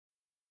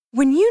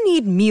When you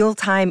need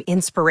mealtime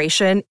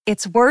inspiration,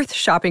 it's worth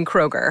shopping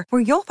Kroger,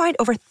 where you'll find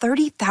over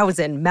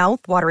 30,000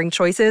 mouth-watering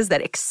choices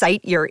that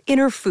excite your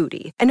inner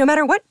foodie. And no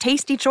matter what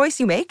tasty choice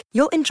you make,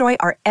 you'll enjoy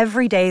our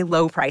everyday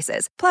low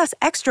prices, plus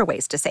extra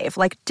ways to save,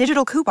 like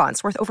digital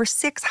coupons worth over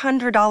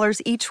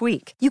 $600 each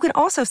week. You can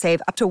also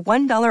save up to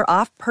 $1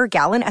 off per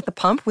gallon at the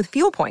pump with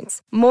fuel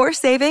points. More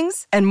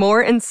savings and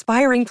more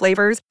inspiring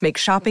flavors make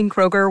shopping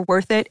Kroger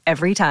worth it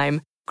every time.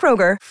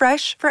 Kroger,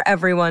 fresh for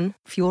everyone.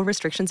 Fuel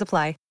restrictions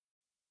apply.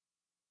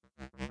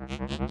 It's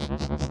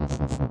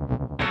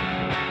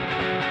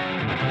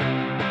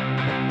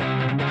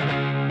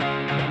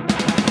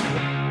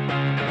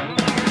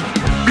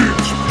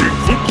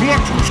Bigfoot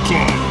Collectors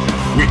Club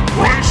with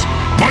Bryce,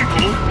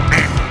 Michael,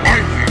 and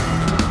Riley.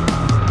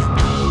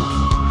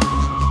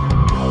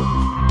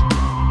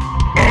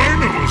 I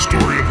know a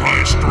story of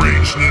high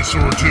strangeness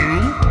or two.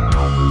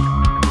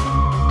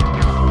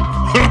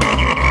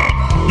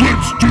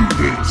 Let's do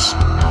this.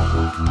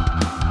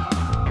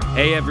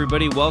 Hey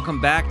everybody,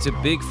 welcome back to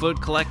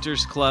Bigfoot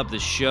Collectors Club, the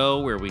show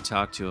where we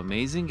talk to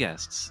amazing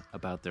guests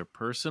about their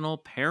personal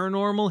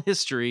paranormal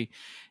history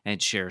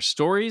and share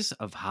stories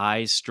of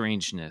high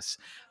strangeness.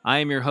 I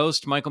am your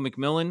host, Michael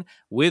McMillan.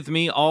 With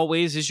me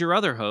always is your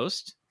other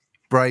host,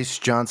 Bryce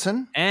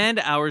Johnson. And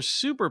our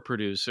super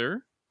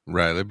producer,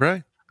 Riley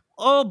Bray.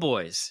 Oh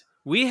boys,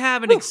 we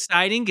have an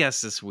exciting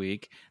guest this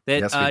week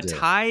that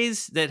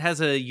that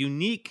has a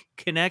unique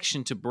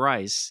connection to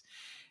Bryce.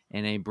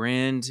 And a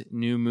brand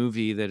new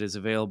movie that is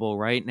available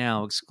right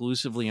now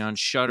exclusively on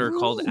Shudder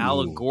called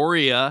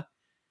Allegoria.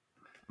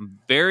 I'm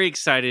very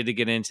excited to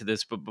get into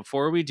this, but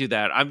before we do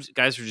that,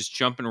 guys are just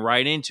jumping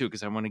right into it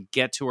because I want to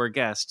get to our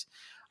guest.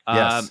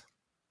 Yes.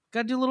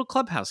 Got to do a little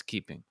clubhouse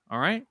keeping, all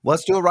right?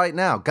 Let's do it right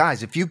now.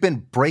 Guys, if you've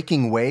been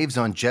breaking waves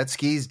on jet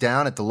skis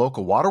down at the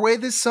local waterway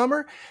this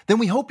summer, then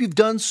we hope you've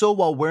done so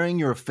while wearing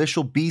your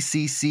official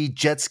BCC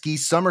Jet Ski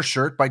Summer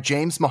Shirt by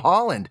James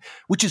Mulholland,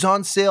 which is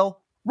on sale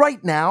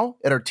right now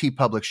at our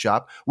TeePublic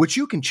shop, which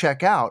you can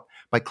check out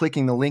by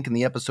clicking the link in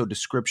the episode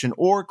description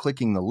or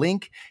clicking the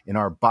link in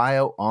our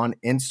bio on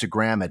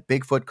Instagram at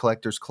Bigfoot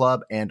Collectors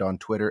Club and on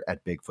Twitter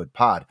at Bigfoot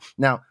Pod.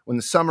 Now, when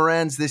the summer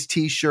ends, this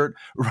t-shirt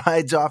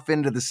rides off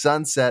into the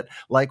sunset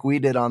like we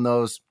did on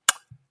those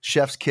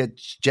Chef's Kit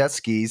jet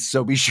skis,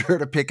 so be sure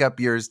to pick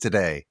up yours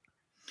today.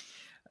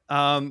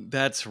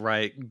 That's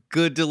right.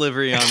 Good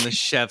delivery on the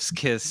chef's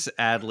kiss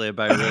ad lib.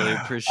 I really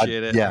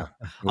appreciate it. Yeah.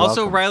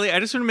 Also, welcome. Riley, I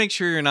just want to make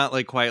sure you're not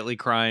like quietly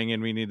crying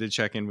and we need to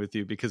check in with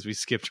you because we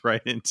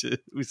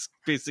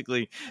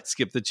basically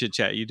skipped the chit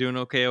chat. You doing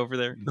okay over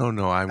there?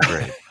 No, I'm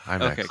great.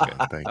 I'm okay,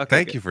 excellent. Good.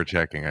 Thank you for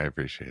checking. I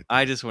appreciate it.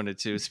 I just wanted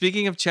to.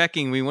 Speaking of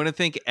checking, we want to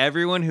thank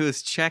everyone who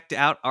has checked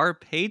out our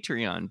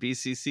Patreon,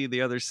 BCC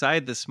The Other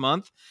Side, this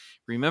month.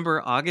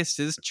 Remember, August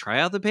is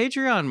Try Out the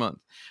Patreon month.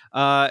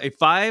 A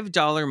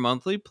 $5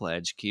 monthly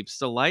pledge keeps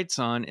the lights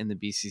on in the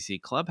BCC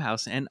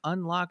Clubhouse and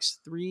unlocks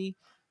 3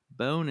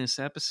 bonus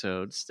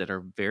episodes that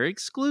are very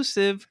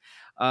exclusive,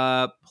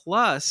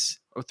 plus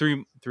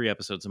three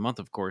episodes a month,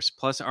 of course,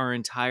 plus our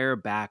entire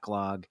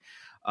backlog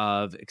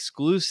of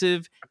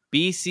exclusive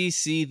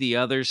BCC The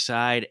Other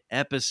Side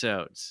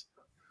episodes.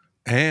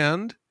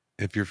 And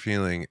if you're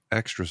feeling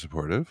extra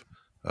supportive,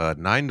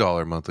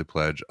 $9 monthly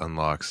pledge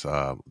unlocks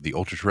the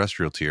ultra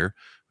terrestrial tier,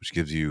 which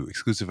gives you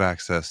exclusive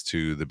access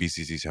to the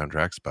BCC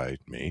soundtracks by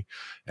me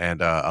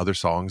and other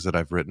songs that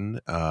I've written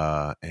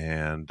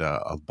and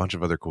a bunch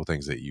of other cool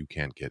things that you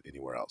can't get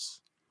anywhere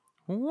else.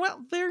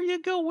 Well, there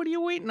you go. What are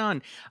you waiting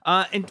on?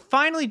 And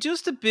finally,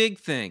 just a big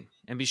thing.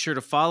 And be sure to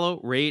follow,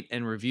 rate,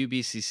 and review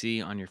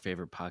BCC on your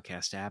favorite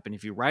podcast app. And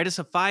if you write us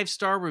a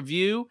 5-star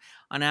review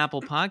on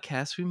Apple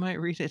Podcasts, we might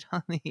read it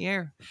on the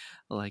air,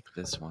 like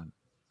this one.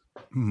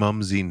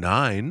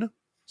 Mumsy9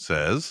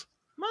 says,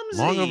 Mumsy.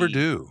 Long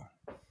overdue.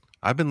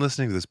 I've been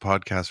listening to this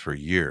podcast for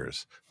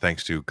years,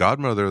 thanks to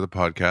godmother of the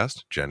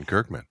podcast, Jen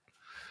Kirkman.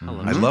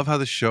 I love how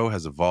the show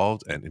has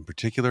evolved, and in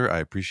particular, I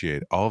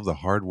appreciate all of the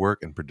hard work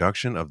and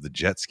production of the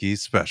Jet Ski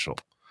special.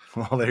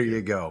 Well, there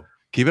you go.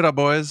 Keep it up,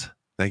 boys.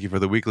 Thank you for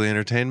the weekly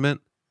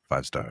entertainment.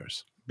 5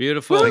 stars.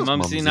 Beautiful.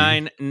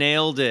 Mumsy9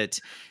 nailed it.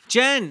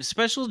 Jen,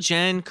 special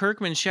Jen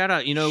Kirkman shout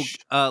out. You know,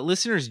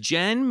 listeners,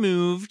 Jen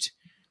moved,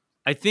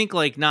 I think,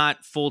 like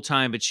not full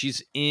time, but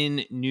she's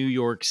in New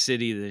York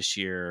City this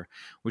year,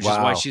 which is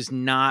why she's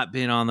not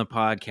been on the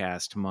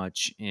podcast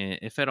much,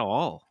 if at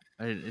all.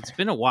 It's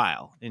been a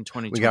while in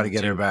 2020. We got to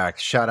get her back.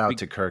 Shout out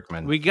to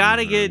Kirkman. We got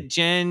to get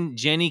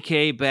Jenny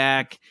K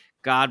back,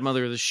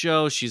 godmother of the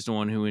show. She's the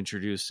one who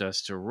introduced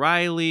us to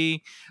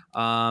Riley.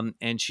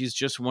 And she's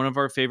just one of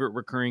our favorite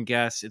recurring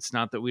guests. It's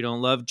not that we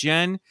don't love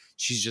Jen.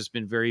 She's just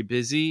been very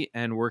busy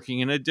and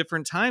working in a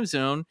different time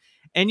zone.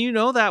 And you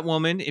know that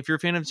woman, if you're a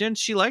fan of Jen,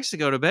 she likes to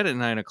go to bed at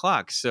 9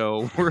 o'clock.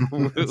 So we're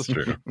going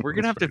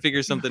to have to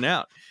figure something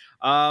out.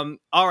 All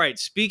right.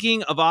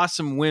 Speaking of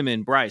awesome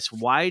women, Bryce,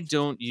 why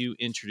don't you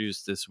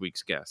introduce this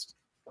week's guest?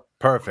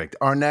 Perfect.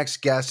 Our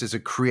next guest is a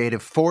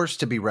creative force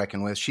to be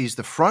reckoned with. She's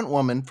the front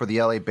woman for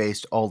the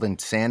LA-based Old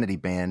Insanity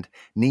band,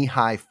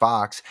 Krsy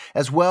Fox,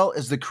 as well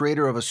as the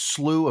creator of a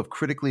slew of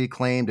critically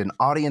acclaimed and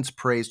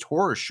audience-praised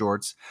horror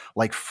shorts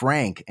like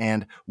Frank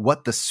and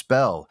What the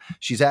Spell.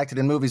 She's acted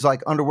in movies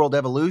like Underworld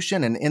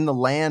Evolution and In the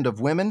Land of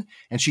Women,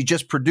 and she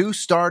just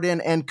produced, starred in,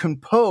 and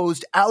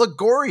composed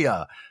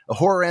Allegoria, a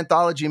horror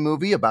anthology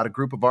movie about a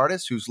group of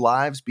artists whose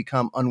lives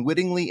become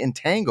unwittingly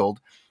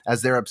entangled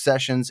as their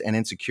obsessions and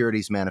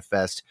insecurities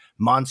manifest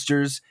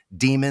monsters,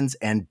 demons,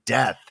 and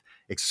death.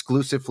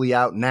 Exclusively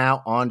out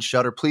now on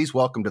Shudder. Please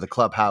welcome to the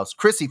clubhouse,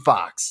 Krsy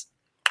Fox.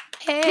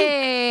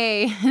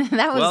 Hey,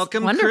 that was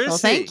Welcome, wonderful.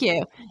 Krsy. Thank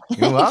you.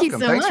 You're welcome. Thank you so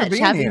Thanks much. for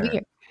being Happy here. to be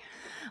here.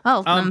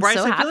 Oh, I'm Bryce,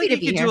 so I feel happy like to you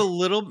be could here. do a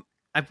little.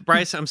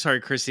 Bryce, I'm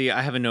sorry, Krsy.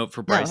 I have a note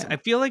for Bryce. No. I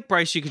feel like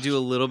Bryce, you could do a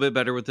little bit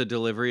better with the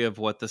delivery of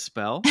What the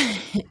Spell.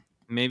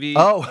 Maybe.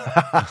 Oh,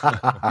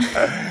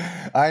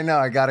 I know.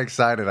 I got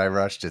excited. I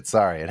rushed it.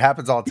 Sorry. It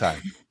happens all the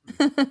time.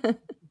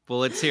 Well,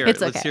 let's hear It's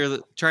it. Let's okay. hear.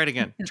 Try it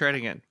again. Try it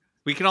again.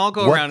 We can all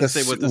go around and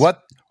say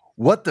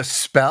what the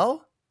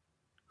spell?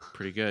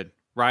 Pretty good,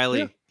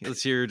 Riley.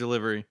 Let's hear your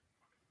delivery.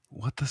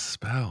 What the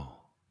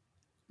spell?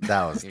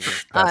 That was.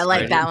 I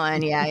like great. that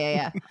one.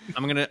 Yeah.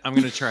 I'm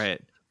gonna try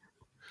it.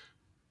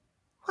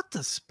 What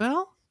the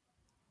spell?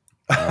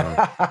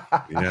 Yeah.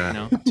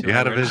 No, You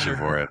had a already? vision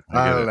for it.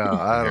 I get don't it. know.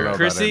 I don't know.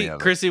 about any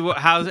of it. Krsy,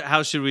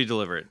 how should we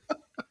deliver it?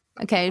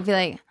 Okay, it'd be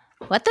like,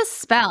 what the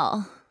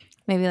spell?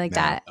 Maybe like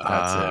that. That's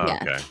Ah, it.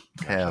 Yeah. Okay.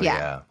 Hell Yeah.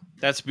 yeah.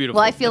 That's beautiful.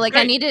 Well, I feel like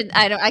I Great. needed.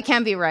 I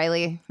can't be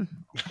Riley.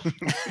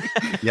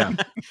 Yeah.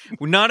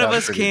 None of That was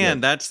us pretty can.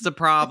 good. That's the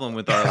problem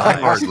with our I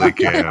lives. hardly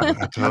can.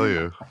 I tell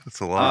you, it's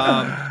a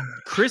lot.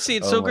 Krsy,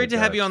 it's Oh so my great to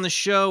have gosh. you on the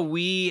show.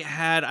 We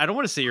had, I don't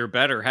want to say your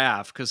better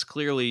half, because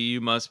clearly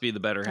you must be the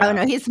better half. Oh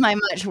no, he's my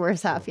much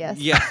worse half. Yes.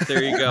 Yeah,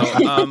 there you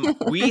go.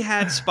 We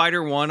had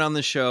Spider One on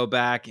the show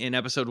back in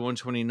episode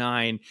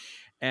 129,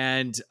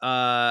 and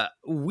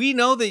we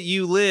know that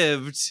you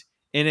lived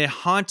in a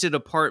haunted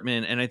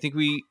apartment, and I think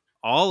we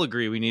all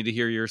agree we need to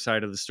hear your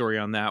side of the story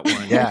on that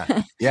one.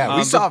 Yeah. Yeah.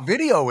 We saw a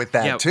video with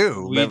that Yeah,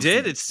 too. we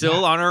did. It's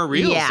still on our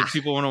reels Yeah. if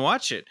people want to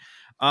watch it.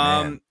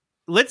 Man.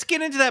 Let's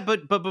get into that,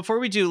 but before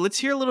we do, let's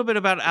hear a little bit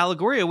about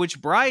Allegoria,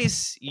 which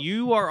Bryce,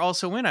 you are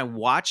also in. I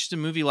watched the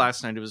movie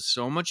last night. It was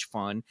so much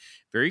fun,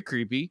 very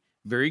creepy,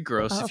 very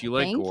gross. Oh, if you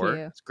like thank gore,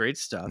 you. it's great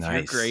stuff. You're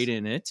Nice. great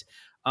in it.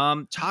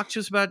 Talk to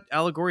us about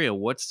Allegoria.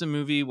 What's the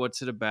movie?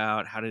 What's it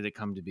about? How did it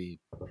come to be?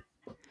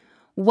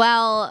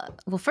 Well,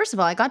 first of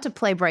all, I got to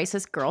play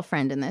Bryce's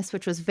girlfriend in this,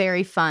 which was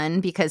very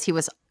fun because he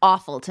was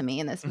awful to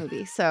me in this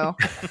movie. So,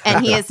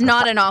 and he is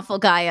not an awful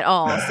guy at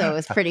all. So it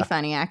was pretty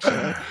funny,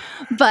 actually.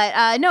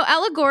 But no,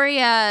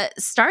 Allegoria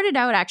started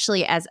out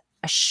actually as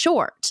a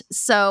short.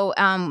 So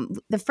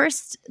the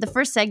first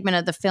segment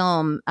of the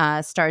film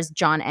stars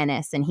John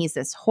Ennis, and he's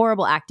this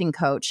horrible acting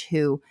coach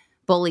who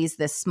bullies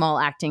this small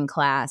acting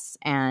class,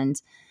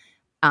 and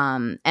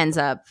ends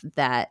up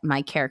that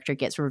my character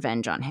gets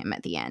revenge on him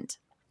at the end.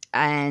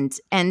 And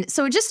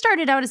so it just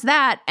started out as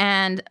that,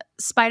 and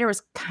Spider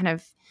was kind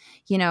of,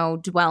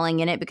 dwelling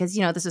in it because,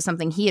 this is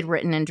something he had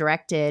written and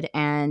directed,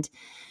 and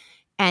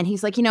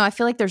he's like, I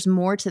feel like there's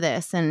more to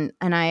this, and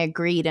I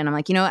agreed, and I'm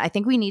like, I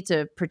think we need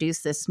to produce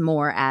this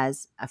more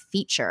as a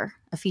feature,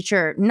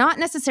 not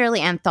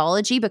necessarily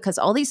anthology, because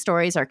all these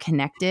stories are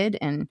connected,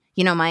 and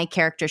my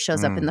character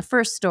shows up in the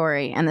first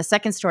story and the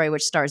second story,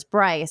 which stars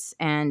Bryce,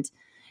 and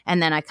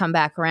then I come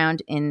back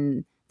around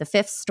in the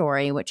fifth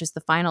story, which is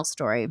the final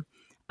story.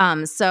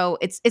 So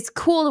it's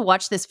cool to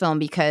watch this film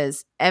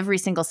because every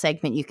single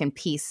segment you can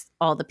piece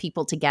all the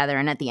people together,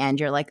 and at the end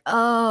you're like,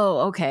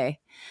 oh, okay.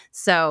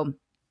 So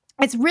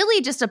it's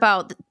really just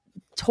about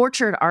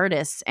tortured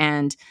artists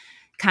and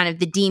kind of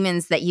the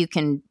demons that you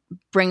can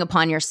bring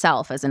upon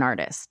yourself as an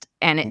artist.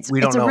 And we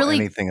don't it's a know really,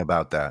 anything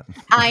about that.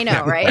 I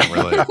know, right?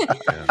 Really?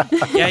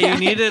 Yeah. Yeah, you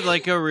needed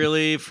like a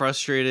really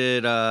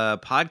frustrated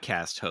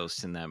podcast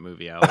host in that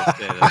movie. I always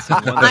say that.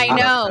 Someone I that-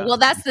 know. Well,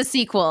 that's the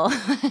sequel.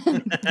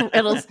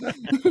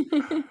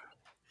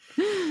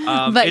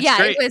 But it's yeah,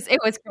 great. it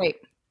was great.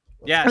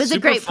 Yeah, It was a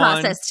super great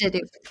fun. process to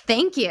do.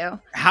 Thank you.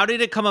 How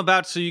did it come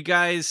about? So you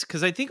guys,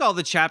 because I think all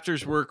the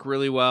chapters work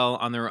really well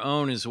on their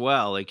own as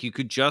well. Like you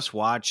could just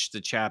watch the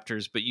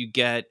chapters, but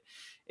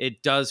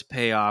it does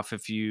pay off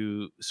if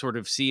you sort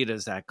of see it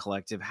as that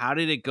collective. How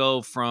did it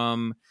go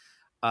from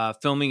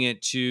filming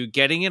it to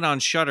getting it on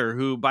Shudder?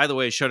 Who, by the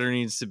way, Shudder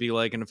needs to be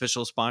like an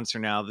official sponsor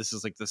now. This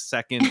is like the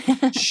second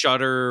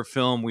Shudder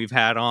film we've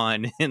had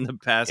on in the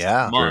past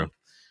month.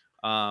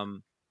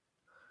 How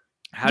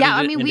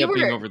did it end up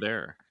being over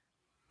there?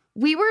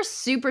 We were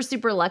super,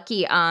 super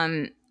lucky.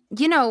 When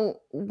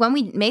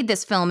we made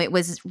this film, it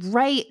was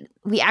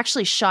we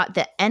actually shot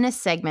the Ennis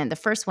segment, the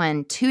first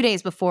one, 2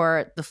 days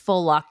before the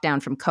full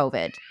lockdown from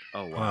COVID.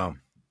 Oh, wow.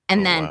 And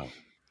Oh, then, wow.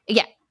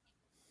 yeah.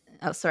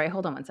 Oh, sorry.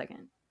 Hold on one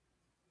second.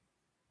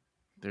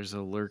 There's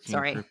a lurking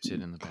Sorry.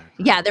 cryptid in the background.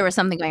 Yeah, there was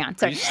something going on. Are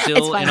Sorry. you It's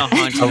still fine. in a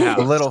haunted house?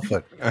 A little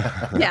foot.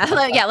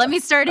 Yeah, let me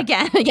start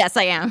again. Yes,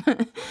 I am.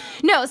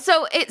 No,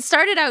 so it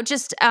started out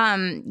just,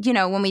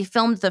 when we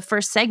filmed the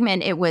first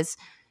segment, it was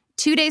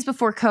 2 days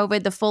before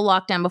COVID, the full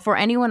lockdown, before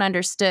anyone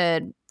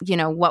understood,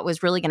 what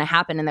was really going to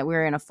happen and that we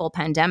were in a full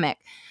pandemic.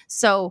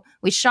 So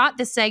we shot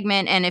this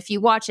segment, and if you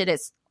watch it,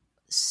 it's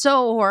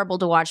so horrible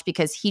to watch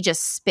because he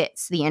just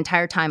spits the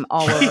entire time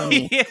all over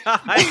me. Yeah,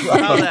 I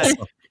saw that.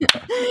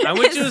 I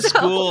went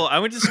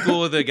to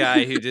school with a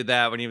guy who did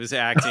that when he was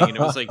acting, and it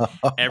was like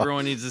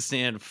everyone needs to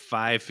stand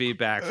 5 feet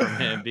back from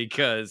him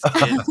because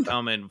it's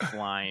coming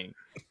flying.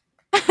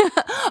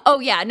 Oh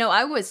yeah, no,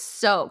 I was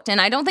soaked,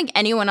 and I don't think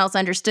anyone else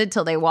understood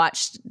till they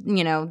watched,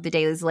 the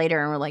dailies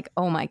later, and were like,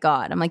 "Oh my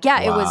god!" I'm like, "Yeah,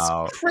 It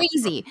was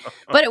crazy,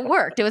 but it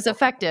worked. It was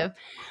effective."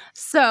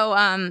 So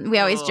we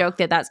always joke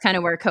that that's kind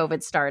of where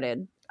COVID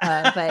started,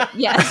 but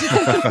yes.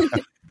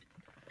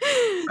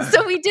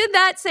 So we did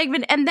that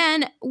segment, and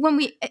then when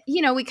we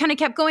kind of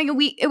kept going,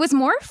 and it was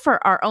more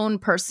for our own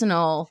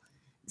personal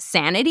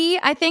sanity,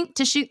 I think,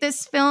 to shoot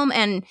this film.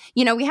 And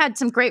we had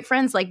some great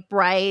friends like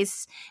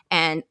Bryce,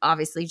 and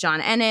obviously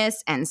John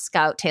Ennis, and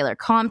Scout Taylor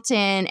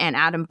Compton, and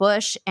Adam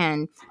Bush,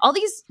 and all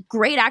these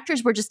great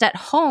actors were just at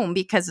home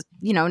because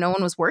no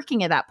one was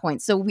working at that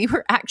point. So we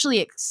were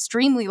actually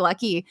extremely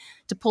lucky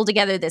to pull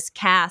together this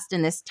cast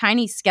and this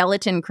tiny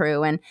skeleton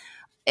crew. And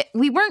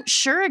we weren't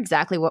sure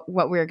exactly what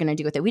we were going to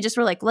do with it. We just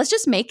were like, let's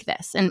just make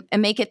this and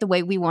make it the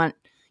way we want,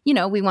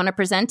 we want to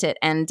present it.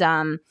 And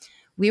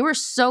we were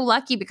so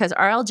lucky because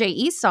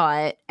RLJE saw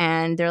it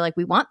and they're like,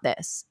 we want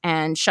this.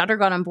 And Shudder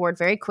got on board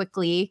very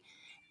quickly,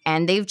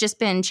 and they've just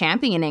been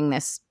championing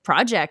this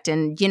project.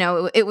 And,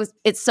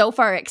 it's so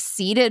far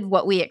exceeded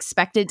what we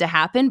expected to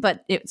happen,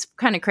 but it's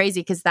kind of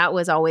crazy because that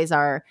was always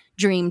our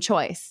dream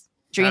choice,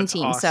 dream That's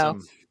team.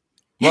 awesome. So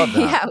Love that.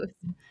 yeah, it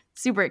was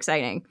super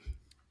exciting.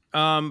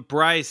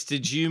 Bryce,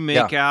 did you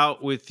make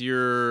out with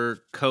your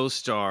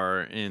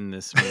co-star in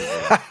this movie?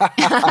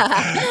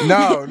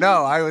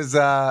 No, I was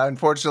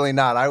unfortunately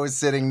not. I was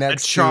sitting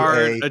next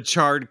to a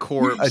charred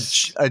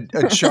corpse.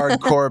 a charred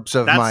corpse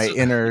of my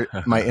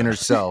inner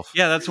self.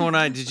 Yeah, that's one.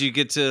 Did you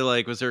get to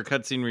was there a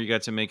cutscene where you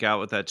got to make out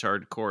with that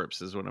charred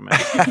corpse? Is what I'm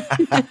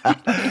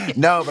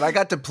asking. No, but I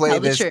got to play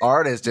this true.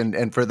 artist,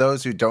 and for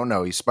those who don't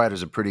know,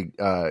 Spider's a pretty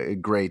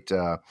great.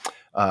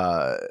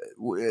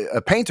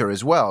 A painter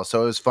as well,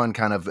 so it was fun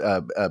kind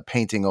of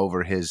painting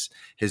over his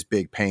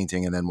big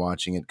painting and then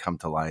watching it come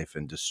to life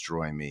and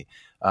destroy me.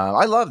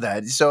 I love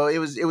that. So it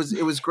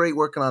was great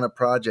working on a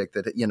project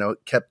that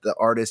kept the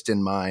artist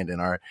in mind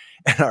and our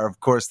of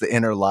course the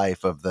inner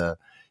life of the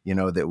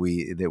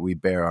that we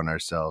bear on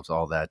ourselves.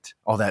 All that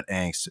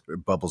angst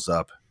bubbles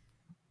up.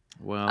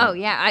 Well, oh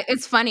yeah,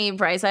 it's funny,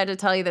 Bryce. I had to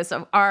tell you this.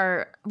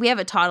 We have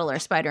a toddler,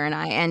 Spider and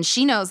I, and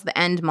she knows the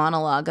end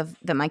monologue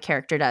that my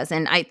character does,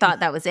 and I thought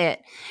that was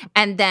it.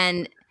 And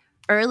then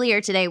earlier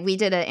today, we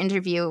did an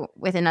interview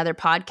with another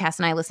podcast,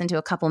 and I listened to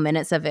a couple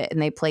minutes of it,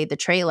 and they played the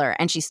trailer,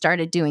 and she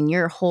started doing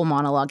your whole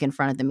monologue in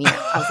front of the mirror.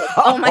 I was like,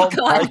 "Oh my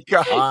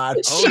god!"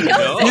 Oh,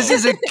 no.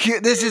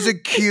 This is a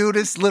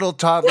cutest little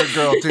toddler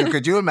girl too.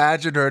 Could you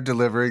imagine her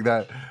delivering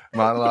that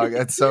monologue?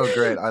 That's so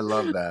great. I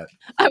love that.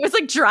 I was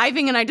like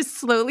driving, and I just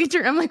slowly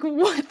turned. I'm like,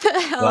 "What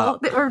the hell?" Wow.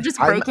 We're just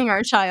breaking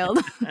our child.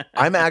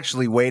 I'm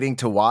actually waiting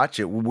to watch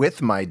it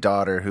with my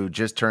daughter who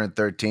just turned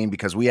 13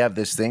 because we have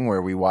this thing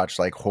where we watch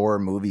like horror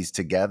movies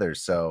together.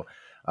 So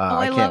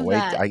I can't love wait.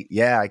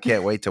 that. I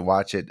can't wait to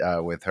watch it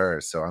with her.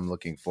 So I'm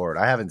looking forward.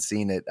 I haven't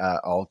seen it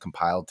all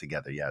compiled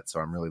together yet, so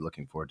I'm really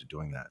looking forward to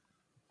doing that.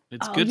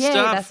 It's good yay,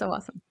 stuff. That's so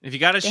awesome. If you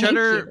got a Thank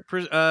Shudder,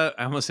 I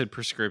almost said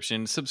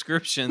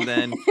subscription,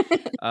 then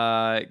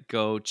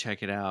go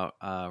check it out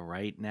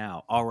right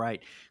now. All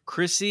right,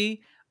 Krsy,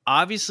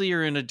 obviously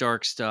you're into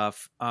dark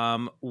stuff.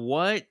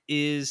 What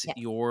is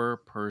your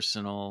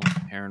personal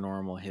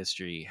paranormal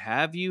history?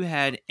 Have you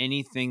had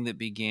anything that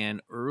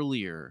began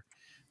earlier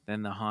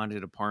than the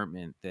haunted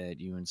apartment that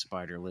you and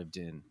Spider lived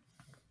in?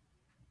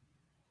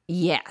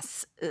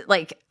 Yes,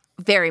 like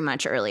very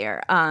much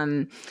earlier.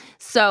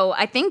 So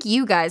I think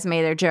you guys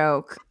made a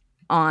joke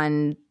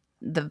on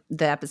the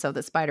episode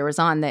that Spider was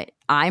on that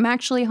I'm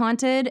actually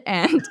haunted,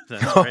 and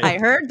Right. I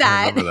heard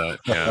that,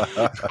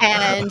 Yeah.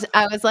 and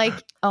I was like,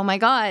 oh my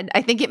god.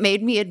 I think it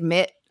made me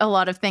admit a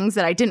lot of things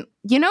that I didn't.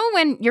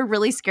 When you're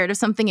really scared of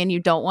something and you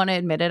don't want to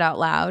admit it out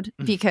loud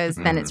because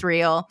then it's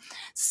real.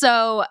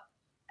 So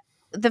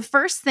the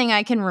first thing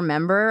I can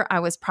remember,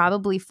 I was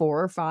probably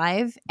 4 or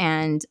 5,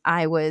 and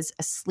I was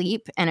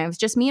asleep, and it was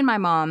just me and my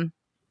mom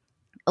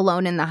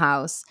alone in the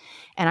house,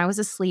 and I was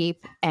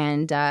asleep,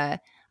 and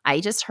I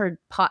just heard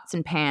pots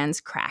and pans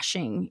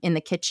crashing in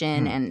the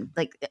kitchen and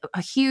like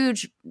a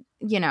huge,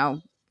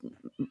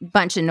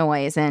 bunch of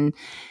noise. And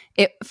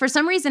for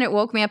some reason it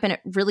woke me up and it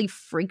really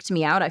freaked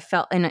me out. I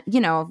felt, and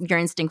your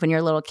instinct when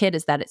you're a little kid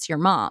is that it's your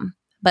mom,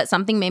 but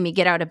something made me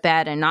get out of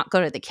bed and not go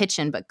to the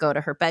kitchen, but go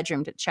to her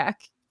bedroom to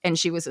check. And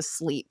she was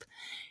asleep.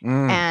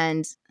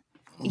 And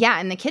yeah,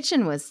 and the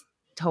kitchen was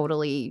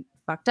totally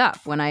fucked up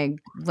when I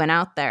went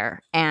out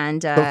there.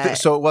 And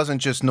So it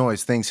wasn't just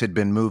noise. Things had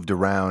been moved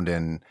around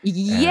and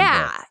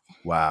yeah.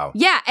 Wow.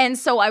 Yeah. And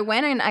so I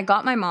went and I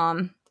got my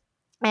mom,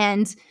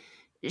 and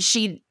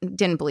she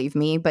didn't believe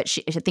me, but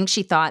I think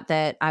she thought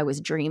that I was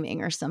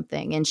dreaming or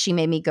something. And she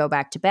made me go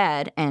back to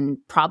bed. And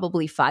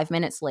probably 5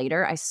 minutes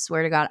later, I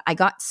swear to God, I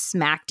got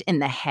smacked in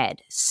the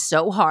head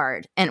so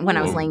hard. And when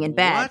I was laying in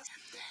bed. What?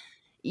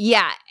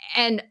 Yeah.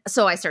 And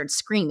so I started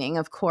screaming,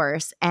 of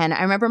course. And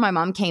I remember my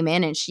mom came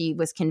in and she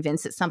was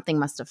convinced that something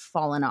must have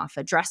fallen off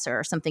a dresser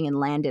or something and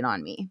landed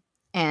on me.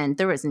 And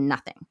there was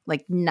nothing,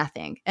 like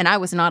nothing. And I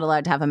was not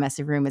allowed to have a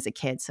messy room as a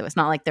kid. So it's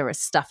not like there was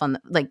stuff on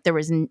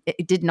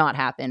it did not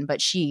happen, but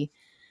she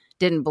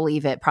didn't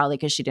believe it, probably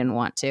because she didn't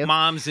want to.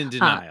 Mom's in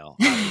denial,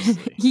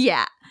 obviously.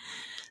 Yeah.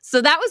 So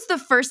that was the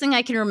first thing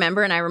I can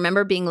remember. And I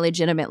remember being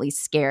legitimately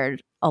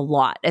scared a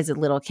lot as a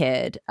little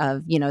kid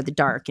of, the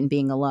dark and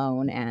being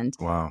alone. And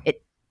Wow.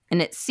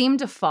 it seemed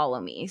to follow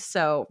me.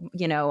 So,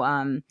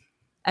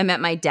 I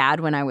met my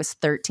dad when I was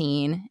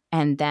 13.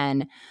 And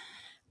then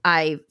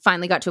I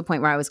finally got to a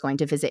point where I was going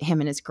to visit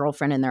him and his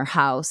girlfriend in their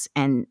house.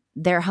 And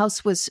their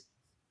house was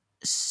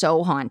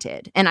so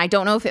haunted. And I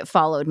don't know if it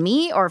followed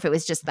me or if it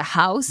was just the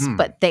house,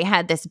 but they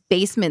had this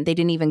basement they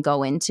didn't even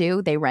go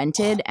into. They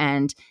rented,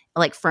 and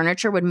like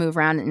furniture would move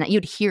around and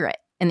you'd hear it.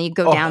 And then you'd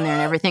go down there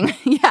and everything.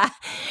 Yeah.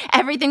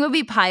 Everything would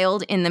be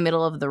piled in the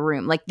middle of the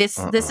room. Like this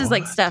is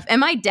like stuff. And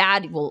my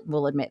dad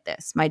will admit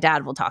this. My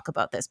dad will talk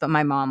about this. But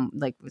my mom,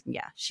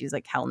 she's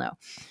like, hell no.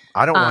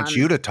 I don't want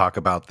you to talk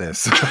about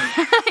this.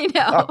 I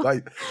know.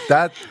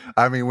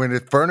 When the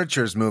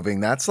furniture's moving,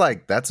 that's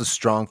a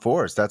strong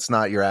force. That's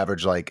not your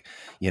average,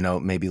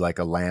 maybe like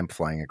a lamp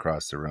flying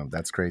across the room.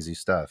 That's crazy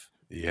stuff.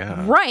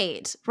 Yeah.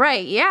 Right.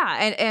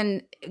 Yeah.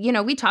 And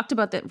we talked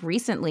about that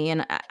recently,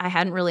 and I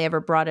hadn't really ever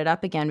brought it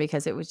up again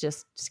because it was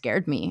just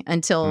scared me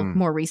until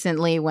more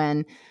recently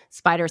when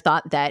Spider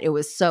thought that it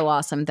was so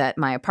awesome that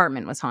my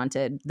apartment was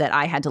haunted that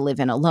I had to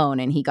live in alone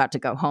and he got to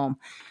go home.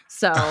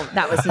 So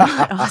that was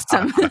not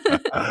awesome.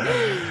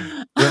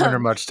 Women are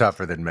much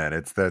tougher than men.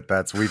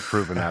 We've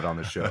proven that on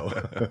the show.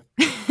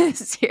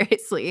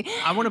 Seriously.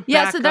 I want to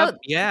back up.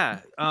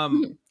 Yeah.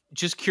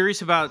 Just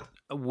curious about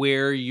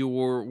where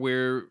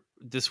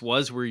this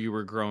was where you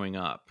were growing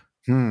up.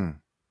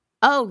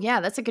 Oh,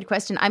 yeah, that's a good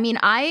question. I mean,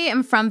 I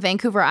am from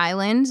Vancouver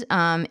Island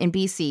in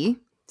BC,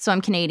 so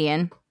I'm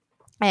Canadian.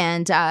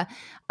 And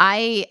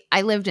I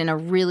lived in a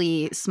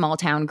really small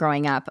town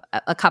growing up,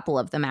 a couple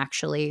of them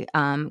actually,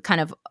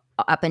 kind of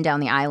up and down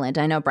the island.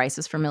 I know Bryce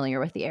is familiar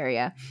with the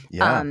area.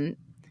 Yeah.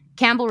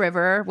 Campbell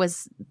River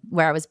was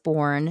where I was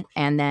born,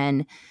 and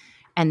then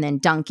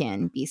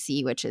Duncan,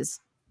 BC, which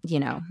is,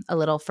 a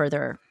little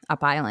further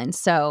up island.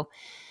 So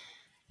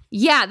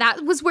yeah,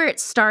 that was where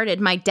it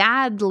started. My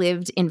dad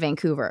lived in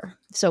Vancouver.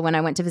 So when I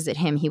went to visit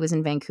him, he was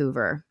in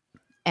Vancouver.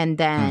 And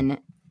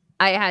then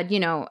I had,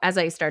 as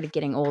I started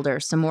getting older,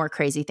 some more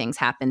crazy things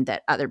happened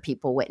that other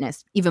people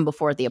witnessed even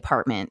before the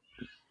apartment.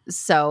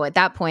 So at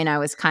that point, I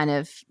was kind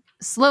of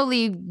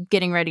slowly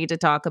getting ready to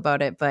talk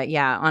about it. But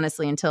yeah,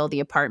 honestly, until the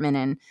apartment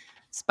and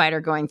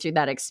Spider going through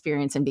that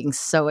experience and being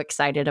so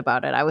excited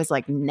about it, I was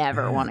like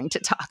never wanting to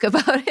talk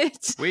about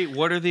it. Wait,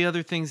 what are the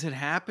other things that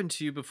happened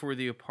to you before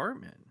the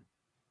apartment?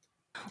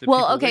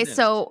 Well, okay,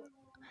 so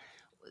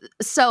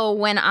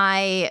when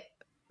I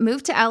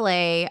moved to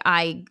LA,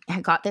 I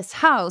had got this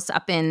house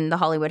up in the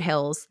Hollywood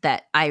Hills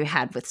that I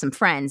had with some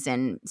friends.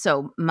 And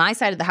so my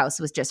side of the house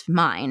was just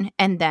mine.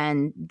 And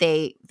then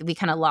we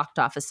kind of locked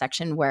off a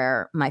section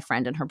where my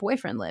friend and her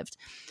boyfriend lived.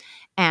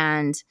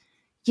 And,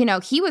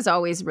 he was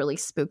always really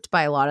spooked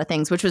by a lot of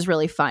things, which was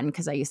really fun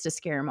because I used to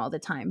scare him all the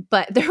time.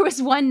 But there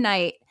was one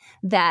night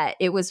that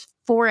it was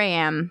 4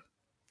 a.m.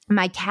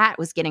 My cat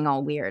was getting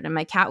all weird, and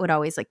my cat would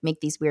always make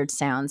these weird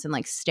sounds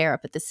and stare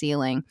up at the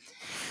ceiling.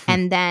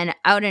 And then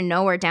out of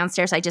nowhere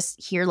downstairs, I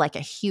just hear a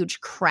huge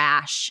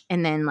crash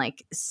and then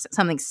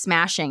something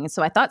smashing.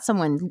 So I thought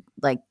someone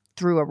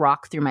threw a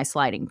rock through my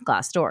sliding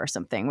glass door or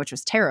something, which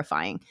was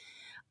terrifying.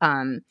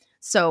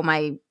 So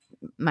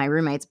my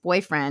roommate's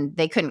boyfriend,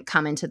 they couldn't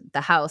come into the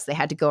house. They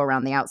had to go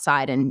around the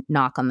outside and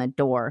knock on the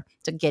door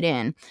to get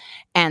in.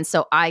 And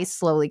so I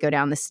slowly go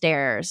down the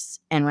stairs.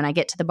 And when I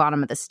get to the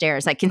bottom of the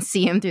stairs, I can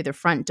see him through the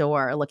front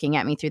door looking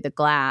at me through the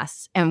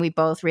glass. And we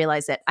both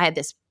realized that I had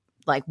this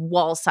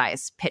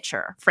wall-size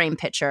frame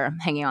picture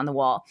hanging on the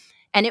wall.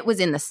 And it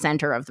was in the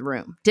center of the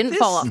room. Didn't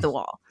fall off the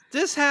wall.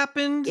 This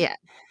happened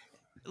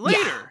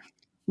later.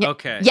 Yeah.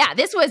 Okay. Yeah,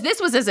 this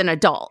was as an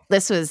adult.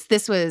 This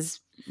was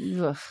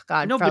ugh,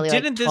 God, no, but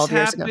didn't this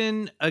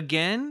happen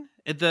again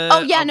at the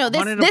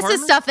this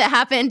is stuff that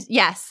happened.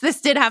 Yes,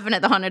 this did happen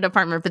at the haunted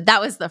apartment, but that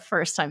was the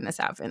first time this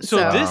happened.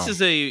 So this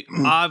is a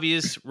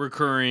obvious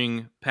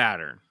recurring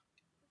pattern.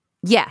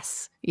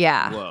 Yes.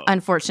 Yeah. Whoa.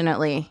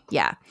 Unfortunately,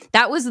 yeah.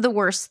 That was the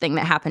worst thing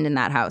that happened in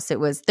that house. There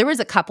was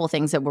a couple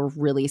things that were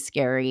really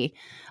scary.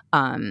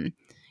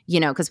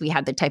 Because we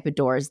had the type of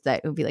doors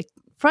that would be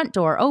front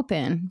door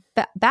open,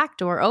 back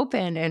door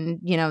open, and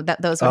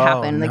those would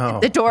happen. No.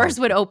 The doors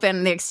would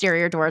open, the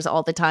exterior doors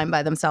all the time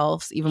by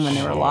themselves, even when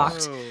they were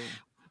locked.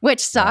 which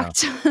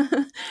sucked.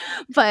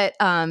 But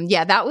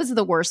yeah, that was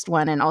the worst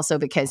one. And also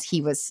because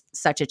he was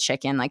such a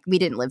chicken, like we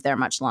didn't live there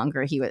much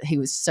longer. He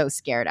was so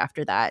scared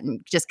after that.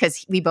 And just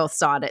because we both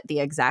saw it at the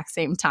exact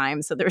same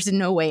time. So there's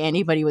no way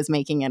anybody was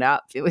making it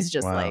up. It was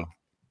just like,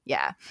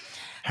 yeah.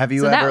 Have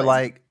you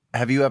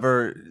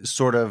ever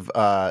sort of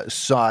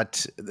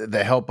sought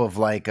the help of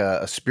like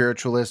a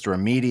spiritualist or a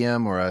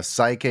medium or a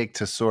psychic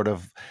to sort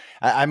of,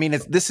 I mean,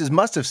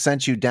 must have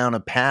sent you down a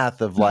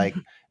path of like,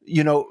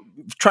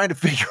 trying to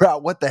figure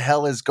out what the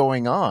hell is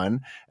going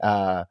on,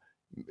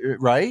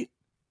 right?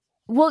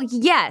 Well,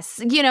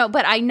 yes,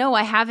 but I know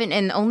I haven't,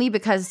 and only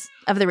because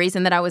of the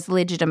reason that I was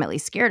legitimately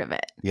scared of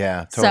it.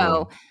 Yeah, totally.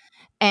 So,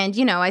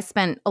 and, I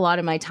spent a lot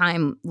of my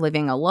time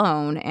living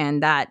alone,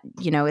 and that,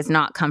 is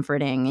not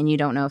comforting, and you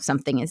don't know if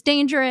something is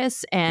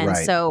dangerous. And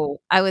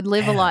so I would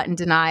live a lot in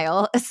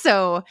denial.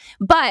 So,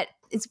 but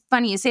it's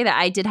funny you say that.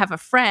 I did have a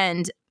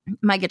friend,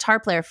 my guitar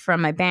player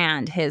from my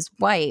band, his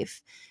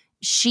wife,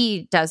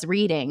 she does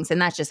readings,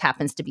 and that just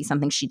happens to be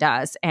something she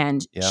does.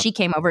 And she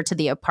came over to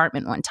the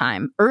apartment one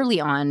time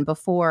early on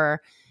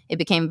before it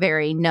became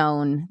very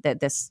known that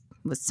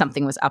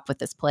something was up with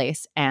this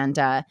place. And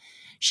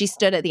she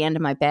stood at the end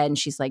of my bed and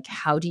she's like,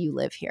 "How do you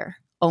live here?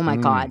 Oh my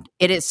God,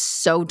 it is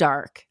so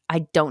dark. I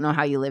don't know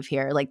how you live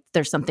here. Like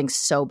there's something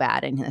so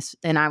bad in this."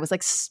 And I was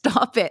like,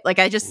 "Stop it." Like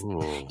I just,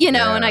 and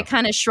I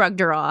kind of shrugged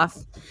her off,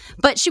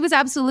 but she was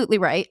absolutely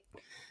right.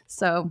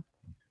 So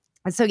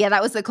yeah,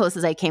 that was the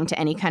closest I came to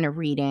any kind of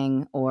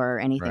reading or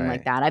anything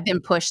like that. I've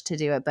been pushed to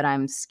do it, but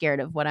I'm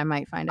scared of what I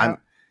might find out.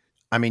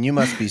 I mean, you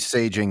must be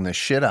saging the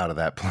shit out of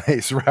that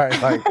place, right?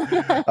 Like,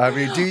 I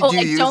mean, do you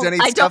use any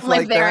stuff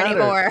like that? I don't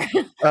live there anymore.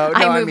 Oh, no,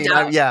 I moved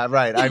out. Yeah,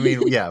 right. I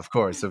mean, yeah, of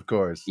course.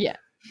 Yeah.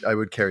 I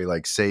would carry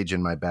like sage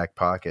in my back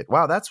pocket.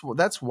 Wow, that's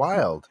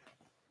wild.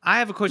 I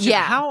have a question.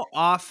 Yeah. How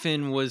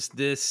often was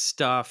this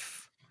stuff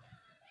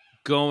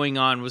going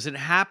on? Was it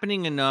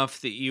happening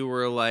enough that you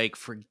were like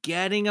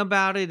forgetting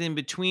about it in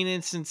between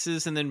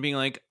instances and then being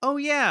like, "Oh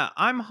yeah,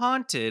 I'm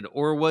haunted,"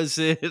 or was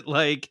it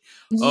like,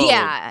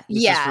 yeah,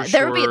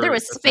 there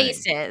was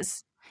spaces. Thing.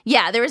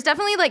 Yeah, there was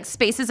definitely like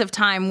spaces of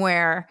time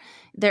where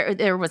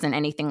there wasn't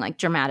anything like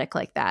dramatic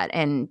like that,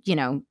 and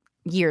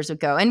years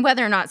ago, and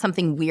whether or not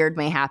something weird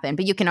may happen,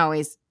 but you can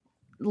always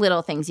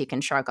little things you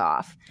can shrug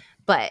off.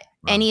 But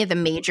any of the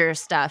major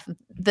stuff,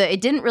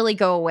 it didn't really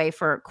go away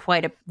for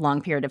quite a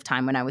long period of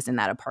time when I was in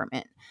that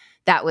apartment.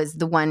 That was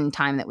the one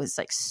time that was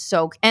like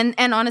so, and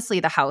honestly,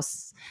 the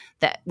house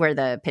where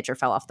the picture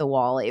fell off the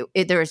wall,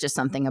 there was just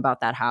something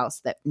about that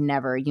house that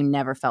you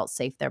never felt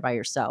safe there by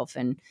yourself.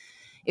 And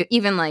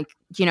even like,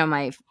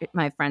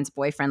 my friend's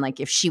boyfriend, like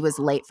if she was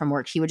late from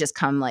work, he would just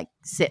come like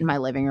sit in my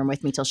living room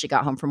with me till she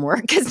got home from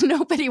work because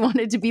nobody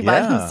wanted to be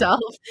by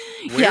themselves.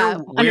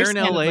 Where in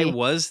LA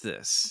was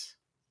this?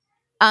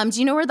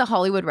 Do you know where the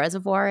Hollywood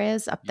Reservoir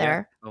is up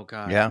there? Oh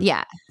God.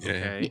 Yeah.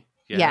 Okay.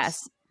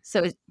 Yes.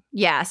 So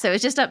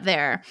it's just up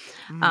there.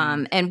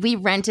 And we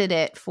rented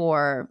it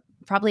for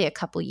probably a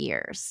couple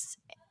years.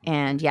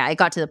 And it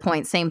got to the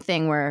point, same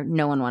thing, where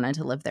no one wanted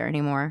to live there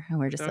anymore. And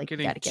we're just like,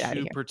 gotta get out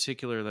of here.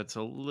 Particular, that's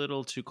a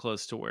little too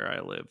close to where I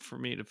live for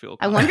me to feel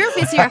I wonder if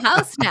it's your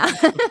house now.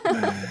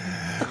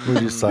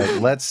 We're just like,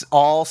 let's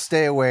all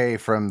stay away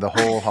from the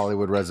whole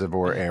Hollywood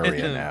Reservoir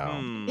area now.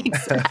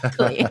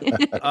 Exactly.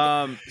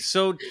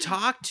 So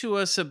talk to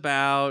us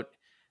about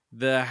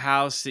the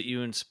house that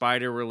you and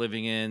Spider were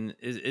living in.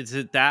 Is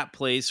it that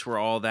place where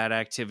all that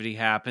activity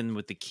happened,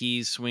 with the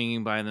keys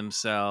swinging by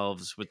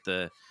themselves, with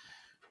the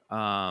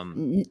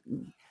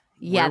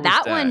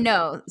that one,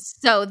 no.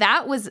 So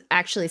that was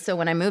actually,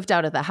 when I moved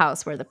out of the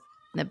house where the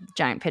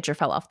giant picture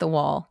fell off the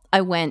wall, I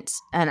went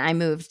and I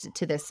moved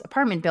to this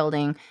apartment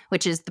building,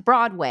 which is the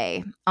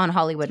Broadway on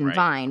Hollywood and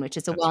Vine, which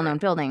is a well-known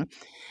building.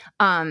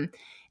 And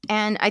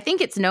I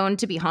think it's known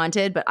to be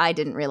haunted, but I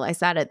didn't realize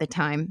that at the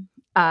time.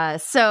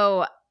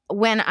 So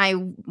when I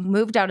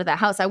moved out of that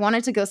house, I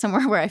wanted to go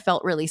somewhere where I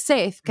felt really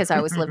safe because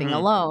I was living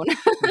alone.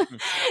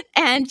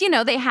 And,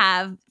 they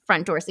have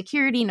front door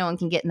security. No one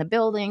can get in the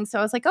building. So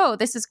I was like, oh,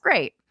 this is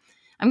great.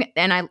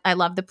 And I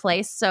love the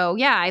place. So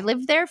I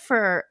lived there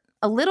for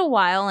a little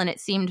while and it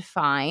seemed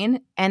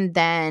fine. And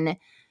then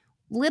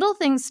little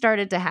things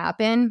started to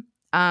happen.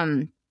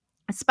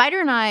 Spider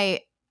and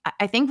I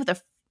think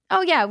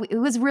it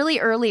was really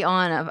early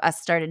on of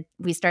us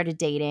we started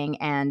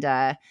dating. And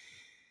I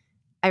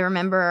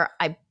remember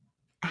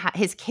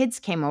his kids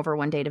came over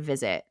one day to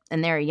visit,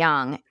 and they're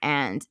young,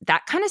 and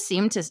that kind of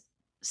seemed to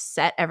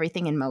set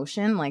everything in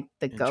motion. Like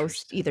the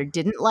ghost either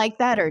didn't like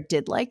that or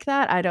did like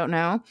that. I don't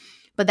know.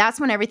 But that's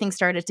when everything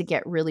started to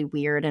get really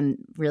weird and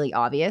really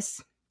obvious.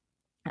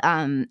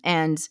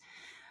 And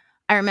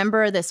I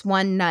remember this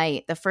one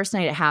night, the first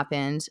night it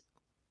happened,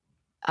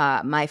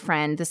 my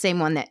friend, the same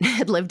one that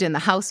had lived in the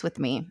house with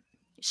me,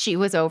 she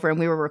was over and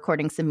we were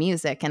recording some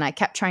music, and I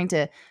kept trying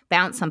to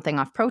bounce something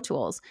off Pro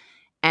Tools,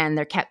 and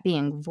there kept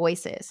being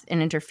voices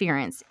and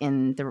interference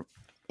in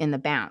the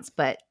bounce,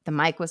 but the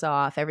mic was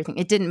off, everything.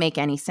 It didn't make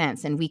any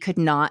sense, and we could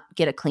not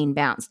get a clean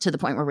bounce, to the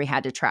point where we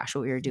had to trash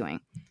what we were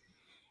doing.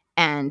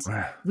 And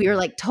we were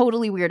like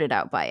totally weirded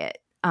out by it.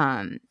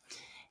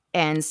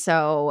 And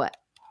so,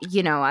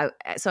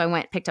 I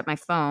went, picked up my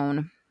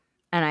phone,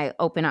 and I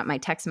opened up my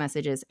text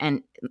messages,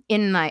 and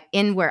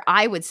in where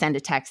I would send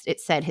a text,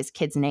 it said his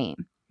kid's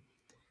name.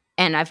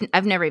 And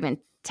I've never even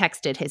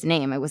texted his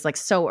name. It was like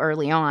so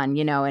early on,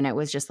 and it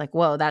was just like,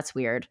 whoa, that's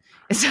weird.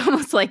 It's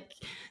almost like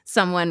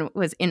someone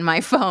was in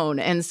my phone.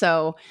 And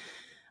so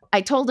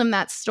I told him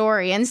that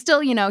story, and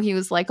still, he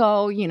was like,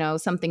 oh,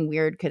 something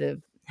weird could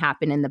have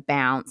happened in the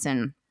bounce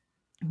and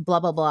blah,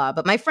 blah, blah.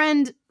 But my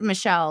friend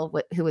Michelle,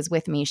 who was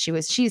with me,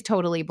 she's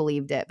totally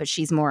believed it, but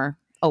she's more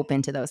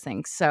open to those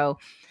things. So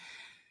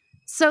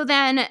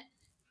then,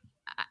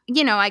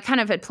 I kind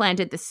of had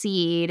planted the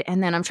seed,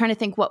 and then I'm trying to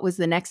think what was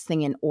the next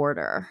thing in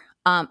order.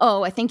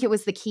 I think it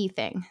was the key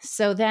thing.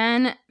 So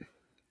then,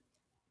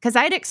 because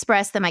I had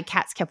expressed that my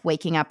cats kept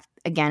waking up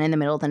again in the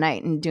middle of the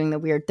night and doing the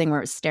weird thing where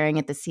it was staring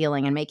at the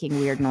ceiling and making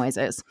weird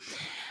noises.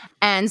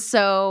 And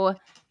so,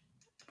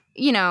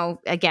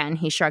 again,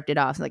 he shrugged it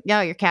off. Like,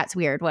 no, your cat's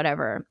weird,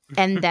 whatever.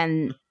 And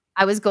then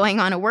I was going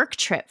on a work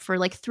trip for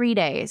like 3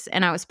 days,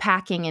 and I was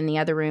packing in the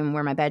other room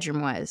where my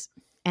bedroom was.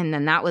 And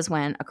then that was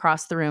when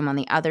across the room on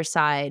the other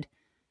side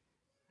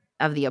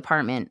of the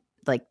apartment,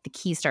 like the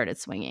key started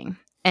swinging.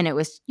 And it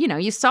was,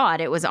 you saw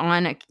it. It was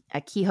on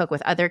a key hook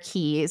with other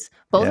keys.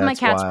 Both of my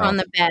cats were on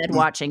the bed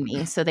watching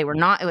me. So it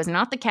was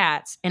not the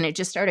cats. And it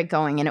just started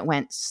going, and it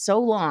went so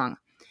long.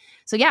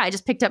 So yeah, I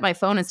just picked up my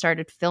phone and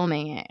started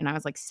filming it. And I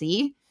was like,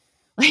 see,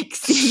 you're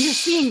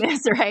seeing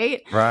this,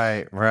 right?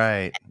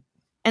 Right.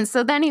 And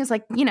so then he was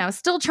like,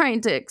 still trying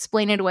to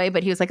explain it away,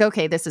 but he was like,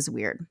 okay, this is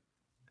weird.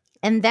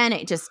 And then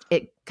it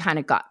kind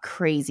of got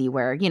crazy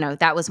where,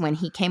 that was when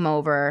he came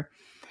over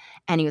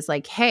and he was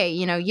like, hey,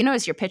 you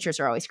notice your pictures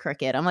are always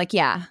crooked. I'm like,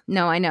 yeah,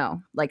 no, I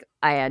know. Like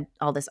I had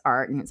all this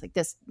art, and it's like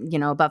this,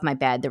 above my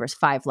bed, there was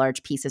 5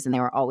 large pieces and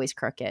they were always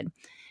crooked.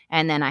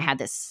 And then I had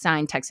this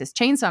signed Texas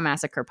Chainsaw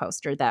Massacre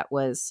poster that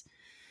was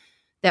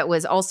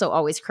also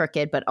always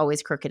crooked, but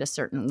always crooked a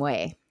certain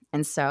way.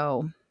 And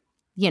so,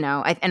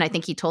 I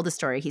think he told the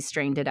story. He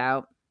straightened it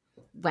out,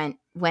 went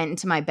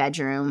into my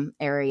bedroom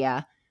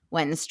area,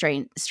 went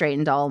and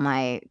straightened all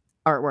my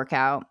artwork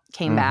out,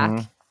 came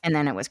back, and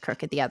then it was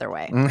crooked the other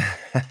way.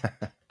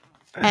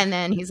 And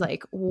then he's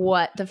like,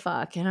 what the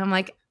fuck? And I'm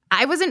like,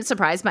 I wasn't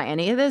surprised by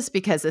any of this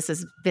because this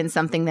has been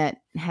something that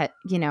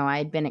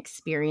I'd been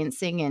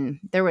experiencing,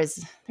 and there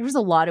was a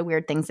lot of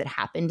weird things that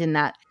happened in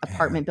that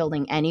apartment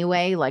building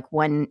anyway. Like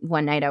one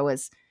night it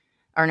was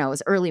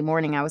early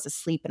morning. I was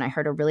asleep and I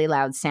heard a really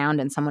loud sound,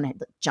 and someone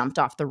had jumped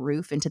off the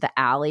roof into the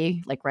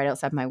alley, like right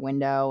outside my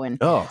window. And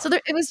so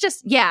it was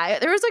just,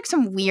 there was like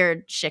some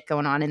weird shit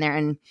going on in there.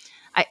 And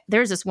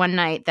there was this one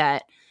night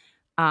that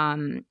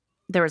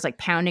there was like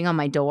pounding on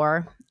my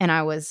door, and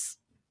I was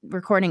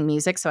recording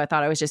music, so I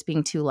thought I was just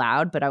being too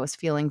loud, but I was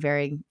feeling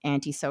very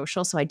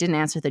antisocial, so I didn't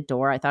answer the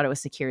door. I thought it was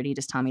security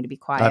just telling me to be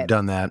quiet. I've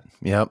done that.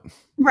 Yep.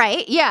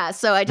 Right. Yeah.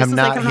 So I just I'm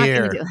not going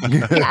to do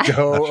it. Yeah,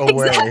 go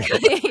away.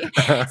 Exactly.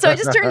 So I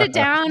just turned it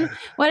down.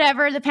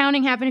 Whatever. The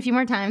pounding happened a few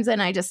more times, and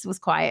I just was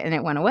quiet, and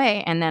it went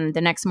away. And then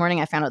the next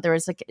morning, I found out there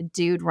was like a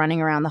dude running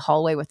around the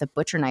hallway with a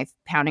butcher knife,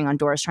 pounding on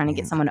doors, trying to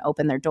get someone to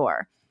open their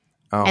door.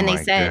 Oh, and they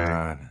my said,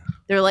 God.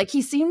 They're like,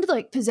 he seemed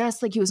like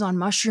possessed, like he was on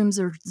mushrooms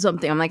or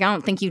something. I'm like, I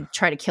don't think you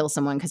try to kill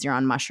someone because you're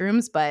on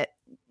mushrooms, but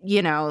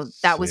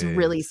that was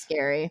really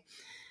scary.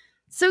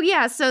 So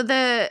yeah, so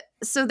then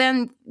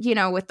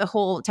with the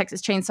whole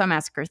Texas Chainsaw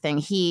Massacre thing,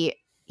 he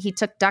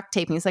took duct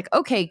tape and he's like,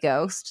 okay,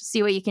 ghost,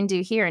 see what you can do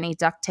here, and he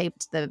duct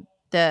taped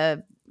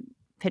the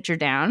picture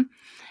down,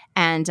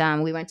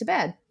 and we went to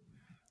bed.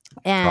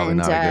 And probably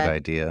not a good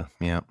idea.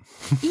 Yeah.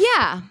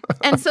 Yeah.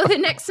 And so the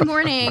next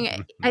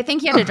morning, I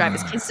think he had to drive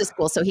his kids to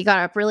school. So he got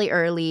up really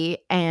early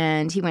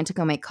and he went to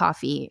go make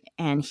coffee,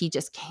 and he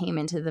just came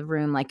into the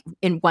room like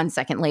in 1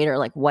 second later,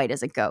 like white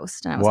as a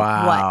ghost. And I was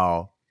like,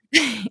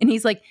 what? And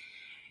he's like,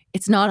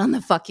 it's not on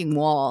the fucking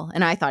wall.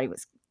 And I thought he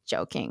was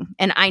joking.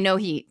 And I know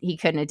he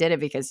couldn't have did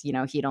it because,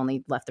 he'd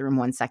only left the room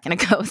 1 second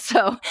ago.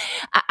 So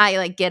I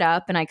like get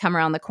up and I come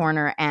around the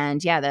corner,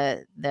 and yeah,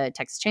 the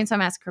Texas Chainsaw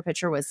Massacre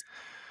picture was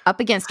up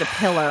against a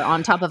pillar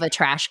on top of a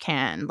trash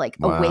can, like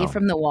away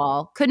from the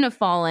wall. Couldn't have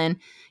fallen.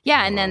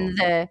 Yeah. And then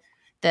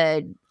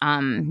the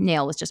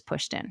nail was just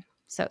pushed in.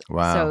 So it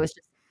was just,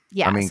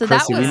 yeah. I mean, so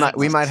Krsy,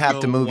 we might have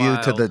to move you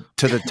to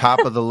the top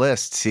of the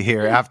list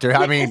here after,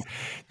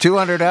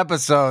 200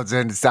 episodes.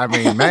 And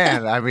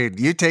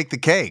you take the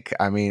cake.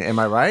 Am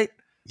I right?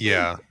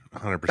 Yeah,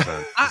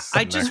 100%.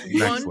 I just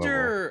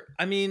wonder,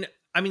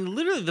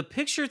 literally the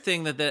picture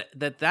thing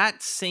that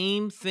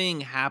same thing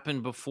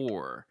happened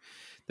before.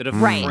 That have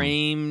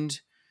framed.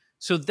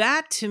 So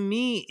that to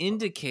me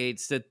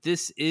indicates that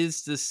this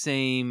is the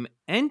same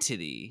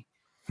entity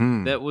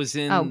that was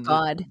in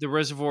the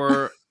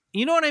reservoir.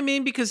 You know what I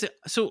mean? Because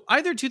so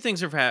either two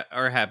things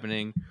are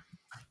happening.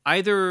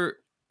 Either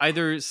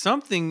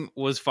something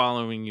was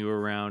following you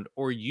around,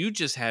 or you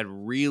just had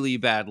really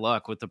bad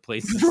luck with the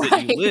places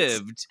that you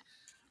lived.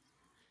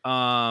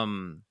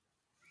 But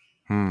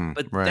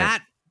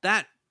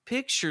that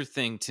picture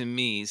thing to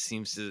me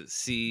seems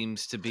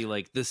to be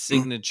like the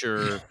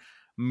signature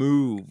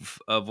move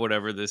of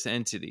whatever this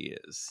entity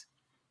is.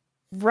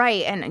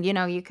 Right. And,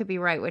 you could be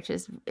right, which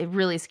is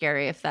really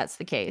scary if that's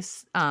the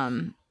case.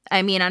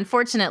 I mean,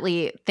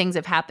 unfortunately, things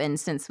have happened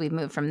since we've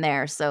moved from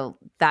there. So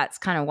that's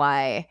kind of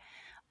why.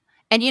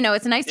 And,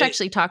 it's nice to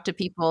actually talk to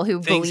people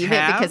who Things believe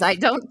it because I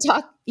don't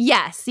talk.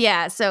 Yes.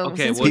 Yeah. So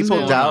Okay, since what's we People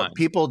going moved, on? doubt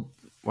people.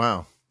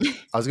 Wow.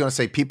 I was going to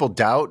say people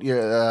doubt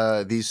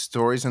these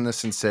stories and the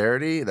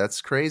sincerity.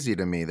 That's crazy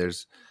to me.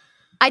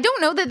 I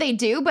don't know that they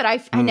do, but I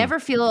never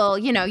feel,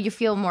 you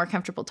feel more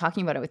comfortable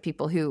talking about it with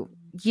people who,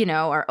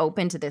 are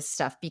open to this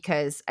stuff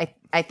because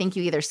I think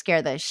you either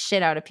scare the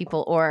shit out of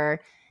people or,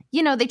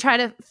 they try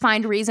to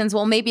find reasons.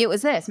 Well, maybe it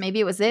was this, maybe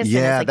it was this. Yeah,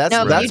 and it's like, that's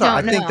no, you don't I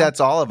know. think that's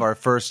all of our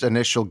first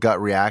initial gut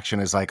reaction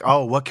is like,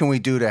 oh, what can we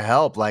do to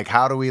help? Like,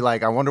 how do we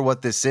I wonder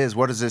what this is.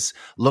 What does this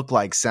look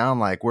like, sound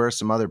like? Where are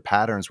some other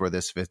patterns where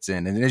this fits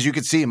in? And as you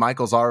can see,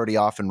 Michael's already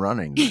off and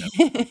running.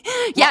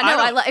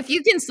 If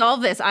you can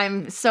solve this,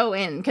 I'm so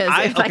in because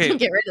if I can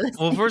get rid of this.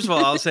 Well, first of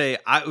all, I'll say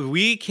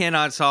we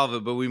cannot solve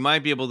it, but we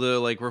might be able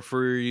to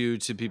refer you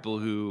to people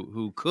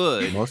who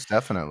could. Most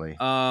definitely.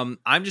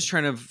 I'm just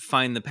trying to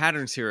find the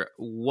patterns here.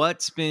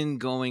 What's been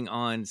going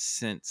on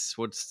since?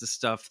 What's the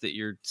stuff that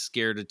you're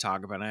scared to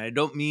talk about? And I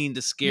don't mean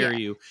to scare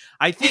you.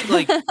 I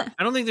think I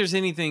don't think there's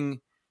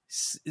anything.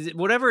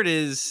 Whatever it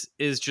is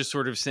just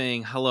sort of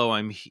saying, hello,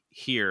 I'm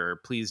here.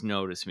 Please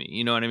notice me.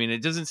 You know what I mean?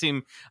 It doesn't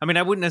seem, I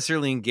wouldn't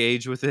necessarily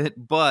engage with it,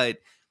 but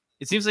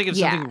it seems like if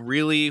something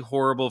really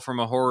horrible from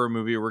a horror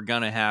movie were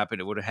going to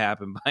happen, it would have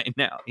happened by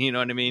now. You know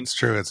what I mean? It's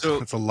true. It's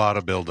a lot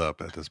of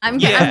buildup at this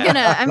point.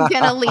 I'm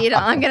gonna lead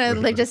on. I'm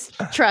gonna just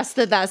trust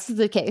that that's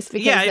the case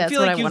because that's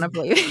what I want to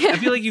believe. I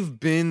feel like you've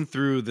been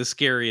through the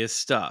scariest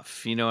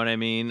stuff. You know what I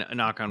mean?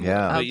 Knock on wood.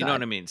 Yeah. But you know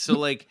what I mean?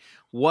 So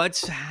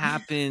what's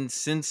happened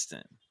since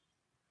then?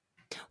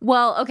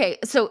 Well, okay.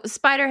 So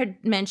Spider had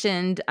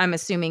mentioned, I'm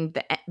assuming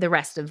the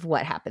rest of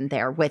what happened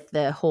there with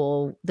the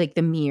whole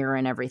the mirror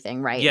and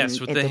everything, right? Yes,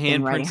 and with the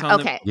handprints on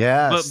okay.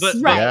 Yes. But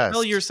right.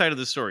 tell your side of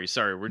the story.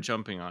 Sorry, we're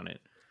jumping on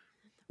it.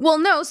 Well,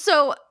 no.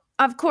 So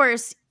of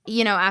course,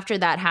 after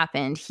that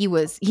happened, he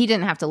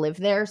didn't have to live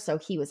there. So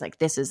he was like,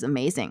 this is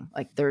amazing.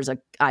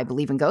 I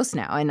believe in ghosts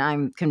now and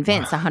I'm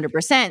convinced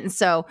 100%. And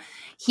so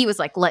he was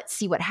like, let's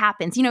see what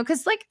happens,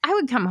 cause I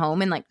would come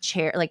home and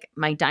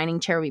my dining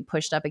chair would be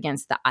pushed up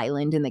against the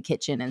island in the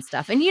kitchen and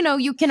stuff. And,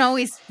 you can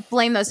always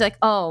blame those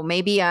oh,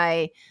 maybe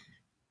I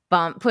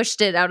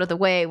pushed it out of the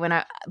way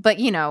but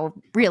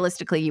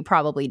realistically you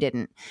probably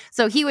didn't.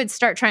 So he would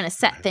start trying to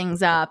set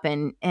things up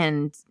and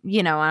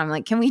I'm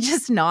like, can we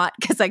just not?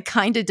 Cause I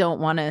kind of don't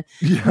want to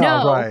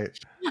know.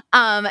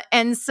 Right.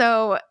 And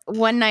so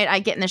one night I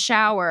get in the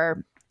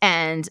shower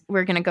and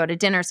we're going to go to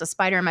dinner. So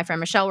Spider and my friend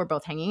Michelle were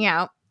both hanging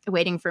out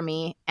waiting for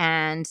me.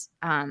 And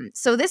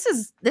so this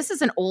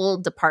is an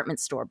old department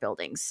store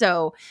building.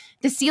 So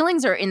the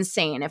ceilings are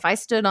insane. If I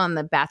stood on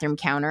the bathroom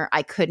counter,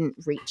 I couldn't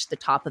reach the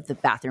top of the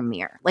bathroom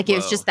mirror. It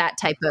was just that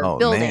type of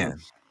building. Man.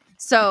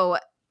 So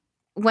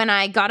when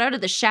I got out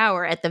of the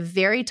shower, at the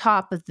very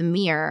top of the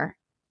mirror,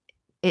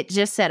 it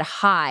just said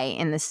hi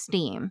in the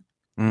steam.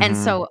 Mm-hmm. And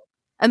so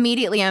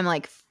immediately I'm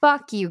like,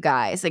 fuck you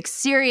guys.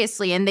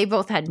 Seriously. And they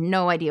both had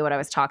no idea what I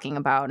was talking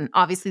about. And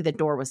obviously the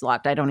door was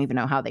locked. I don't even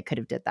know how they could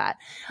have did that.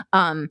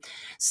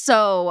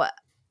 So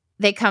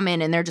they come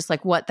in and they're just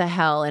like, what the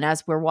hell? And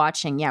as we're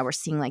watching, we're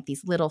seeing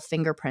these little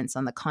fingerprints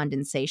on the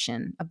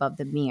condensation above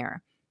the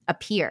mirror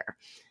appear.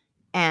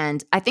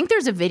 And I think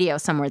there's a video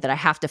somewhere that I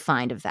have to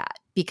find of that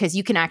because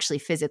you can actually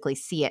physically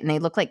see it. And they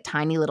look like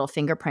tiny little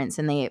fingerprints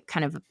and they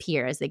kind of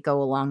appear as they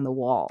go along the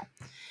wall.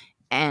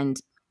 And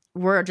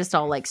we're just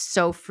all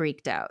so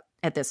freaked out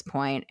at this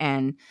point.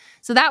 And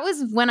so that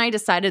was when I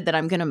decided that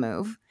I'm going to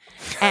move.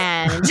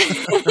 And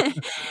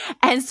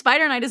and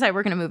Spider and I decided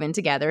we're going to move in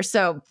together.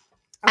 So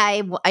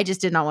I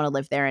just did not want to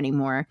live there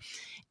anymore.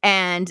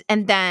 And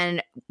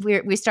then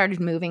we started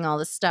moving all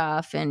the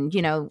stuff and,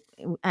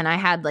 and I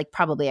had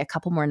probably a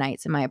couple more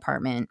nights in my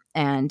apartment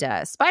and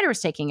Spider was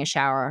taking a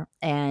shower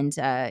and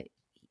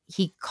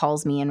he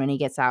calls me in when he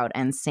gets out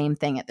and same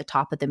thing at the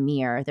top of the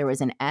mirror, there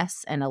was an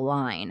S and a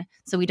line.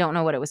 So we don't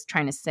know what it was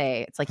trying to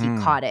say. It's he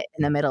caught it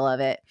in the middle of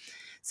it.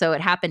 So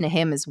it happened to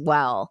him as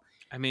well.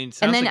 Sounds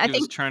he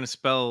was trying to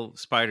spell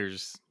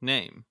Spider's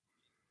name.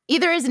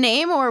 Either his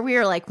name or we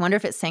were wonder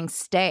if it's saying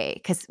stay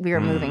because we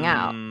were moving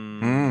out.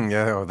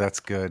 Yeah, that's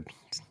good.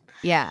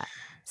 Yeah.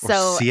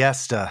 So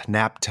siesta,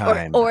 nap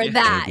time. Or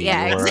that, maybe.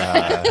 Yeah. Or,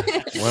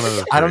 one of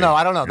the three. I don't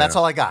know. That's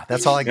all I got.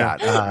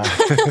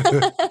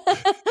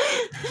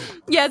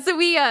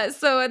 Yeah,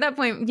 so at that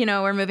point,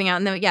 we're moving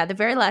out. And the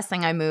very last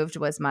thing I moved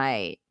was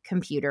my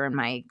computer and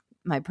my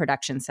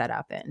production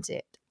setup. And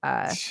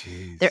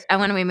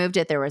when we moved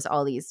it, there was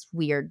all these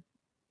weird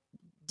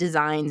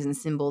designs and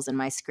symbols in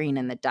my screen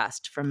in the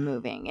dust from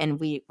moving. And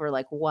we were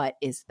like, what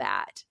is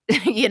that?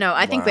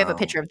 I think we have a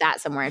picture of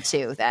that somewhere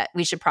too that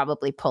we should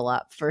probably pull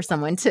up for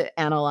someone to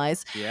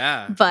analyze.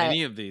 Yeah, but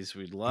any of these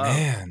we'd love.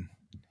 Man.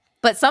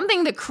 But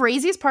the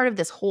craziest part of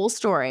this whole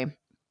story,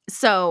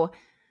 so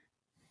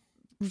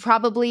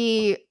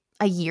probably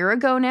a year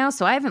ago now,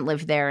 so I haven't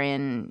lived there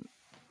in,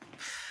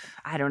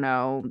 I don't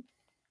know.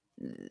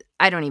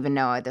 I don't even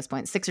know at this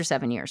point, 6 or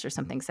 7 years or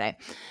something, say.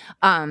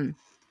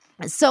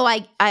 So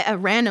I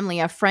randomly,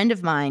 a friend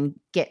of mine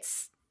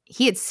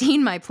he had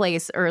seen my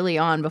place early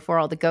on before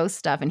all the ghost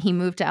stuff, and he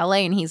moved to LA,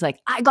 and he's like,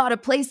 I got a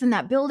place in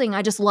that building.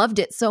 I just loved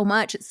it so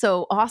much. It's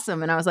so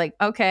awesome. And I was like,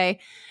 okay.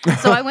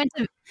 So I went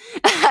to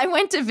I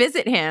went to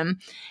visit him,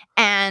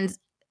 and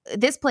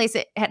this place,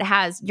 it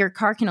has, your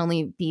car can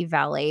only be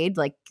valeted,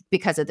 like,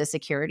 because of the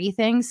security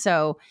thing.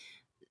 So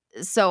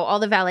all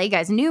the valet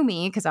guys knew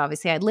me because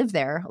obviously I'd lived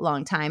there a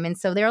long time. And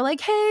so they were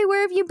like, hey,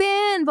 where have you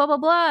been? Blah, blah,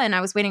 blah. And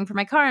I was waiting for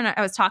my car, and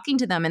I was talking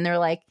to them, and they're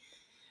like,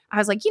 I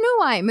was like, you know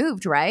why I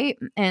moved, right?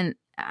 And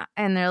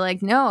they're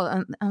like,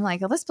 no. I'm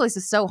like, oh, this place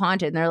is so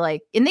haunted. And they're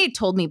like, and they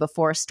told me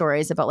before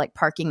stories about like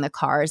parking the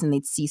cars, and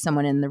they'd see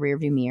someone in the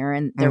rearview mirror,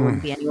 and there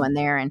wouldn't be anyone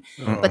there. And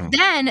but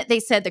then they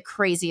said the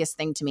craziest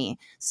thing to me.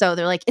 So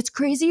they're like, it's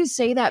crazy you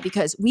say that,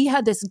 because we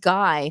had this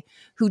guy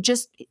who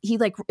he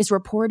like is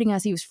reporting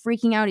us. He was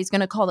freaking out. He's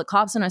going to call the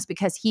cops on us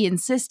because he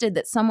insisted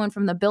that someone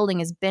from the building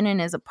has been in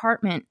his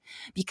apartment,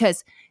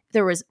 because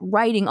there was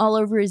writing all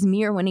over his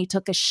mirror when he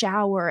took a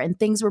shower, and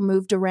things were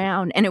moved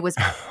around, and it was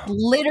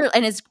literally,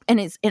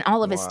 and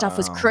all of his stuff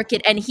was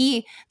crooked. And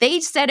they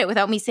said it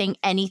without me saying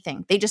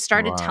anything. They just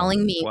started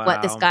telling me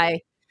what this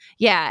guy,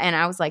 and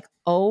I was like,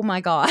 oh my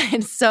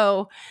God.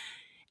 So,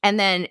 and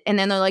then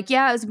they're like,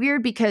 yeah, it was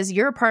weird because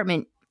your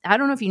apartment, I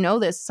don't know if you know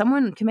this,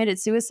 someone committed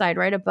suicide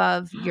right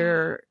above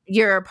your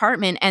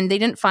apartment, and they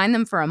didn't find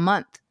them for a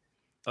month.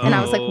 And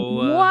I was like,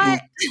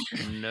 what?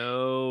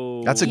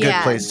 No. That's a good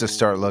place to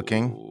start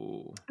looking.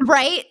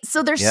 Right?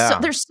 So there's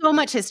so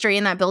much history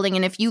in that building.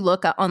 And if you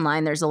look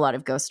online, there's a lot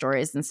of ghost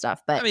stories and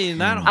stuff. But I mean,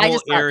 that whole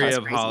area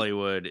of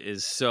Hollywood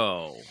is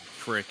so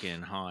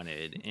freaking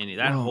haunted. And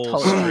that whole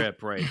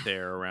strip right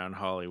there around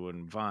Hollywood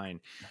and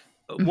Vine.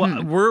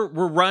 We're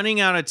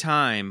running out of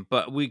time,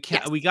 but we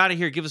got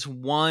to give us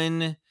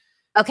one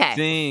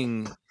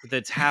thing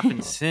that's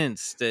happened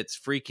since that's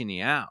freaking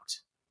you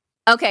out.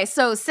 Okay,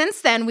 so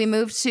since then we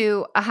moved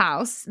to a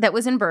house that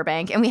was in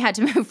Burbank, and we had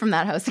to move from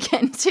that house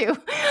again too.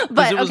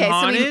 But it was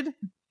haunted?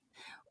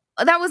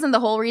 So that wasn't the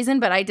whole reason,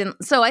 but I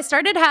didn't. So I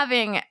started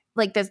having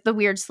like the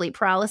weird sleep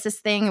paralysis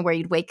thing where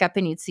you'd wake up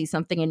and you'd see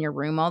something in your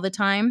room all the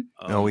time.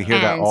 Oh, we hear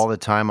that all the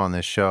time on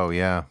this show.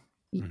 Yeah.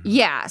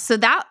 Yeah. So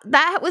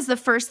that was the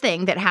first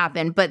thing that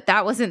happened, but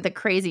that wasn't the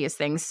craziest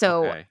thing.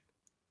 So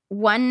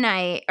one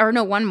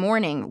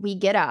morning we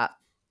get up,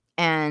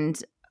 and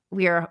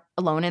we are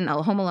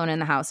home alone in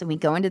the house, and we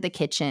go into the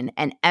kitchen,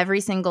 and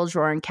every single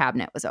drawer and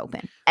cabinet was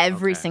open.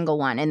 Every single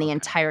one in the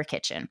entire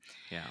kitchen.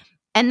 Yeah.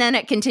 And then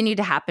it continued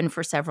to happen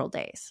for several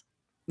days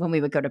when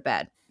we would go to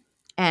bed.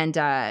 And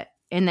then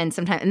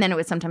it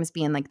would sometimes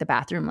be in like the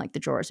bathroom, like the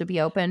drawers would be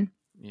open.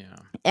 Yeah.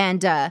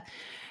 And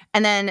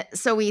then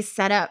so we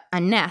set up a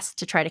nest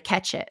to try to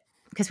catch it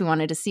because we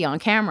wanted to see on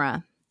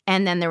camera.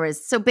 And then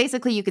so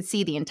basically you could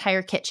see the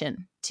entire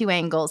kitchen, 2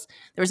 angles.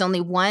 There was only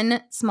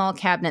one small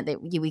cabinet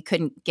that we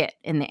couldn't get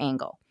in the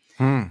angle.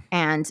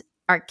 And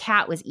our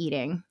cat was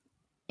eating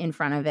in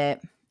front of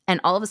it. And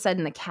all of a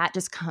sudden the cat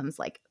just comes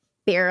like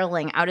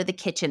barreling out of the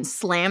kitchen,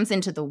 slams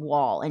into the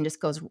wall, and just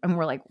goes, and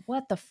we're like,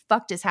 what the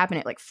fuck just happened?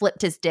 It like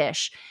flipped his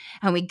dish.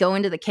 And we go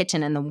into the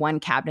kitchen, and the one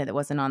cabinet that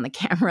wasn't on the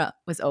camera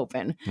was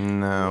open.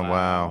 No,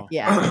 wow.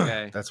 Yeah.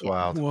 Okay. That's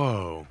wild.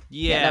 Whoa.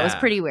 Yeah, that was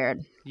pretty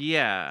weird.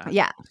 Yeah.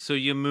 Yeah. So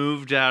you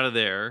moved out of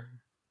there.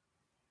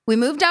 We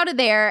moved out of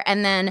there,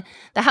 and then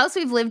the house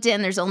we've lived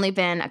in, there's only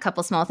been a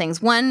couple small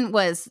things. One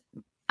was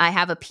I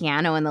have a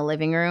piano in the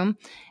living room,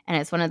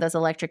 and it's one of those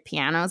electric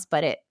pianos,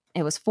 but it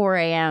was 4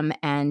 a.m.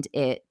 and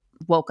it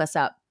woke us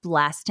up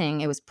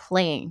blasting. It was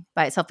playing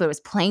by itself, but it was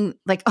playing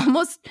like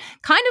almost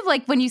kind of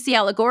like when you see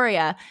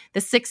Allegoria, the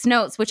 6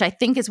 notes, which I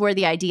think is where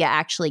the idea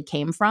actually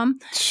came from.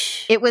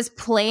 It was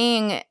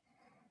playing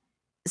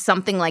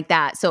something like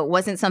that. So it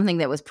wasn't something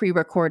that was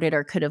pre-recorded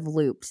or could have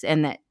looped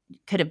and that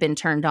could have been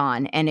turned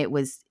on. And it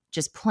was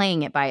just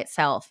playing it by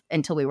itself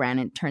until we ran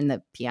and turned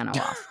the piano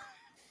off.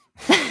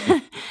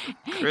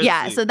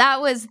 Yeah, so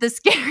that was the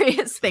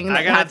scariest thing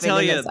that happened. I gotta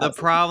tell you, the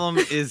problem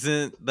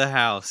isn't the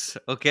house,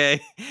 okay?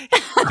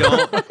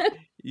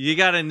 You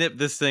gotta nip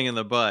this thing in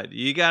the bud.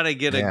 You gotta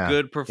get a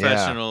good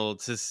professional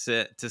to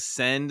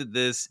send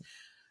this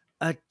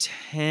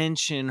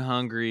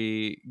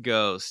attention-hungry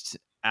ghost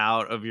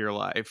out of your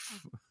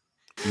life.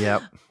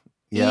 Yep.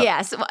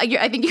 Yeah, so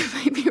I think you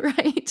might be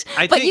right.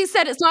 But you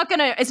said it's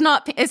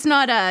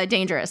not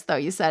dangerous though.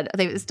 You said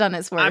it's done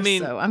its worst,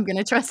 so I'm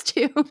gonna trust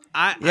you.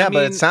 But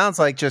it sounds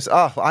like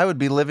I would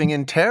be living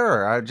in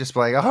terror. I'd just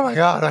be like, oh my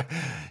God, I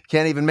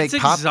can't even make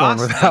popcorn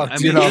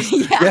without,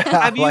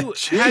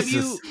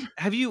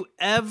 Have you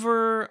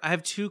ever, I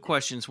have 2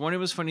 questions. One, it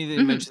was funny that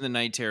you mentioned the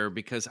night terror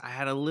because I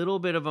had a little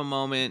bit of a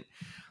moment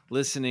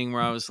listening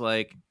where I was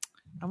like,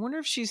 I wonder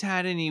if she's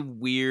had any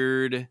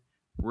weird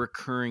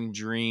recurring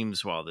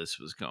dreams while this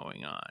was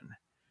going on.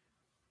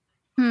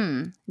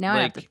 Now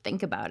I have to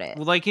think about it.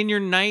 Like in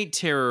your night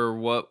terror,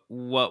 what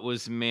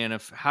was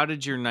how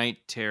did your night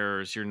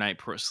terrors, your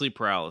sleep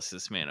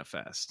paralysis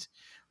manifest?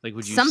 Like,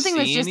 would you something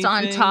was see just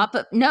anything? on top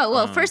of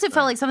first it okay.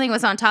 felt like something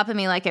was on top of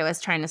me, like it was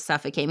trying to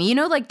suffocate me. You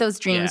know, like those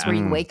dreams where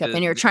you wake up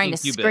and you're The trying to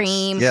incubus.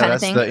 scream Yeah, kind of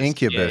that's thing. the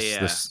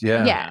incubus.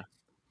 Yeah.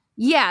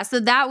 Yeah, so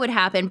that would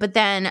happen, but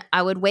then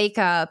I would wake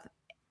up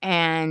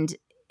and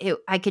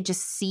I could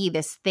just see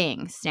this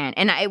thing stand,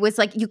 and it was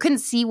like you couldn't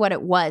see what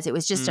it was. It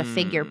was just a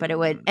figure, but it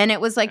would, and it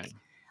was like Okay.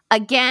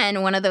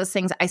 again one of those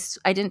things.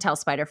 I didn't tell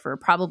Spider for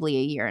probably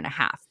a year and a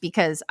half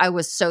because I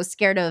was so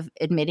scared of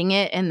admitting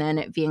it, and then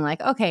it being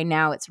like, okay,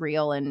 now it's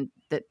real, and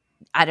that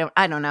I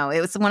don't know.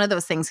 It was one of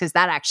those things because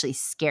that actually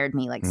scared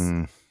me. Like,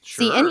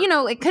 see, and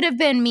Sure. it could have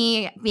been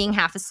me being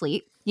half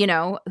asleep.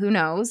 Who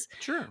knows?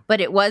 Sure. But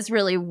it was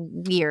really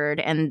weird,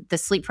 and the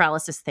sleep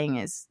paralysis thing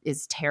is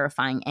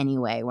terrifying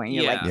anyway, when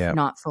you're like Yeah.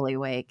 not fully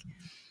awake.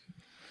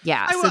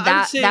 Yeah, I so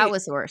would say- that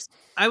was the worst.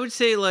 I would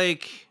say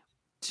like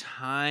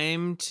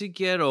time to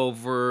get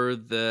over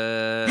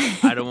the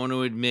I don't want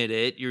to admit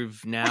it.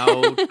 You've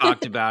now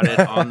talked about it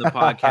on the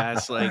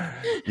podcast. Like,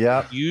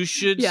 Yep. you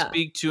should Yeah.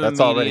 speak to That's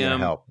a already gonna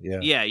medium. help.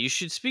 Yeah. You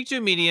should speak to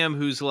a medium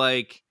who's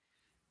like,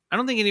 I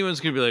don't think anyone's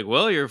gonna be like,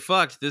 well, you're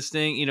fucked. This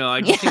thing,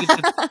 I just think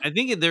I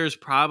think there's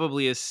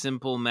probably a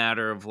simple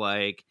matter of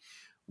like,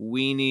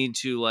 we need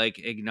to like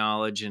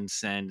acknowledge and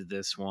send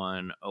this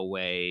one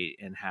away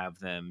and have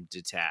them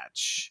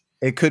detach.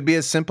 It could be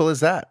as simple as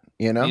that,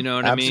 You know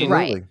what I mean?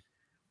 Absolutely.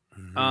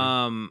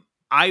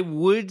 I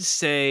would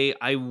say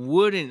I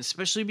wouldn't,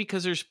 especially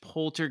because there's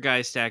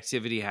poltergeist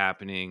activity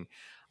happening.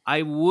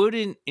 I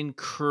wouldn't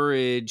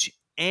encourage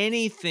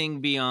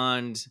anything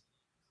beyond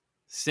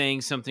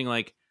saying something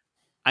like,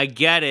 I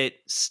get it.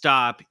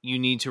 Stop. You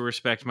need to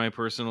respect my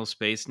personal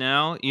space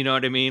now. You know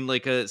what I mean?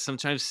 Like,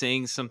 sometimes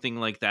saying something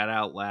like that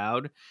out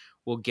loud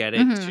will get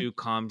it Mhm. to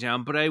calm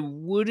down, but I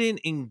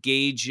wouldn't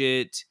engage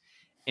it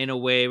in a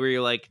way where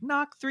you're like,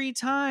 knock 3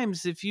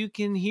 times if you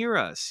can hear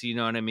us. You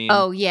know what I mean?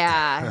 Oh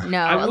yeah, no.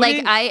 I Like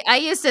wouldn't- I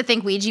used to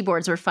think Ouija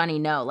boards were funny.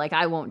 No, like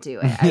I won't do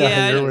it.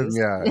 Yeah, I you're refuse.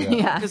 yeah.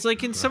 yeah. Because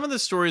like in some of the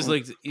stories,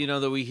 like,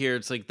 that we hear,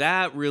 it's like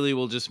that really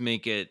will just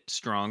make it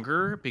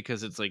stronger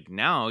because it's like,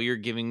 now you're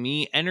giving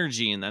me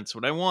energy and that's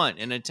what I want,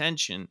 and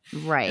attention.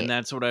 Right. And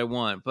that's what I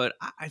want. But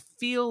I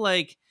feel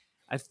like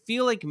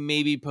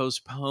maybe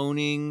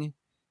postponing,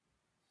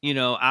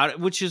 out,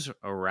 which is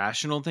a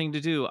rational thing to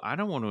do. I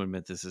don't want to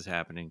admit this is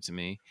happening to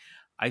me.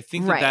 I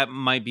think Right. that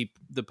might be,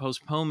 the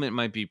postponement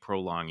might be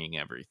prolonging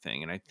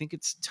everything. And I think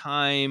it's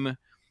time,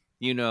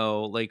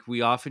 like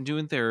we often do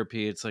in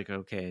therapy. It's like,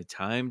 okay,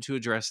 time to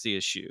address the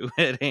issue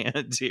at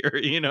hand here.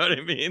 You know what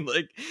I mean?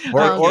 Like, Oh,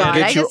 God,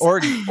 get I you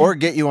just- or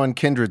get you on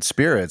Kindred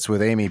Spirits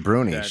with Amy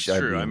Bruni. that's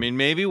true. I mean,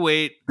 maybe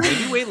wait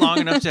long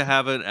enough to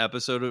have an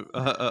episode of,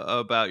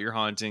 about your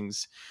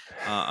hauntings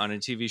on a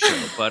TV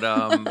show. But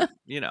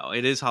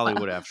it is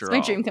Hollywood after It's my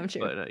all. dream come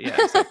true. But yeah,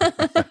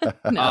 exactly.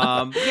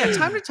 No.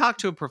 Time to talk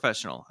to a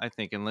professional, I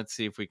think, and let's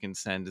see if we can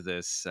send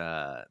this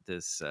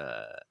this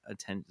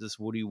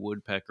Woody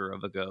Woodpecker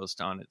of a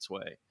ghost on its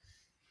way.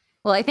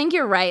 Well, I think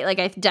you're right. Like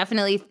I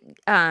definitely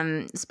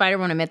Spider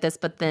won't admit this,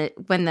 but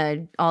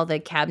when all the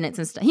cabinets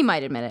and stuff, he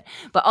might admit it.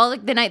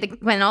 But the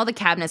night when all the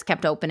cabinets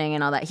kept opening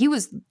and all that, he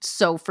was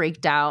so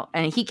freaked out,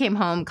 and he came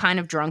home kind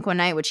of drunk one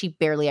night, which he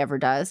barely ever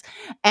does,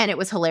 and it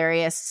was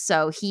hilarious.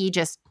 So he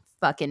just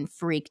fucking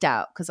freaked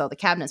out because all the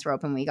cabinets were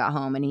open when we got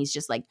home, and he's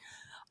just like,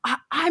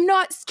 I'm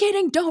not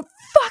kidding. Don't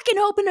fucking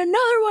open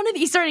another one of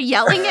these. He started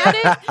yelling at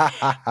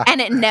it,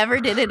 and it never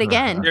did it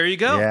again. There you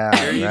go. Yeah,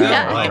 there you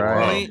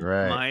right, go.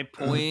 right. My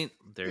point.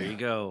 There you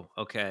go.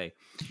 Okay.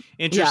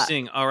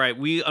 Interesting. All right.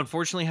 We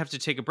unfortunately have to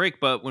take a break,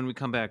 but when we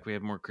come back, we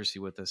have more Krsy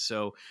with us.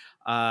 So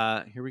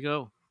here we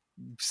go.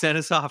 Send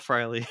us off,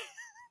 Riley.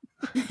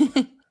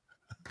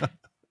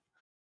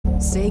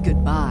 Say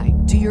goodbye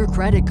to your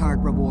credit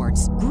card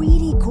rewards.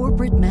 Greedy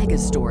corporate mega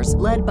stores,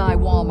 led by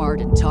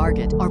Walmart and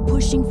Target, are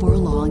pushing for a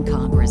law in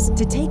Congress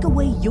to take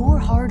away your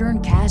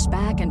hard-earned cash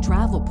back and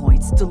travel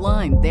points to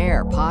line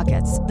their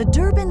pockets. The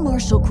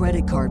Durbin-Marshall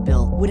credit card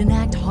bill would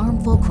enact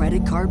harmful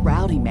credit card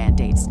routing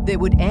mandates that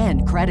would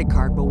end credit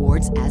card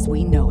rewards as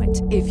we know it.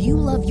 If you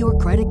love your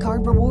credit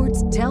card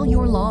rewards, tell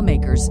your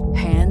lawmakers,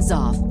 hands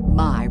off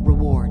my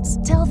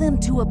rewards. Tell them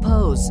to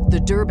oppose the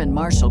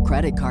Durbin-Marshall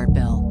credit card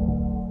bill.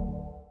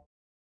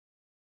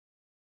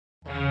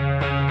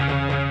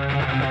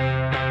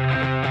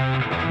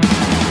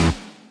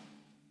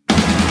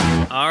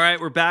 All right,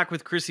 we're back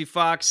with Krsy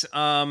Fox.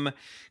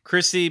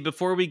 Krsy,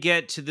 before we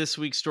get to this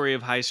week's story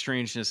of high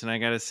strangeness, and I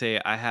gotta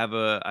say, I have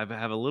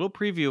a little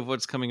preview of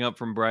what's coming up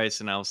from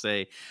Bryce, and I'll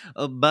say,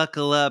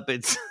 buckle up.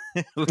 It's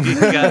we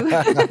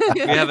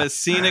have a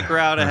scenic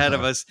route ahead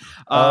of us.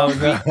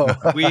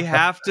 We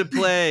have to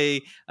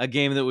play a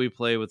game that we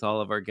play with all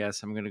of our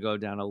guests. I'm going to go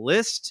down a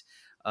list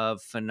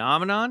of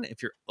phenomenon.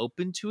 If you're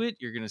open to it,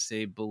 you're going to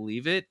say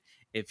believe it.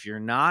 If you're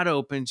not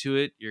open to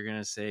it, you're going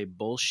to say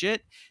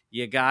bullshit.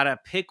 You got to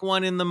pick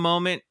one in the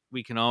moment.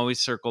 We can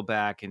always circle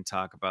back and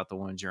talk about the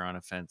ones you're on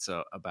a fence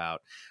about.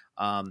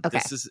 Okay.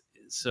 This is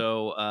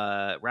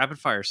rapid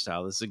fire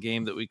style. This is a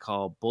game that we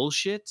call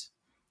bullshit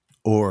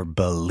or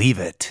believe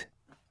it.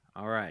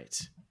 All right.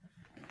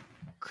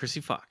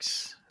 Krsy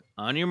Fox.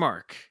 On your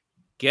mark.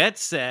 Get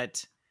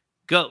set.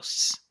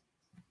 Ghosts.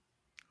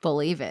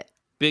 Believe it.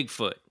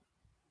 Bigfoot.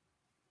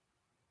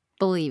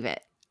 Believe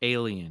it.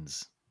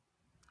 Aliens.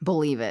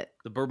 Believe it.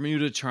 The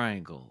Bermuda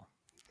Triangle.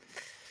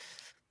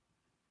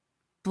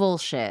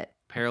 Bullshit.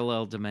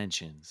 Parallel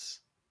dimensions.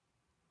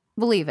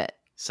 Believe it.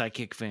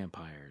 Psychic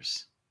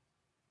vampires.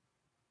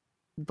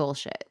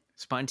 Bullshit.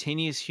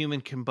 Spontaneous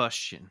human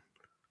combustion.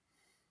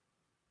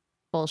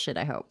 Bullshit,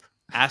 I hope.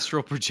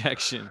 Astral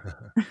projection.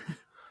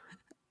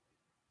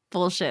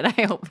 Bullshit,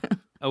 I hope.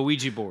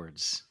 Ouija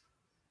boards.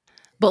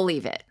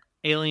 Believe it.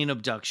 Alien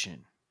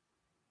abduction.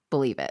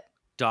 Believe it.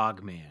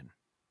 Dogman.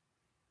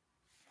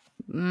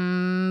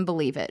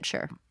 Believe it,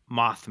 sure.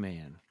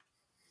 Mothman.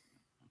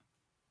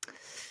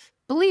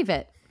 Believe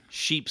it.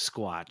 Sheep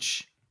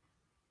squatch.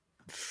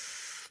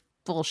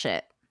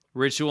 Bullshit.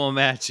 Ritual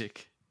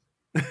magic.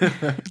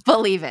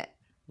 Believe it.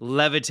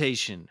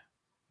 Levitation.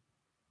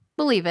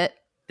 Believe it.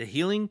 The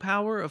healing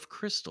power of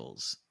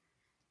crystals.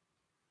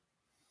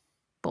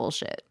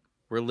 Bullshit.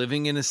 We're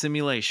living in a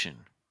simulation.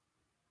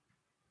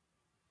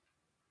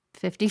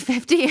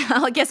 50-50.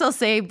 I guess I'll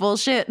say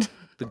bullshit.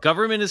 The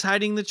government is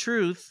hiding the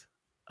truth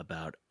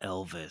about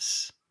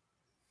Elvis.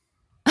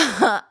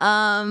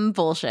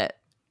 Bullshit.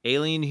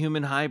 Alien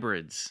human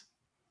hybrids.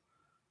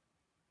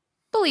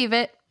 Believe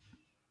it.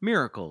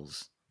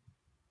 Miracles.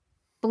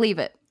 Believe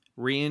it.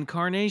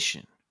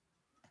 Reincarnation.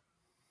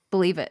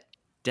 Believe it.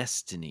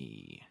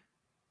 Destiny.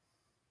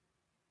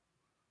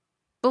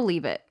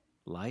 Believe it.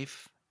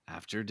 Life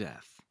after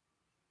death.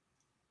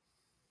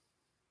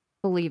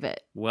 Believe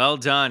it. Well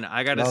done.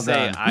 I got to Well say,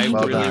 done. I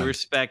Well really done.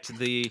 respect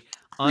the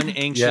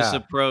unanxious Yeah.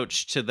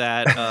 approach to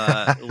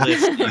that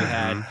list you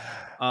had.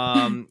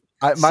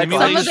 Michael, Some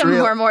of just them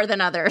real- were more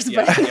than others.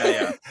 Yeah, But yeah,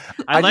 yeah.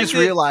 I like just that-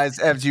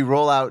 realized as you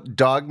roll out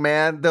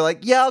Dogman, they're like,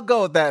 "Yeah, I'll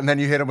go with that," and then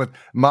you hit them with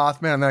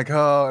Mothman, and they're like,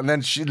 "Oh," and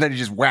then then you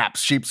just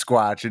whaps Sheep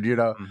Squatch, and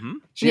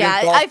she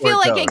yeah, didn't fall I for feel it,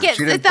 like though. it gets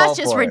She didn't fall that's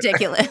just for it.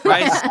 ridiculous.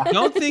 Bryce,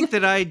 don't think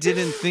that I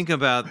didn't think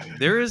about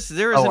there is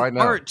Oh, I an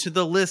know. art to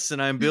the lists that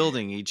I'm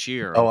building each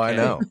year. Oh, I okay?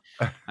 know.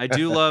 I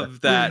do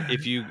love that.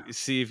 If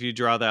you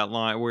draw that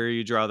line, where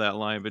you draw that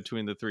line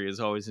between the three is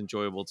always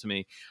enjoyable to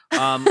me.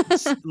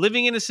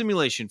 Living in a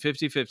simulation,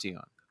 50-50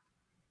 on.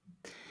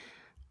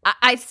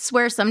 I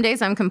swear some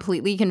days I'm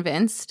completely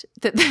convinced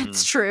that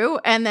that's true.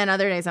 And then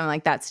other days I'm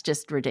like, that's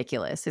just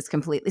ridiculous.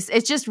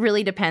 It just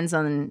really depends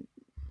on,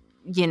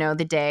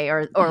 the day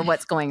or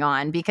what's going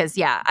on. Because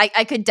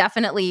I could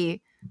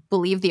definitely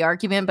believe the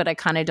argument, but I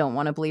kind of don't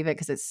want to believe it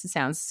because it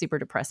sounds super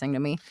depressing to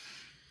me.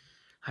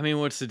 I mean,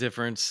 what's the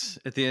difference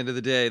at the end of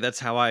the day? That's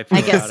how I feel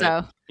I guess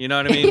about so. it. You know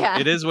what I mean? Yeah.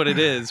 It is what it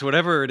is.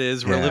 Whatever it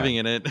is, we're Yeah. living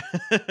in it.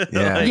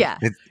 Yeah. Like, Yeah.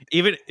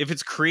 even if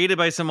it's created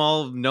by some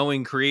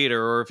all-knowing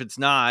creator, or if it's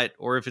not,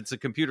 or if it's a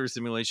computer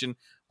simulation,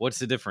 what's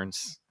the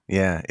difference?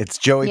 Yeah, it's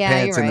Joey Yeah,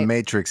 Pants you're in the right.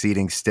 Matrix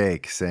eating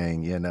steak,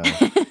 saying,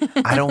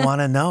 I don't want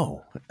to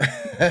know.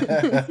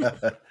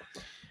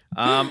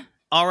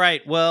 All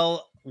right.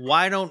 Well,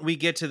 why don't we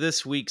get to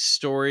this week's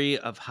story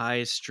of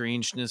high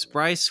strangeness?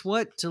 Bryce,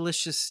 what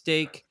delicious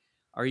steak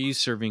are you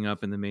serving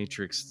up in the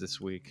Matrix this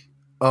week?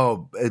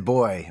 Oh,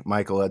 boy,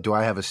 Michael, do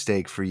I have a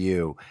steak for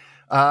you.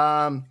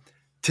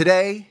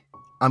 Today,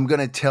 I'm going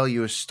to tell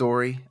you a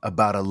story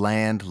about a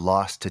land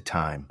lost to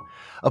time.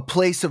 A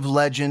place of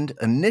legend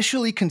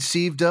initially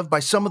conceived of by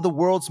some of the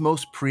world's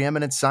most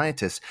preeminent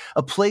scientists.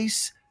 A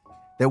place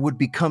that would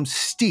become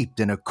steeped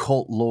in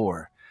occult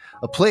lore.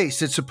 A place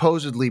that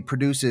supposedly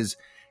produces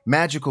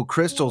magical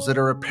crystals that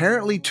are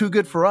apparently too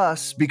good for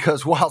us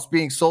because whilst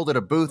being sold at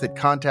a booth at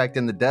Contact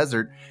in the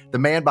Desert, the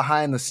man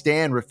behind the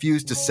stand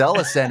refused to sell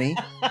us any.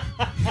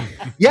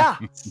 Yeah,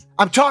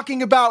 I'm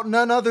talking about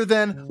none other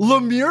than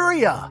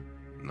Lemuria.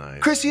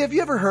 Nice. Krsy, have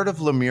you ever heard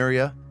of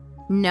Lemuria?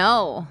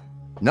 No,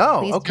 No.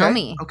 Please okay. tell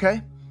me.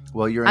 Okay.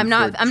 Well, you're in I'm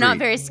not. for a I'm not treat.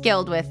 very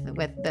skilled with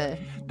the.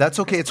 That's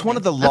okay. It's one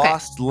of the Okay.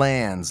 lost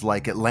lands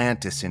like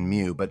Atlantis and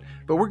Mu, but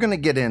we're going to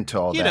get into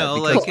all You that. know,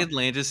 because- like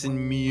Atlantis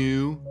and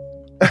Mew.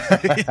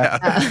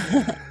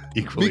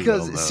 Equally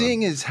Because well known.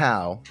 seeing as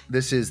how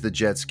this is the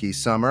jet ski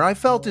summer, I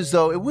felt as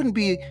though it wouldn't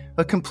be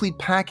a complete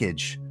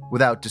package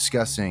without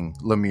discussing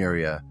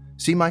Lemuria.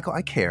 See, Michael,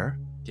 I care.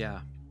 Yeah.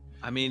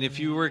 I mean, if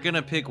you were going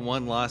to pick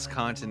one lost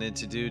continent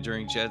to do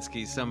during jet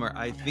ski summer,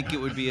 I think it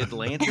would be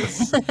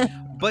Atlantis.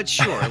 But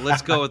sure,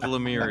 let's go with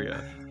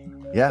Lemuria.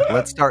 Yeah,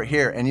 let's start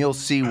here, and you'll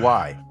see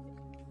why.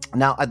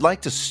 Now, I'd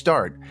like to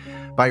start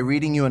by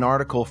reading you an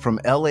article from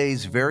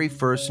LA's very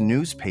first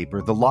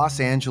newspaper, the Los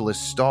Angeles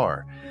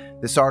Star.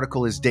 This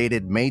article is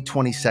dated May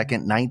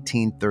 22nd,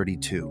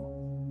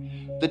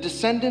 1932. The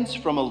descendants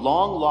from a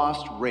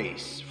long-lost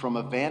race from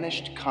a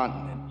vanished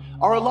continent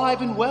are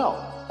alive and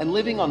well and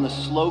living on the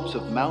slopes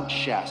of Mount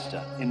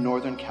Shasta in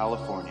Northern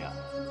California,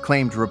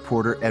 claimed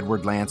reporter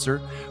Edward Lancer,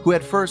 who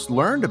had first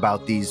learned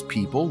about these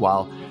people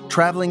while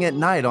traveling at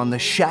night on the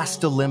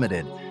Shasta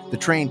Limited, the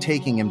train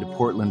taking him to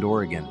Portland,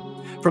 Oregon.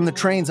 From the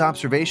train's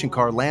observation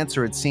car,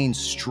 Lancer had seen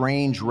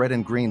strange red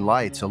and green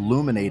lights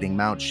illuminating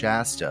Mount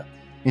Shasta.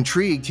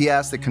 Intrigued, he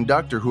asked the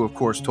conductor, who of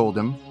course told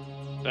him,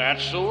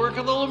 That's the work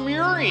of the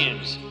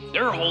Lemurians.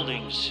 They're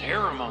holding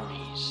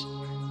ceremonies.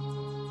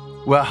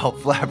 Well,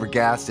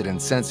 flabbergasted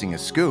and sensing a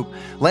scoop,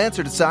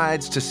 Lancer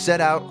decides to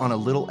set out on a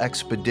little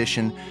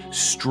expedition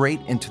straight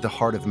into the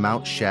heart of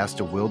Mount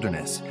Shasta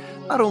wilderness,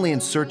 not only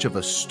in search of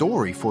a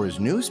story for his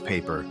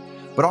newspaper,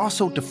 but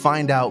also to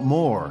find out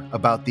more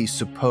about these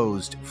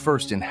supposed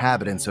first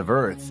inhabitants of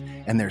Earth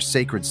and their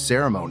sacred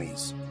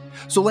ceremonies.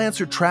 So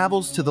Lancer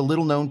travels to the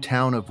little-known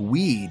town of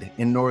Weed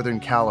in Northern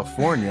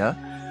California,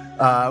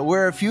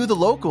 where a few of the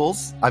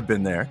locals, I've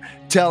been there,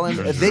 tell him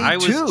I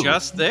too. was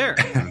just there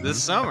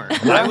this summer.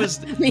 I was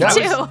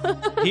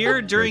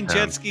here during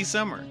jet ski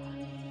summer.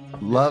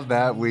 Love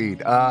that Weed.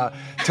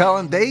 Tell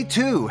him they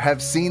too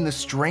have seen the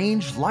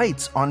strange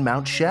lights on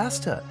Mount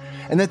Shasta,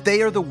 and that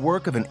they are the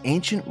work of an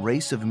ancient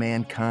race of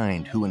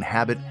mankind who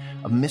inhabit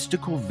a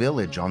mystical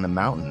village on the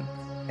mountain,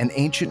 an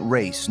ancient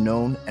race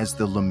known as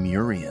the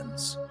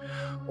Lemurians.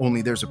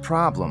 Only there's a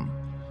problem.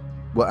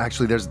 Well,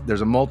 actually,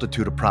 there's a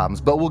multitude of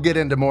problems, but we'll get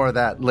into more of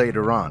that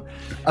later on.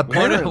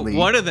 Apparently,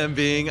 one of them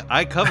being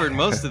I covered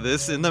most of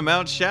this in the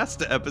Mount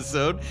Shasta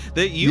episode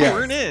that you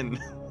weren't in.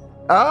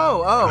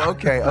 Oh,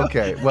 okay.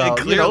 Well,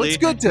 it's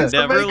good to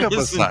never make up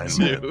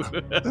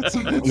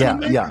assignment.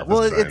 Yeah.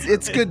 Well,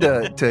 it's good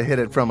to hit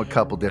it from a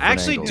couple different I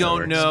actually angles.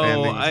 don't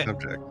know.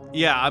 Subject.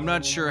 I'm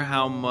not sure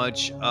how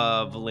much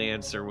of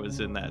Lancer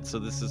was in that, so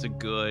this is a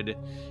good.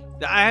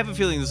 I have a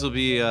feeling this will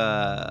be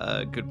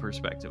a good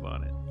perspective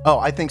on it. Oh,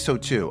 I think so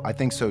too.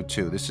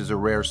 This is a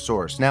rare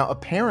source. Now,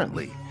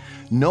 apparently,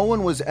 no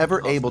one was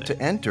ever able to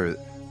enter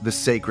the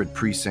sacred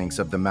precincts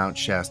of the Mount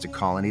Shasta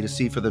colony to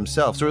see for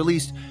themselves, or at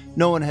least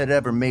no one had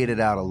ever made it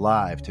out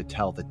alive to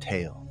tell the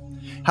tale.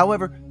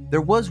 However,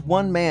 there was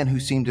one man who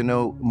seemed to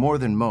know more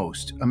than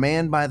most, a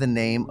man by the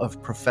name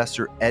of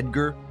Professor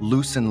Edgar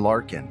Lucen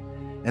Larkin,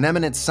 an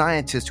eminent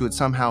scientist who had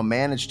somehow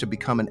managed to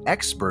become an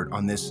expert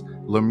on this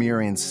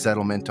Lemurian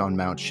settlement on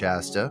Mount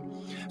Shasta.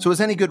 So as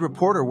any good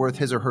reporter worth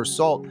his or her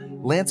salt,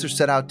 Lancer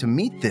set out to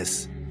meet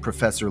this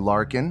Professor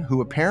Larkin,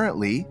 who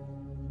apparently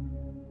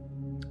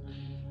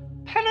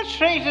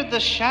penetrated the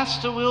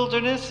Shasta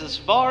wilderness as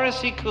far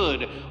as he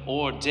could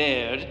or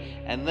dared,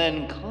 and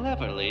then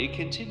cleverly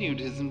continued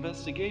his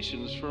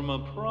investigations from a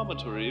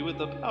promontory with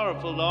a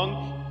powerful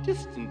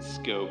long-distance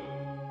scope.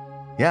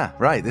 Yeah,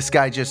 right. This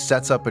guy just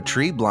sets up a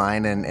tree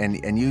blind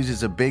and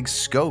uses a big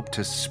scope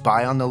to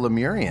spy on the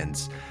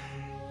Lemurians.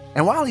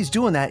 And while he's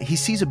doing that, he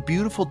sees a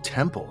beautiful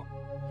temple.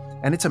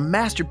 And it's a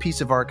masterpiece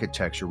of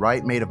architecture,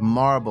 right? Made of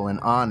marble and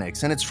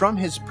onyx. And it's from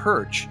his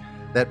perch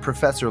that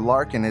Professor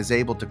Larkin is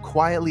able to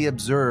quietly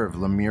observe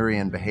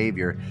Lemurian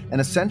behavior and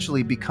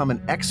essentially become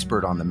an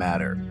expert on the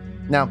matter.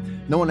 Now,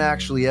 no one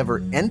actually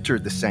ever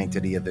entered the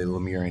sanctity of the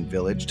Lemurian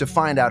village to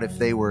find out if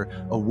they were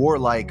a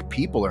warlike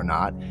people or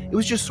not. It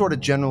was just sort of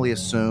generally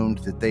assumed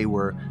that they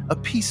were a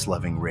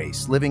peace-loving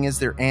race, living as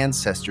their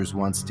ancestors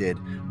once did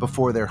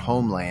before their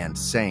homeland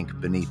sank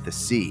beneath the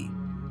sea.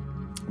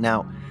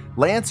 Now,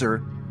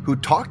 Lancer, who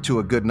talked to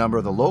a good number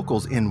of the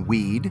locals in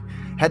Weed,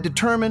 had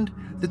determined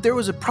that there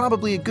was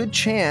probably a good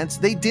chance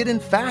they did in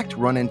fact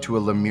run into a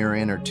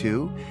Lemurian or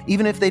two,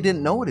 even if they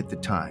didn't know it at the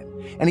time.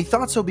 And he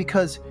thought so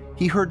because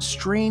he heard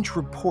strange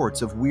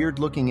reports of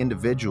weird-looking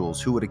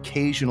individuals who would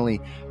occasionally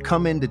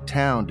come into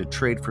town to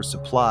trade for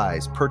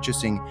supplies,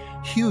 purchasing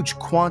huge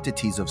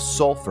quantities of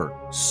sulfur,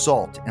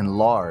 salt, and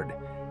lard,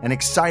 and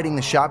exciting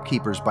the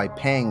shopkeepers by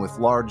paying with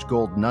large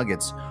gold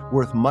nuggets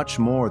worth much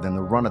more than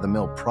the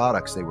run-of-the-mill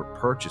products they were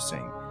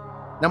purchasing.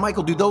 Now,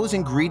 Michael, do those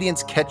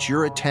ingredients catch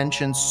your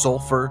attention?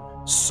 Sulfur,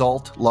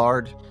 salt,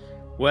 lard?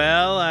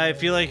 Well, I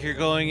feel like you're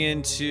going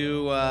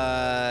into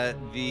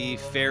the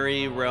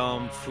fairy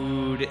realm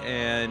food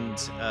and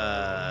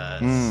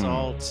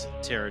salt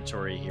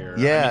territory here.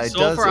 Yeah, I mean,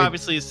 sulfur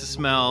obviously is the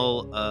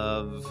smell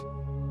of,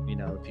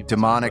 people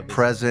demonic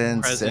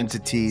presence,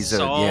 entities.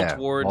 Salt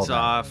wards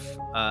off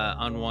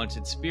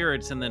unwanted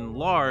spirits, and then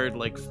lard,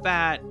 like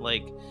fat,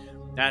 like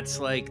that's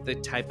like the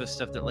type of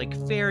stuff that like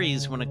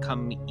fairies want to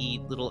come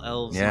eat. Little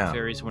elves and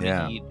fairies want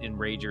to eat and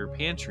raid your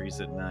pantries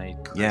at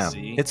night.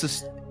 Krsy.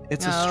 Yeah,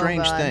 it's a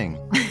strange thing.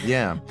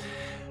 Yeah.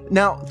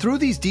 Now, through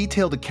these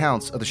detailed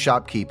accounts of the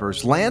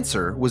shopkeepers,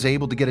 Lancer was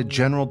able to get a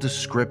general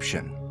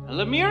description. A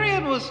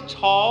Lemurian was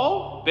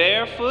tall,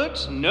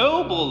 barefoot,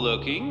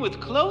 noble-looking, with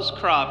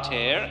close-cropped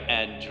hair,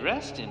 and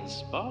dressed in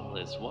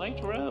spotless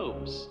white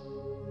robes.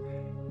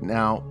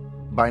 Now,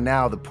 by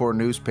now, the poor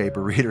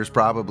newspaper reader's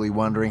probably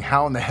wondering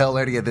how in the hell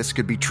any of this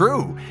could be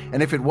true.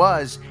 And if it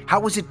was, how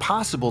was it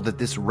possible that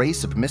this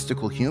race of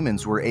mystical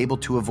humans were able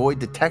to avoid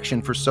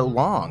detection for so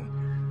long?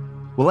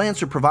 Well,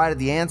 Lancer provided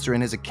the answer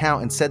in his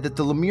account and said that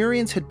the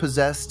Lemurians had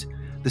possessed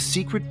the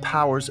secret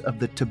powers of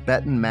the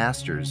Tibetan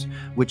masters,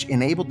 which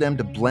enabled them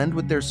to blend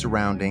with their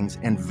surroundings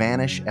and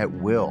vanish at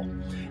will,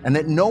 and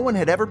that no one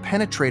had ever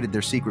penetrated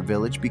their secret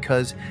village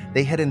because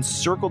they had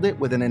encircled it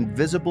with an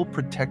invisible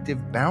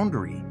protective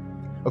boundary.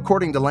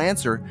 According to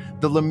Lancer,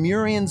 the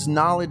Lemurians'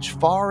 knowledge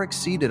far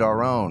exceeded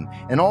our own,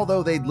 and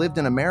although they'd lived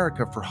in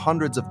America for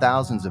hundreds of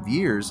thousands of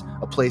years,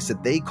 a place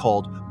that they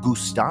called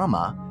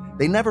Gustama,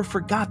 they never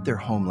forgot their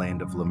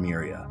homeland of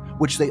Lemuria,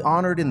 which they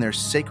honored in their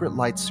sacred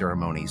light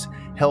ceremonies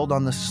held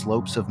on the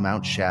slopes of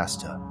Mount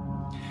Shasta.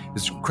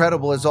 As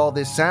incredible as all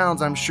this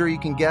sounds, I'm sure you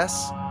can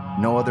guess,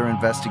 no other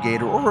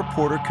investigator or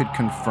reporter could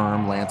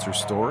confirm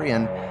Lancer's story,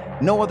 and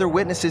no other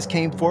witnesses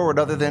came forward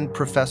other than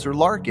Professor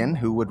Larkin,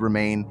 who would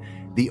remain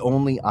the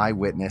only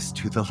eyewitness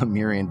to the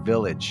Lemurian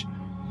village.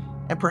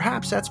 And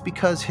perhaps that's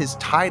because his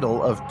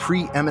title of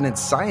preeminent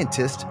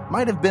scientist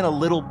might have been a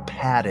little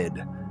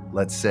padded,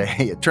 let's say.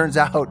 It turns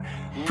out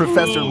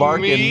Professor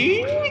Larkin...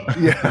 Me?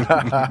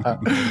 Yeah.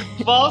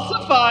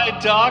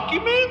 Falsified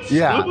documents?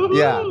 Yeah.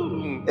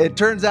 Woo-hoo. It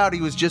turns out he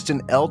was just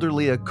an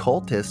elderly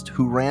occultist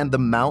who ran the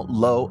Mount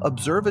Lowe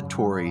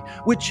Observatory,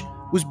 which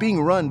was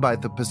being run by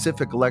the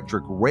Pacific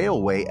Electric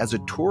Railway as a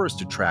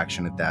tourist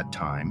attraction at that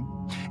time.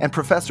 And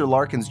Professor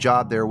Larkin's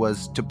job there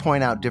was to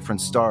point out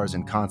different stars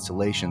and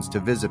constellations to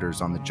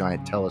visitors on the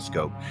giant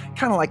telescope,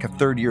 kind of like a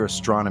third-year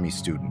astronomy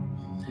student.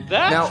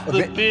 That's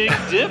the Big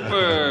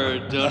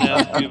Dipper. Don't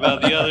ask me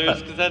about the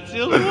others, because that's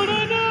the only one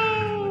I know.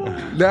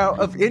 Now,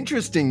 of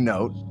interesting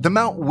note, the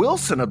Mount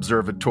Wilson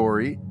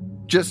Observatory,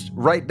 just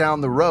right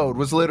down the road,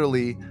 was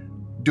literally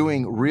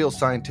doing real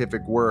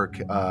scientific work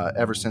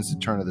ever since the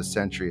turn of the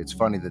century. It's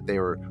funny that they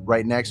were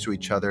right next to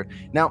each other.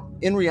 Now,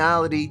 in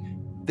reality,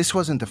 this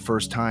wasn't the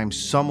first time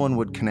someone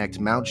would connect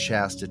Mount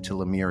Shasta to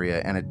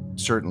Lemuria, and it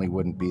certainly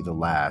wouldn't be the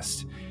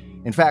last.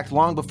 In fact,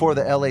 long before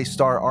the LA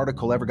Star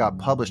article ever got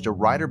published, a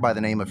writer by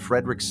the name of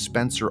Frederick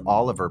Spencer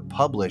Oliver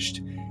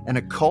published an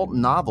occult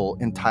novel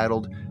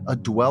entitled A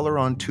Dweller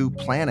on Two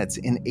Planets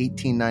in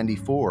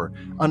 1894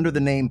 under the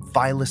name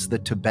Phyllis the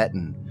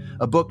Tibetan,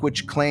 a book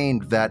which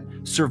claimed that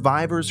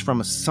survivors from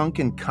a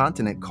sunken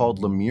continent called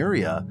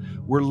Lemuria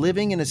were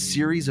living in a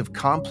series of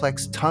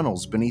complex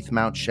tunnels beneath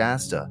Mount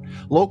Shasta.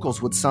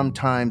 Locals would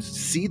sometimes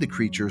see the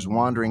creatures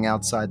wandering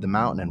outside the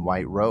mountain in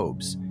white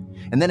robes.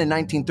 And then in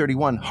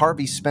 1931,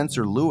 Harvey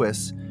Spencer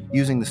Lewis,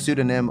 using the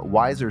pseudonym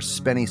Weiser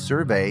Spenny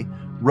Survey,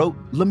 wrote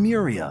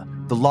Lemuria,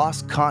 the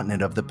Lost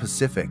Continent of the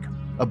Pacific,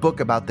 a book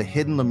about the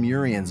hidden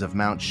Lemurians of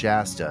Mount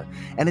Shasta.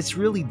 And it's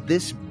really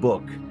this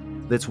book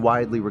that's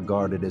widely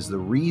regarded as the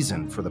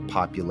reason for the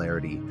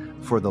popularity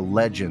for the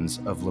legends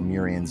of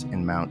Lemurians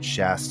in Mount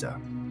Shasta.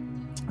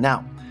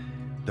 Now,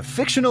 the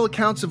fictional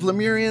accounts of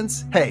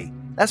Lemurians, hey,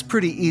 that's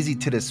pretty easy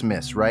to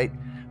dismiss, right?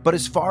 But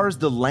as far as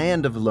the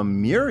land of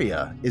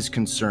Lemuria is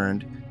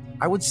concerned,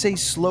 I would say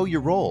slow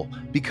your roll,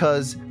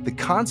 because the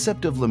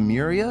concept of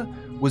Lemuria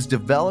was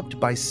developed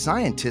by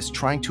scientists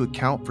trying to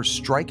account for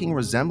striking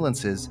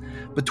resemblances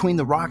between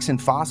the rocks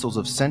and fossils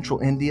of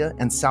Central India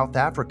and South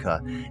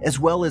Africa, as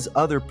well as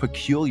other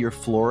peculiar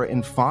flora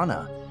and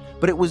fauna.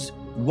 But it was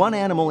one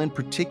animal in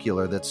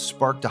particular that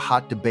sparked a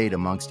hot debate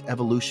amongst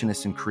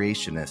evolutionists and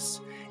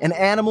creationists, an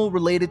animal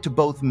related to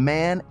both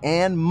man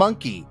and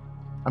monkey.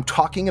 I'm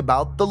talking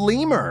about the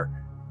lemur.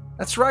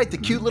 That's right, the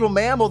cute little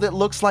mammal that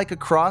looks like a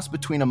cross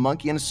between a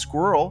monkey and a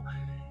squirrel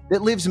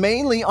that lives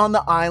mainly on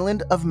the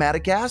island of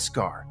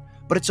Madagascar.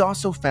 But it's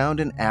also found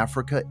in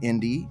Africa,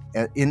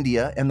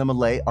 India, and the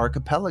Malay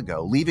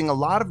archipelago, leaving a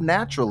lot of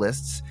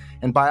naturalists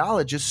and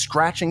biologists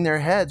scratching their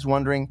heads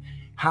wondering,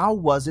 how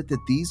was it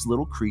that these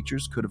little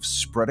creatures could have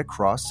spread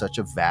across such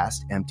a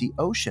vast, empty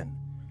ocean?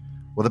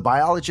 Well, the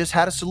biologists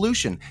had a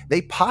solution.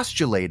 They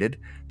postulated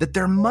that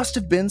there must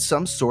have been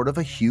some sort of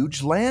a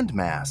huge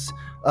landmass,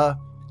 a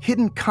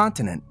hidden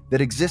continent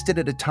that existed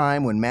at a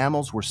time when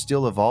mammals were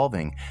still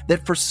evolving,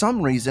 that for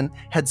some reason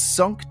had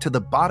sunk to the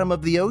bottom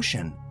of the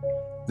ocean.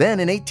 Then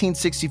in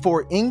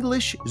 1864,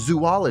 English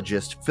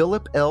zoologist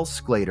Philip L.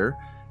 Sclater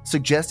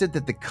suggested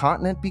that the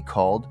continent be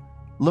called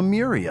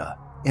Lemuria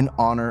in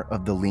honor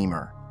of the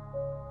lemur.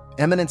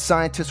 Eminent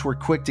scientists were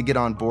quick to get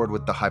on board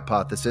with the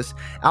hypothesis.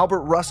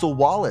 Albert Russel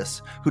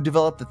Wallace, who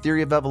developed the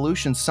theory of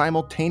evolution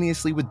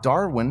simultaneously with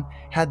Darwin,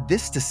 had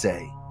this to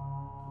say.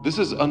 This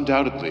is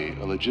undoubtedly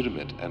a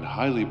legitimate and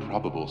highly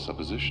probable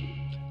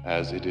supposition,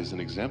 as it is an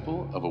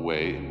example of a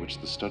way in which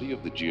the study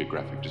of the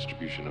geographic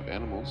distribution of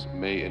animals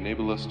may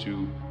enable us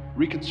to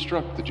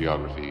reconstruct the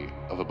geography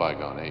of a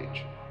bygone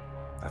age.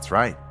 That's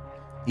right.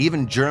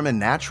 Even German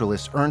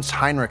naturalist Ernst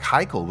Heinrich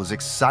Haeckel was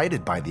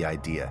excited by the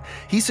idea.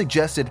 He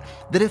suggested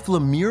that if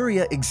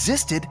Lemuria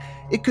existed,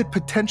 it could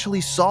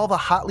potentially solve a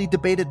hotly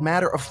debated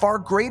matter of far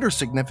greater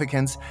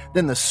significance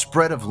than the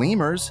spread of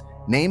lemurs,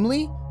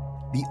 namely,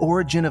 the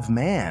origin of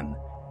man.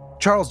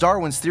 Charles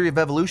Darwin's theory of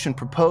evolution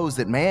proposed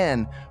that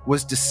man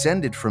was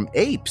descended from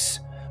apes,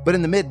 but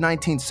in the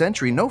mid-19th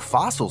century, no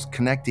fossils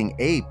connecting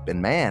ape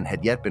and man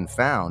had yet been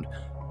found.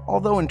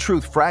 Although in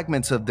truth,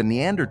 fragments of the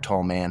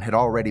Neanderthal man had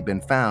already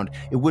been found,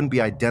 it wouldn't be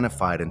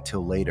identified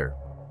until later.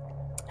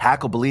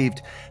 Haeckel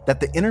believed that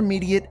the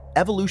intermediate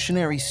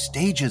evolutionary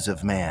stages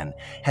of man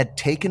had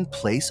taken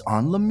place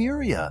on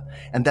Lemuria,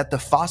 and that the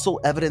fossil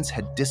evidence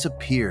had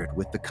disappeared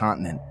with the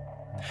continent.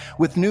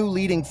 With new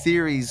leading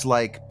theories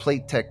like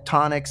plate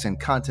tectonics and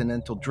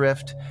continental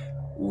drift,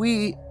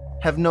 we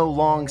have no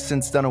long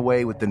since done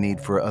away with the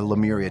need for a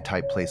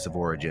Lemuria-type place of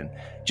origin,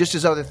 just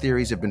as other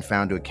theories have been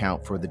found to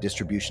account for the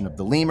distribution of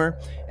the lemur,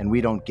 and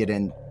we don't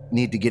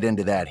need to get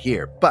into that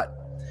here. But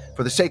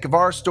For the sake of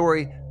our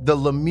story, the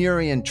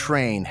Lemurian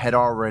train had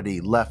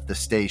already left the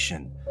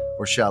station,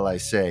 or shall I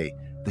say,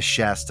 the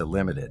Shasta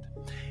Limited.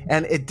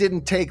 And it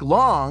didn't take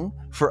long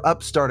for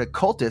upstart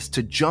occultists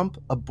to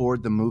jump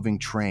aboard the moving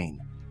train,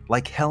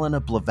 like Helena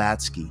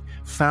Blavatsky,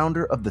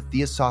 founder of the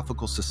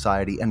Theosophical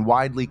Society and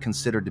widely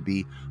considered to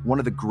be one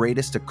of the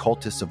greatest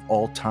occultists of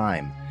all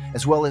time,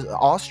 as well as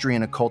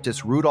Austrian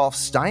occultist Rudolf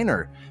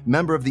Steiner,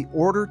 member of the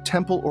Order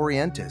Temple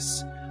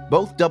Orientis.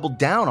 Both doubled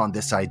down on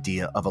this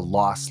idea of a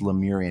lost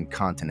Lemurian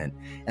continent,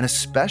 and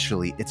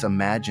especially its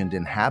imagined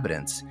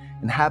inhabitants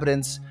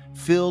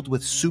filled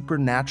with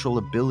supernatural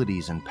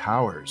abilities and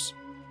powers.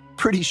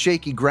 Pretty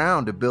shaky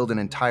ground to build an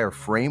entire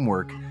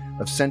framework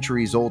of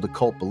centuries-old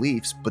occult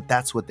beliefs, but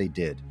that's what they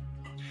did.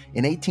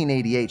 In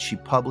 1888, she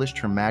published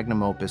her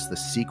magnum opus, The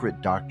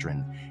Secret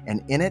Doctrine,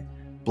 and in it,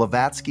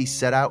 Blavatsky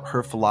set out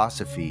her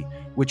philosophy,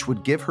 which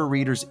would give her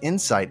readers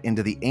insight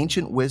into the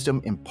ancient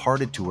wisdom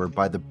imparted to her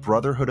by the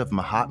Brotherhood of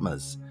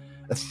Mahatmas,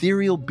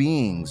 ethereal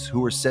beings who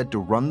were said to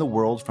run the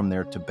world from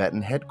their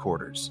Tibetan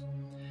headquarters.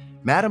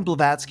 Madame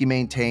Blavatsky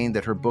maintained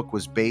that her book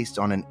was based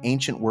on an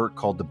ancient work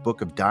called the Book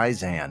of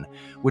Daizan,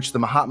 which the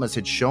Mahatmas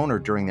had shown her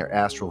during their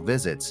astral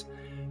visits.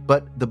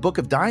 But the Book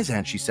of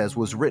Daizan, she says,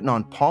 was written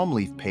on palm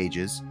leaf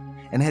pages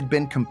and had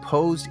been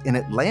composed in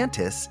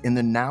Atlantis in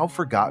the now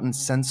forgotten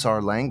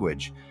Censar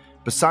language.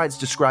 Besides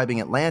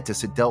describing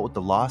Atlantis, it dealt with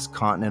the lost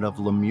continent of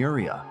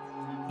Lemuria.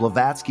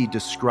 Blavatsky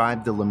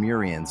described the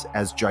Lemurians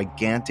as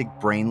gigantic,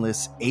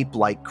 brainless,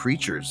 ape-like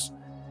creatures,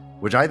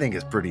 which I think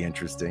is pretty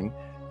interesting.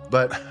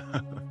 But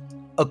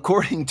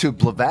according to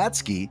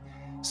Blavatsky,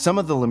 some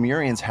of the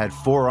Lemurians had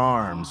 4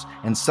 arms,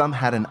 and some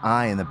had an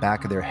eye in the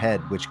back of their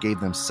head, which gave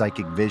them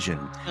psychic vision.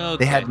 Okay.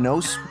 They had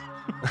no...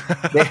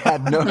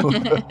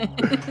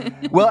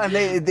 Well,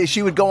 and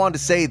she would go on to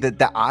say that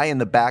the eye in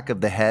the back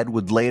of the head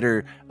would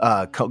later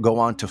go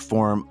on to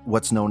form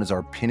what's known as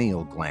our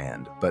pineal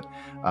gland. But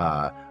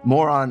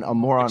more on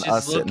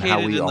us and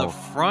how we in all. the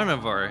front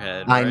of our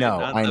head. I right? know,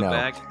 Not I the know.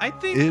 Back. I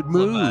think It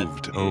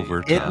moved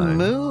over It time.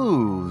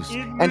 moves.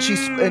 And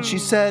she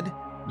said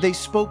they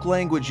spoke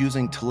language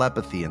using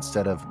telepathy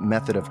instead of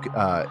method of.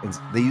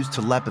 They used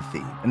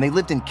telepathy, and they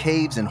lived in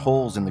caves and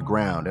holes in the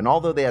ground. And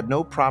although they had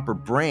no proper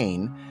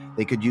brain,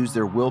 they could use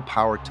their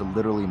willpower to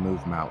literally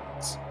move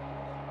mountains.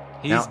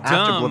 He's Now,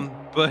 after dumb,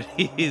 but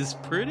he's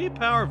pretty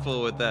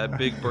powerful with that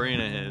big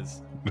brain of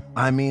his.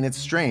 I mean, it's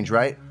strange,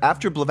 right?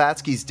 After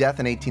Blavatsky's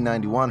death in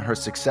 1891, her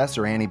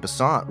successor, Annie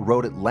Besant,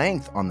 wrote at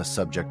length on the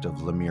subject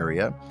of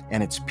Lemuria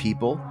and its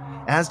people,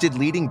 as did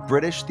leading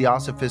British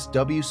theosophist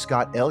W.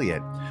 Scott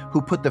Elliott,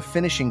 who put the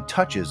finishing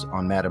touches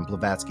on Madame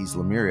Blavatsky's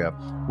Lemuria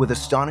with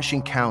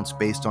astonishing counts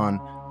based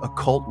on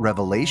occult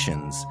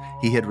revelations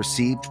he had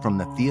received from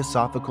the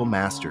Theosophical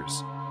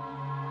Masters.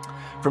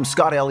 From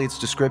Scott Elliott's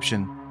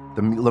description,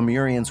 the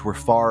Lemurians were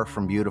far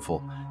from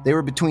beautiful. They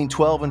were between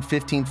 12 and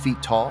 15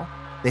 feet tall.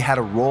 They had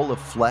a roll of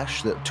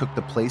flesh that took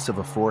the place of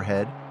a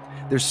forehead.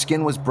 Their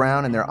skin was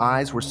brown and their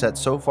eyes were set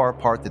so far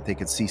apart that they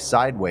could see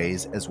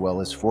sideways as well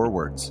as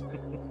forwards.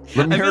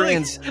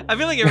 Lemurians. I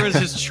feel like everyone's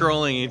just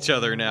trolling each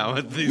other now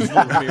with these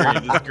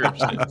Lemurian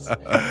descriptions.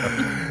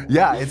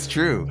 Yeah, it's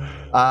true.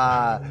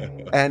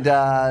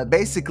 And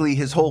basically,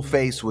 his whole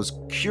face was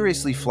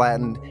curiously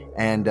flattened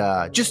and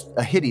just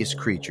a hideous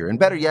creature. And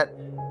better yet,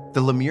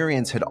 the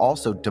Lemurians had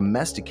also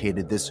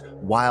domesticated this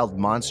wild,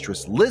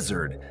 monstrous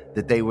lizard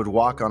that they would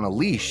walk on a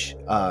leash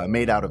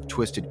made out of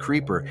twisted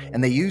creeper,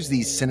 and they used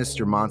these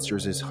sinister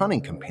monsters as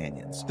hunting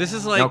companions. This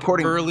is like Now,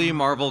 early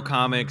Marvel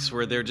comics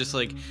where they're just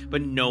like,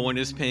 but no one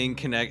is paying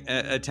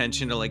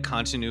attention to like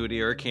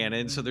continuity or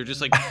canon, so they're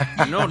just like,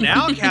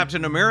 now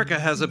Captain America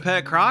has a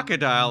pet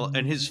crocodile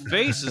and his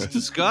face is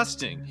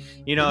disgusting.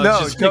 It's No,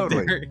 just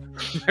totally. Like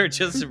they're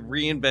just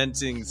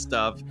reinventing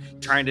stuff,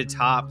 trying to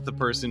top the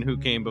person who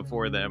came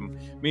before them.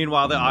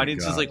 Meanwhile, the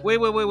audience is like, wait,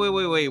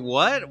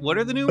 what? What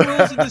are the new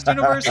rules in this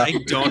universe? I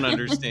don't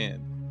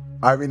understand.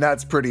 I mean,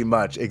 that's pretty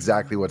much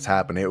exactly what's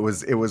happening. It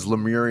was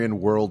Lemurian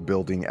world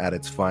building at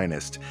its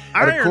finest.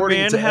 And Iron according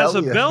Man to has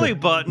Elliot- a belly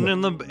button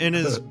in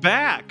his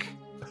back.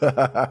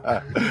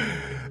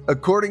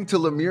 According to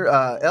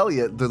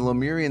Elliot, the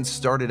Lemurians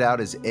started out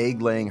as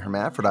egg-laying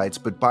hermaphrodites,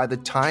 but by the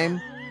time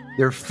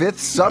their 5th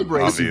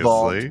subrace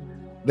evolved, Obviously.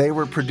 they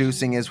were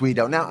producing as we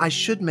don't. Now, I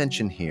should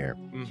mention here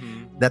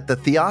that the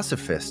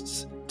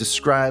Theosophists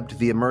described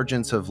the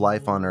emergence of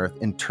life on Earth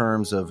in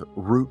terms of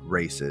root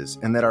races,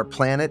 and that our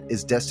planet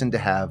is destined to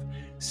have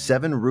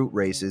 7 root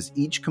races,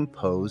 each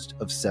composed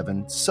of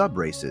 7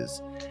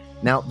 subraces.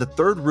 Now, the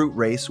 3rd root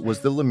race was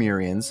the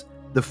Lemurians.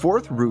 The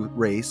 4th root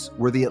race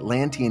were the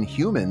Atlantean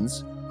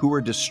humans, who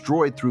were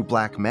destroyed through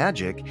black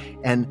magic,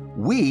 and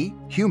we,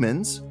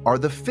 humans, are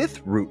the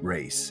 5th root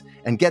race.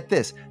 And get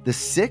this, the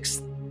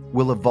 6th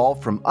will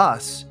evolve from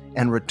us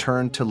and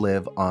return to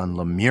live on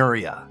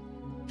Lemuria.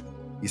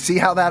 You see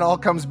how that all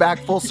comes back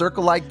full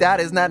circle like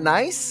that? Isn't that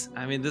nice?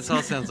 I mean, this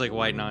all sounds like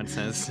white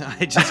nonsense.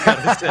 I just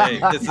gotta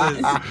say,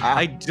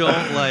 I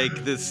don't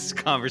like this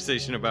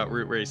conversation about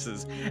root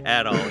races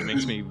at all. It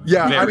makes me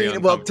very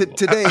uncomfortable.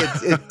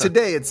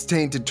 Today it's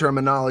tainted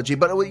terminology.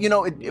 But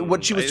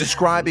what she was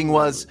describing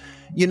was,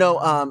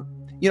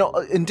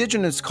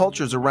 indigenous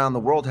cultures around the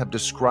world have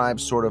described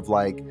sort of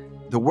like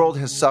the world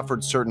has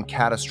suffered certain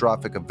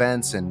catastrophic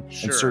events and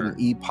certain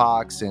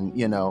epochs, and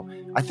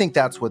I think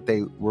that's what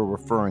they were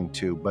referring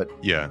to. But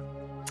yeah,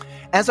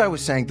 as I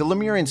was saying, the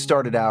Lemurians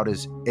started out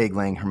as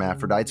egg-laying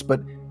hermaphrodites,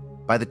 but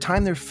by the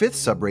time their fifth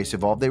subrace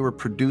evolved, they were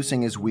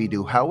producing as we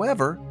do.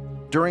 However,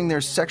 during their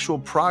sexual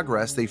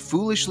progress, they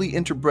foolishly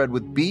interbred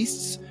with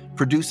beasts,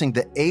 producing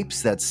the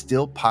apes that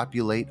still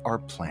populate our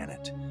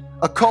planet.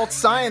 Occult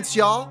science,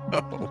 y'all.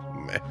 Oh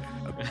man,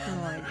 Oh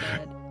my God.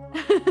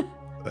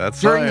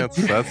 that's science.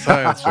 That's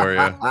science for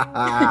you.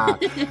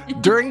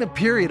 During the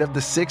period of the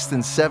 6th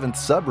and 7th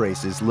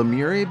subraces,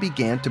 Lemuria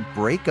began to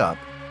break up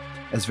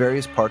as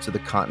various parts of the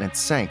continent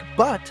sank.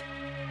 But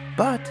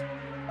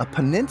a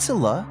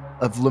peninsula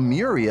of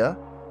Lemuria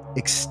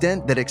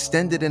that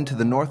extended into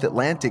the North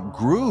Atlantic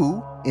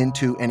grew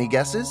into, any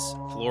guesses?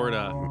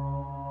 Florida.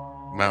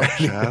 Mount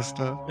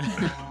Shasta.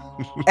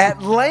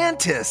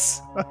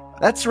 Atlantis.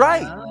 That's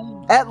right.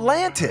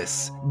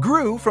 Atlantis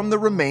grew from the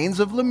remains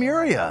of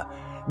Lemuria.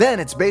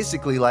 Then it's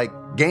basically like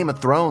Game of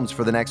Thrones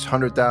for the next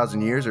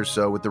 100,000 years or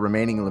so, with the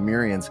remaining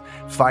Lemurians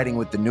fighting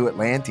with the new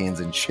Atlanteans,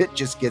 and shit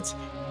just gets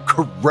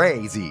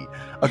crazy.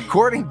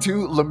 According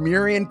to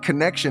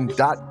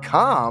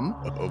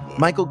LemurianConnection.com,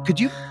 Michael, could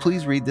you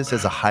please read this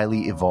as a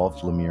highly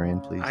evolved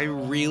Lemurian, please? I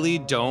really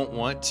don't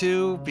want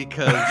to,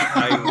 because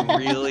I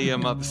really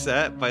am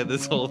upset by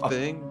this whole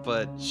thing,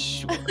 but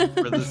sure,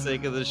 for the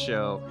sake of the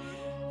show.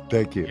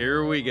 Thank you.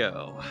 Here we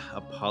go.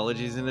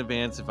 Apologies in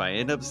advance if I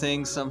end up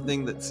saying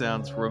something that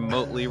sounds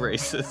remotely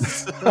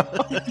racist.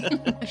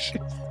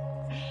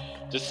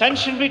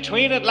 Dissension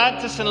between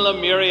Atlantis and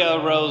Lemuria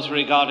arose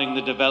regarding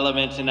the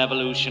development and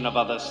evolution of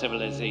other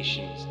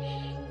civilizations.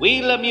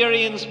 We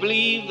Lemurians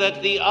believe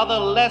that the other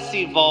less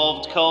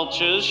evolved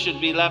cultures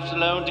should be left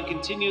alone to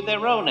continue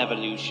their own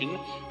evolution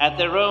at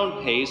their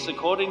own pace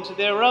according to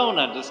their own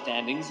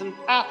understandings and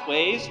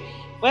pathways,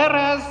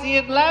 whereas the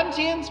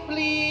Atlanteans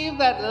believe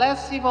that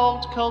less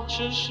evolved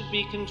cultures should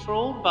be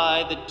controlled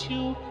by the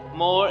two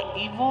more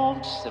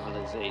evolved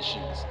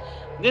civilizations.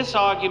 This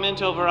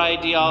argument over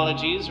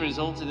ideologies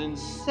resulted in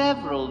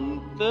several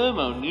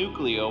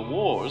thermonuclear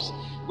wars,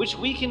 which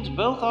weakened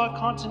both our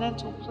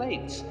continental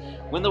plates.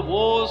 When the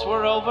wars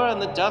were over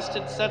and the dust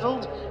had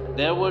settled,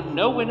 there were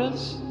no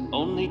winners,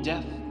 only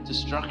death,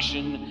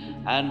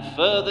 destruction, and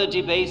further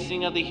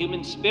debasing of the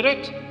human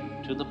spirit,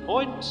 to the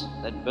point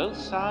that both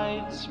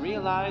sides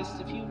realized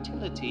the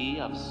futility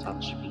of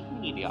such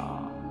behavior.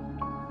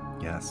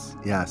 Yes,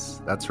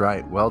 that's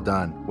right. Well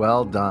done.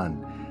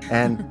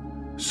 And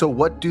so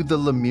what do the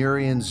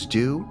Lemurians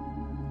do?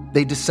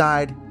 They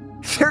decide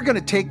they're going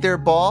to take their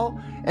ball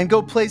and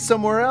go play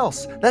somewhere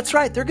else. That's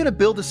right. They're going to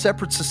build a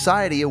separate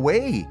society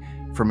away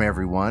from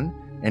everyone.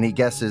 Any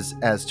guesses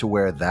as to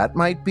where that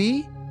might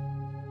be?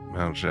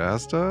 Mount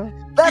Shasta?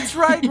 That's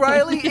right,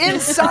 Riley.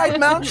 Inside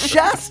Mount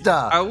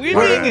Shasta. Are we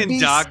being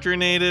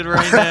indoctrinated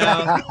right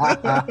now?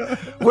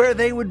 Where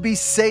they would be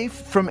safe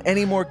from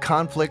any more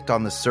conflict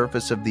on the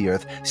surface of the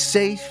earth.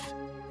 Safe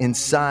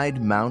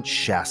inside Mount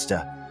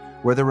Shasta,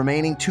 where the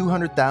remaining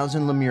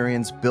 200,000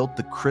 Lemurians built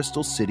the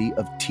crystal city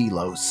of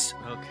Telos.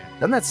 Okay.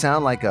 Doesn't that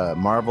sound like a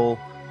Marvel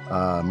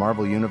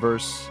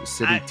Universe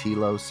city,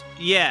 Telos?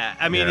 Yeah,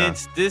 I mean, Yeah.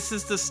 this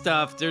is the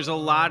stuff. There's a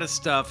lot of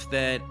stuff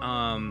that,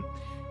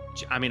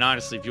 I mean,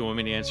 honestly, if you want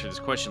me to answer this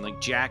question, like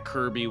Jack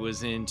Kirby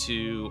was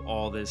into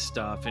all this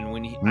stuff, and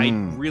when I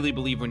really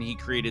believe when he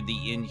created the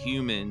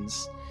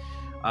Inhumans,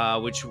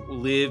 which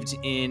lived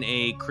in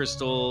a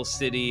crystal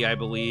city, I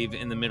believe,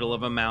 in the middle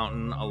of a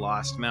mountain, a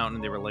lost mountain.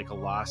 They were like a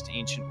lost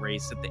ancient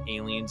race that the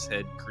aliens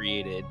had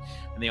created,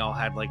 and they all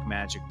had like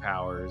magic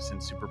powers and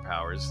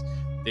superpowers.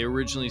 They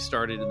originally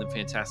started in the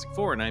Fantastic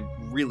Four, and I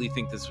really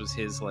think this was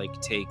his like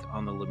take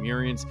on the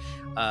Lemurians.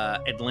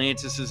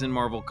 Atlantis is in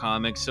Marvel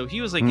Comics, so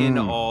he was like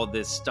into all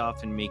this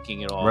stuff and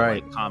making it all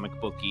like comic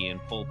booky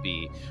and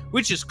pulpy,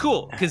 which is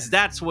cool because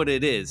that's what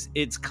it is.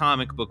 It's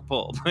comic book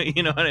pulp.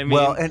 You know what I mean?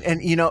 Well,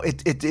 and you know,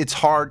 it's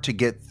hard to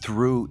get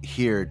through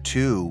here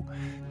too,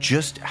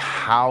 just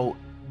how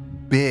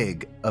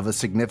big of a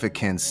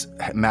significance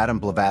Madame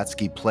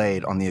Blavatsky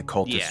played on the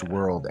occultist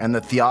world and the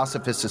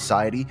Theosophist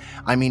Society.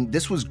 I mean,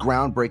 this was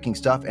groundbreaking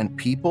stuff, and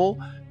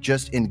people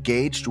just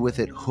engaged with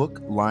it hook,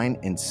 line,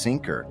 and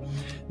sinker.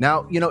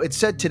 Now, you know, it's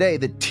said today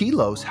that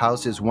Telos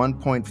houses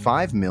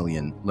 1.5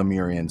 million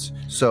Lemurians,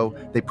 so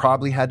they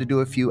probably had to do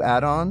a few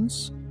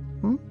add-ons.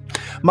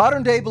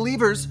 Modern-day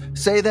believers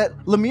say that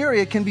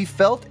Lemuria can be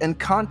felt and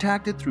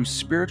contacted through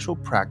spiritual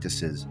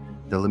practices.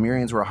 The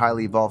Lemurians were a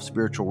highly evolved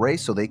spiritual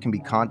race, so they can be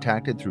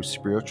contacted through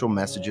spiritual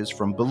messages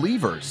from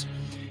believers.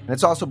 And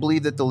it's also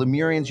believed that the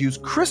Lemurians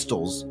used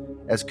crystals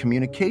as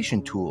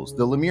communication tools.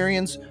 The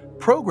Lemurians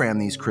program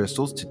these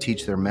crystals to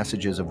teach their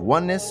messages of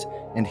oneness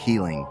and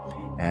healing.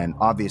 And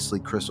obviously,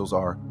 crystals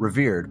are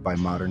revered by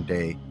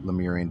modern-day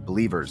Lemurian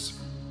believers.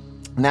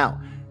 Now,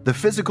 the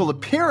physical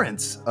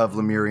appearance of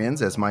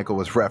Lemurians, as Michael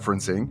was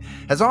referencing,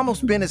 has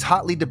almost been as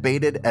hotly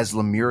debated as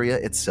Lemuria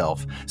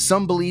itself.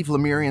 Some believe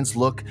Lemurians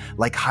look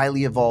like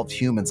highly evolved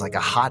humans, like a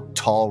hot,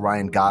 tall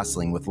Ryan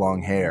Gosling with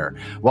long hair,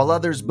 while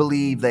others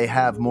believe they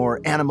have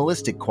more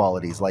animalistic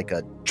qualities, like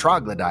a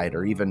troglodyte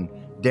or even,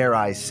 dare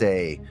I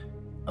say,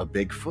 a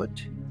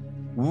Bigfoot?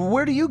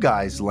 Where do you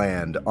guys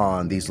land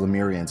on these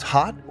Lemurians,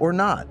 hot or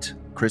not?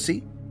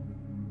 Krsy?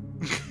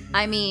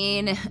 I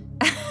mean,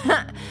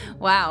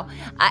 wow.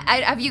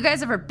 Have you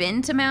guys ever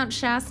been to Mount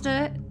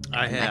Shasta?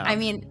 I have. I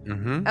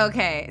mean,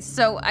 okay.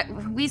 So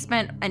we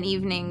spent an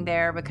evening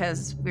there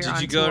because we were on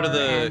tour. Did you go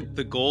to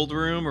the Gold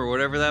Room or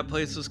whatever that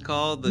place was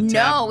called?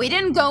 No, we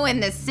didn't go in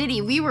the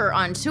city. We were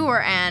on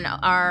tour, and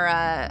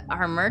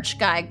our merch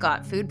guy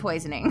got food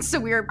poisoning. So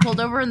we were pulled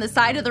over on the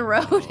side of the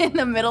road in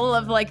the middle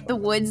of like the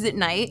woods at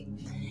night,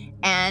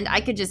 and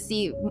I could just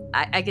see.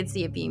 I could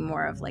see it being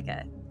more of like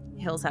a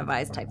Hills Have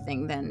Eyes type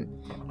thing than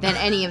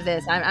any of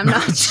this. I'm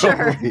not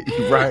sure.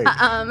 Right.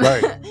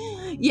 Right.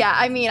 Yeah,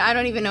 I mean, I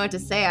don't even know what to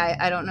say.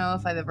 I don't know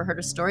if I've ever heard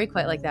a story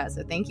quite like that.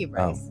 So thank you,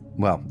 Bryce. Oh,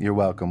 well, you're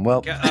welcome.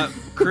 Well,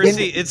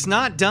 Krsy, it's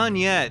not done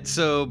yet.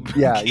 So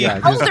yeah.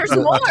 Oh, there's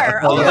more.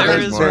 There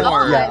is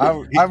more.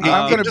 Yeah, I'm going to bring it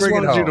home. I just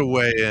wanted you to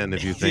weigh in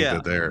if you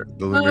think that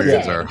the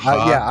Lemurians are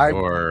hot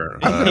or.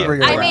 I'm going to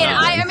bring it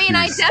I mean,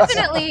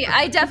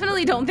 I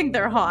definitely don't think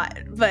they're hot,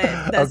 but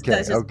that's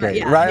just okay.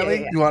 Yeah,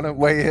 Riley, you want to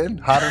weigh in?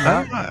 Hot or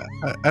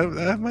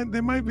not?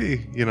 They might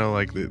be. You know,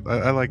 like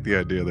I like the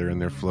idea they're in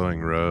their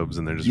flowing robes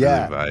and they're just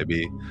really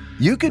vibey.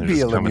 You could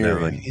be a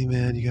Lemurian. Like, hey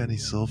man, you got any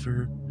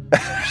sulfur?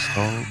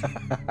 Salt,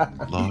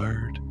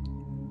 lard.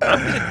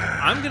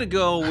 I'm gonna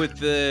go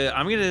with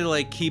I'm gonna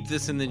like keep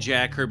this in the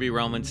Jack Kirby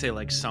realm and say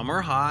like some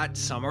are hot,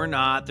 some are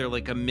not. They're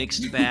like a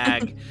mixed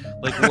bag.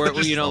 Like where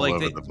you know, like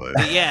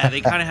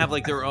they kind of have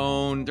like their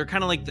own. They're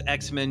kind of like the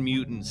X-Men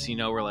mutants, you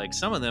know, where like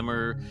some of them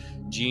are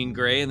Jean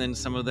Grey and then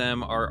some of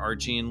them are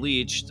Archie and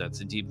Leech.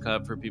 That's a deep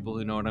cut for people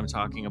who know what I'm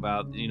talking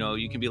about. You know,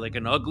 you can be like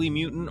an ugly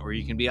mutant or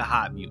you can be a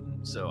hot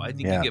mutant. So I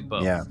think you get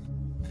both. Yeah.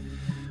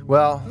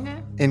 Well,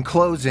 in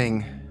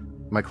closing,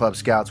 my Club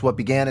Scouts, what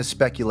began as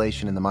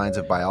speculation in the minds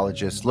of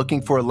biologists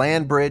looking for a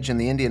land bridge in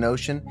the Indian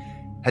Ocean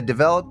had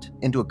developed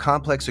into a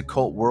complex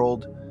occult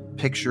world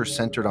picture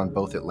centered on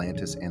both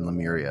Atlantis and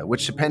Lemuria,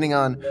 which, depending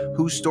on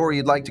whose story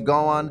you'd like to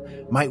go on,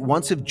 might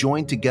once have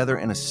joined together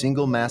in a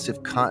single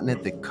massive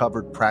continent that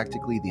covered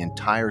practically the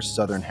entire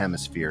southern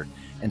hemisphere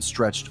and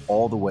stretched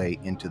all the way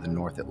into the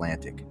North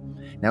Atlantic.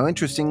 Now,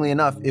 interestingly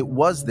enough, it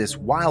was this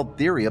wild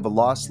theory of a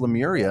lost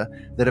Lemuria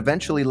that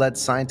eventually led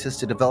scientists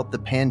to develop the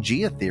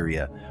Pangaea theory,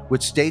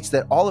 which states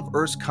that all of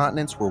Earth's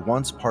continents were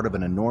once part of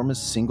an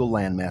enormous single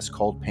landmass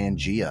called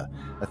Pangaea,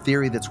 a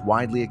theory that's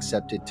widely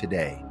accepted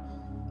today.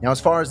 Now, as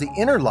far as the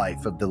inner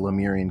life of the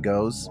Lemurian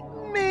goes,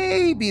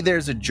 maybe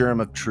there's a germ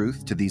of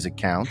truth to these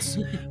accounts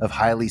of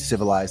highly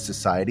civilized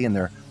society and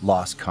their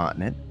lost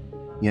continent.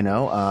 You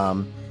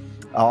know,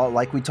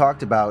 like we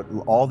talked about,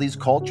 all these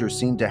cultures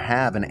seem to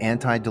have an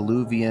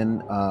antediluvian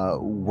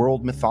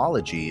world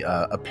mythology,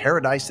 a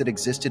paradise that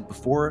existed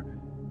before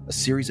a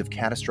series of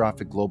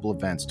catastrophic global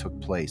events took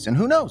place. And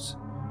who knows?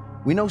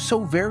 We know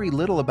so very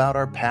little about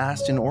our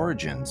past and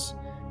origins.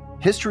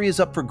 History is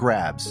up for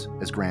grabs,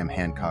 as Graham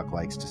Hancock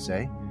likes to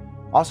say.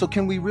 Also,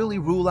 can we really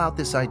rule out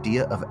this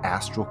idea of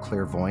astral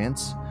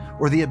clairvoyance,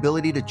 or the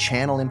ability to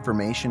channel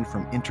information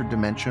from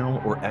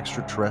interdimensional or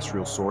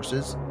extraterrestrial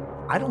sources?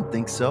 I don't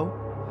think so.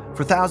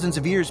 For thousands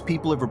of years,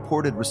 people have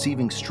reported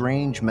receiving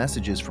strange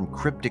messages from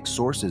cryptic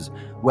sources,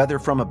 whether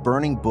from a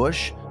burning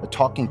bush, a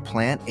talking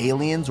plant,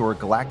 aliens, or a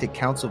galactic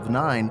council of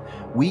 9.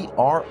 We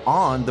are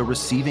on the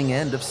receiving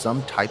end of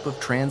some type of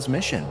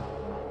transmission.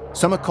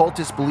 Some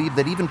occultists believe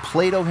that even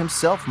Plato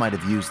himself might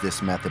have used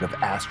this method of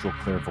astral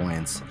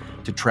clairvoyance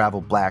to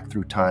travel back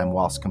through time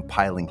whilst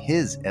compiling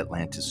his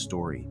Atlantis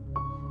story.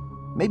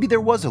 Maybe there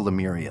was a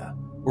Lemuria,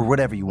 or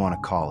whatever you want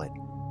to call it.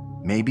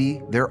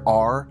 Maybe there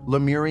are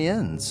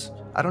Lemurians.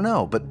 I don't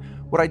know, but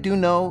what I do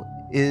know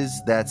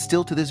is that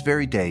still to this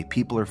very day,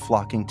 people are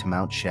flocking to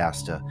Mount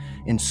Shasta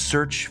in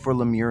search for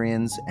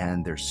Lemurians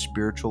and their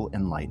spiritual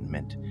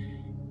enlightenment.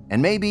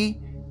 And maybe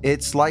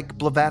it's like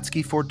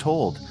Blavatsky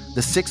foretold.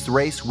 The sixth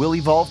race will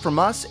evolve from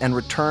us and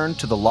return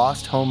to the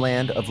lost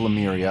homeland of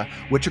Lemuria,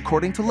 which,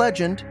 according to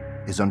legend,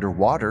 is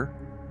underwater,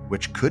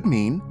 which could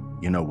mean,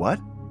 you know what?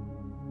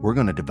 We're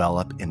going to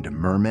develop into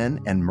mermen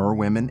and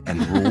merwomen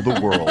and rule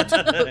the world.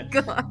 Oh,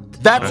 God.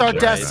 That's our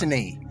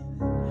destiny.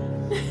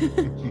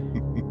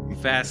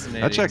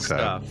 Fascinating that checks stuff.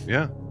 out.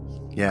 Yeah.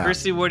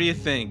 Krsy, what do you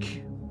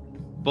think?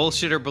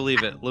 Bullshit or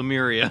believe it?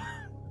 Lemuria.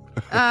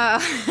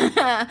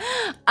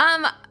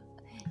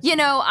 You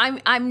know,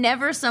 I'm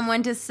never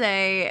someone to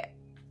say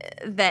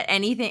that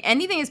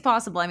anything is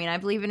possible. I mean, I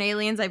believe in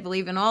aliens. I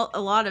believe in a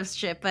lot of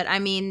shit. But I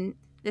mean,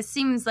 this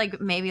seems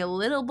like maybe a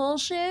little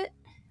bullshit.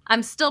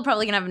 I'm still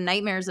probably gonna have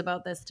nightmares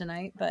about this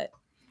tonight. But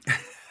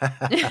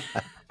I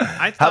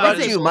How thought about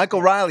it you, was-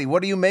 Michael Riley?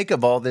 What do you make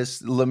of all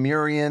this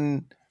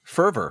Lemurian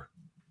fervor?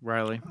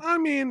 Riley. I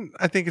mean,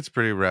 I think it's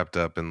pretty wrapped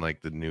up in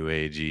like the new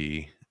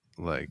agey,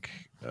 like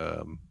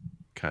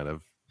kind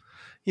of,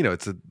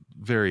 it's a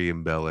very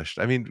embellished.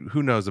 I mean,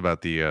 who knows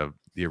about the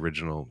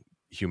original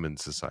human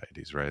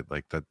societies, right?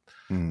 Like that,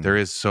 there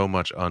is so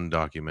much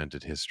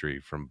undocumented history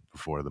from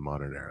before the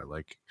modern era.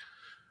 Like,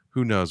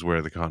 who knows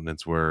where the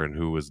continents were and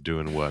who was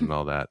doing what and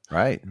all that.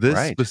 Right. This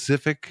right.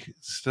 specific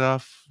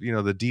stuff,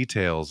 the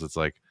details. It's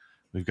like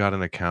we've got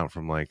an account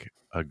from like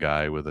a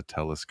guy with a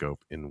telescope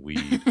in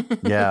weed.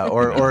 Yeah,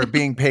 or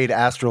being paid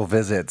astral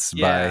visits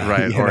Yeah. by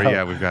Right. you Or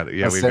know, we've got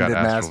ascended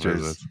astral masters.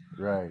 visits.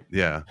 Right.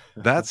 Yeah.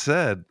 That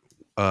said,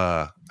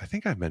 I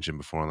think I've mentioned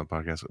before on the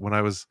podcast when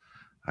I was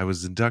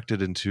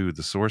inducted into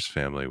the Source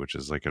family, which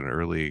is like an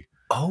early.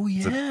 Oh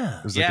It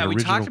yeah. was like an We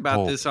original talked about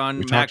cult. this on We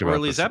Matt talked about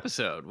Worley's this.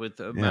 episode with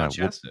Mount well,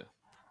 Shasta.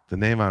 The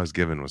name I was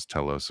given was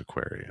Telos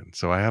Aquarian,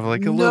 so I have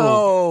like a no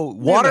little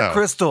water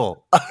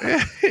crystal.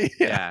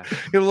 Yeah.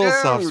 a little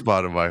soft Dude.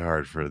 spot in my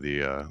heart for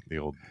the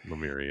old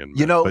Lemurian. You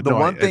myth. know, But the no,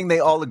 one thing they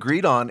all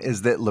agreed on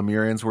is that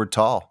Lemurians were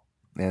tall.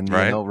 And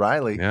Right?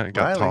 Riley. yeah, I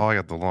got Riley, tall. I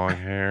got the long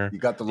hair. you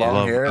got the I long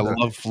love, hair. I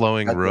love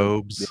flowing got the-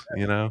 robes.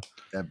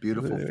 that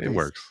beautiful face. It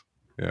works.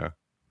 Yeah.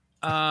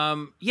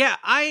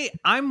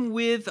 I'm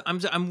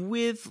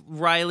with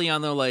Riley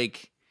on the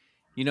like,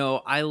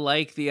 I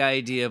like the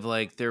idea of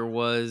like there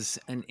was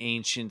an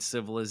ancient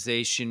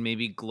civilization,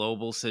 maybe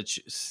global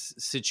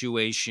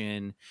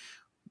situation,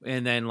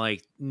 and then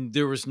like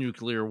there was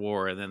nuclear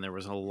war, and then there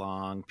was a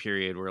long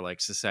period where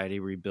like society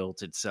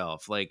rebuilt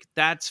itself. Like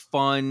that's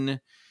fun,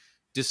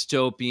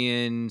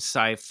 dystopian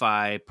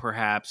sci-fi,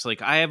 perhaps.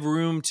 Like I have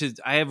room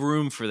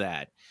for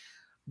that.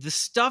 The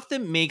stuff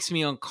that makes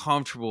me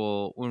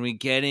uncomfortable when we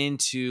get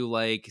into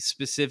like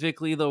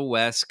specifically the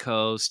West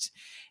Coast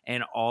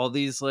and all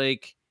these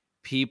like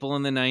people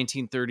in the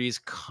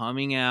 1930s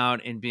coming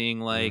out and being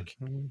like,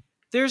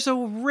 there's a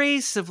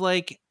race of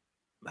like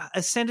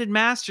ascended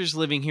masters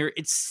living here.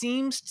 It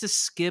seems to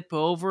skip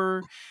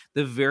over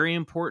the very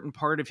important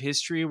part of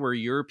history where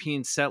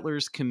European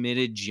settlers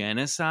committed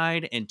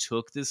genocide and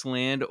took this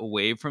land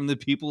away from the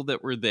people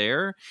that were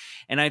there.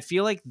 And I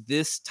feel like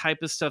this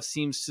type of stuff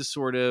seems to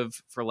sort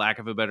of, for lack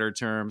of a better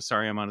term,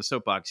 sorry, I'm on a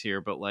soapbox here,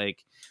 but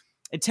like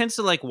it tends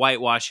to like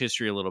whitewash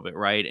history a little bit,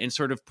 right? And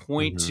sort of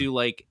point to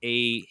like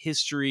a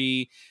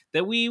history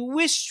that we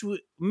wished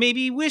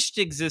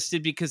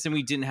existed, because then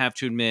we didn't have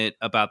to admit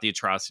about the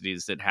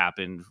atrocities that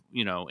happened,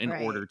 in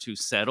Right. order to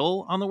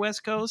settle on the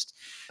West Coast.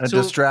 A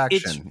So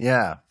distraction.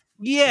 Yeah.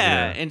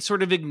 Yeah, and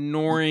sort of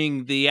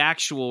ignoring the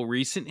actual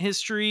recent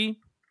history.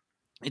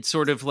 It's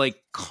sort of like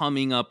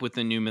coming up with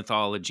a new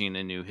mythology and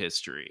a new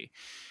history.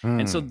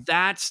 And so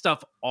that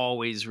stuff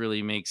always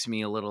really makes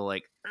me a little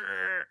like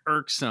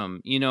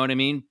irksome, you know what I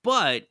mean?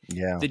 But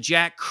Yeah. the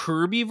Jack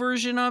Kirby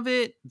version of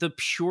it, the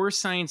pure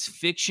science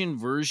fiction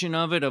version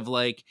of it, of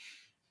like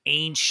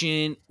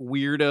ancient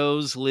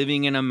weirdos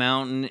living in a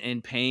mountain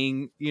and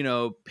paying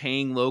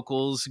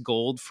locals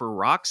gold for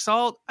rock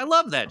salt. I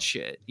love that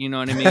shit. You know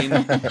what I mean?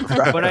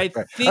 But I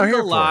think I'm here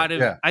a for lot it,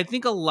 of yeah. I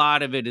think a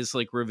lot of it is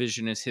like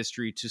revisionist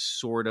history to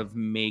sort of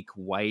make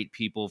white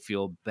people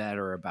feel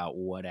better about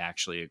what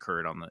actually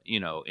occurred on the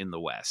in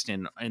the West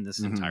and in this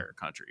entire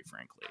country,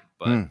 frankly.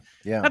 But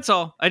Yeah. that's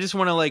all. I just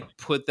want to like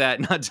put that,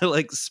 not to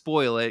like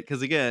spoil it,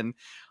 because again,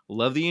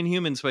 love the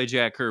Inhumans by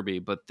Jack Kirby,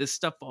 but this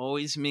stuff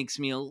always makes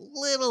me a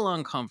little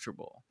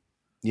uncomfortable.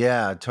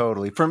 Yeah,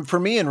 totally. For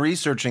me in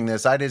researching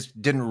this, I just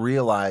didn't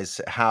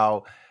realize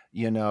how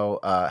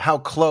how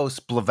close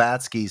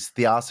Blavatsky's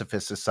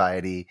Theosophist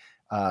Society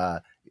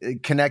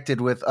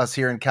connected with us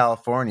here in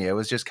California. It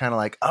was just kind of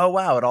like, oh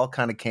wow, it all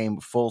kind of came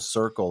full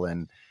circle,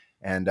 and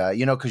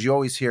because you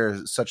always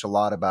hear such a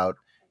lot about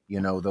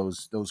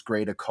those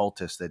great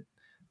occultists that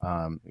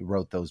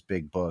wrote those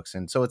big books,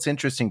 and so it's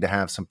interesting to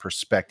have some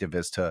perspective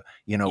as to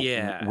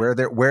Yeah.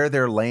 where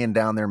they're laying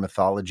down their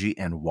mythology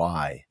and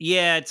why.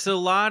 Yeah, it's a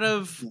lot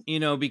of,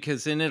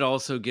 because then it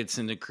also gets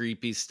into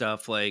creepy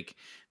stuff. Like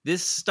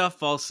this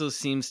stuff also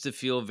seems to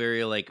feel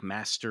very like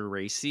master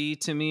racy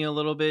to me a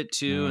little bit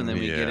too. And then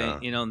we get yeah.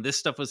 in, and this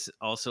stuff was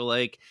also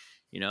like,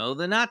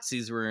 the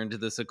Nazis were into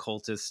this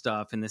occultist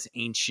stuff and this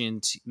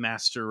ancient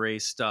master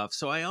race stuff.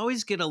 So I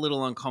always get a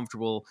little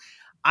uncomfortable.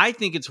 I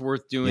think it's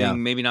worth doing, Yeah.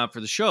 maybe not for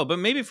the show, but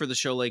maybe for the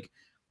show, like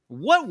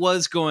what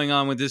was going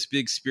on with this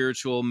big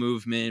spiritual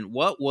movement?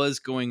 What was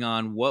going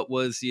on? What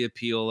was the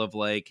appeal of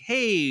like,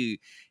 hey,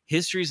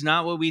 history's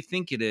not what we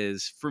think it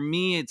is? For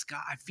me,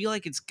 I feel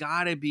like it's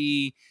gotta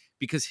be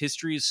because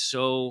history is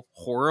so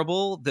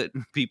horrible that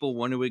people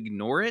want to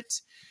ignore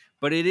it.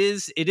 But it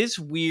is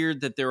weird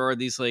that there are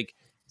these like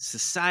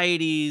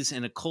societies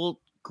and occult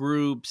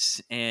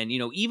groups, and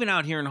even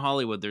out here in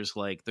Hollywood there's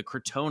like the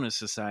Crotona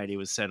Society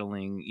was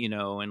settling,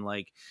 and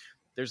like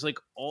there's like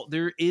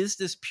there is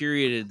this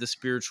period of the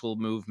spiritual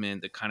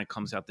movement that kind of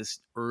comes out, this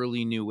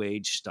early new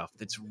age stuff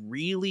that's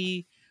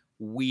really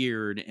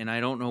weird, and I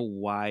don't know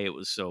why it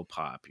was so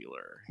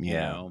popular.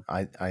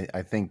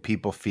 I think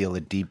people feel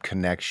a deep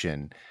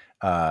connection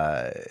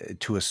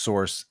to a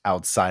source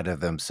outside of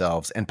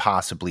themselves and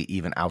possibly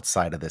even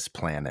outside of this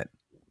planet.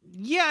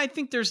 Yeah, I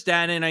think there's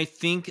that, and I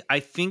think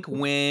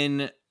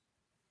when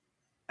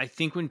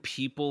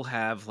people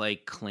have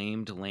like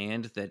claimed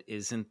land that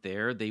isn't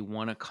there, they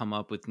want to come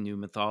up with new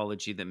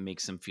mythology that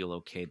makes them feel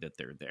okay that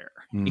they're there.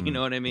 You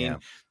know what I mean? Yeah.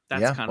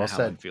 That's Yeah, kind of well how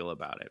I said. feel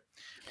about it.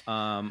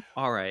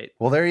 All right.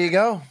 Well, there you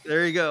go.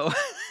 There you go.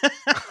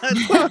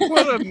 what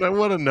a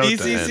note to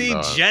BCC end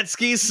on. jet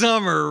ski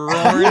summer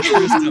roaring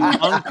through some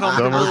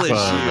uncomfortable Summer issues.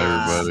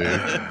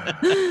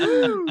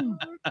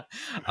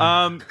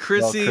 fun,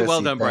 Krsy,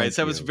 well done, Bryce. thank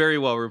That was you. very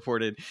well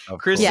reported. Of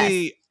course.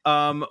 Krsy,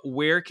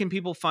 where can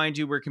people find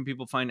you? Where can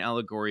people find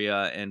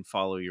Allegoria and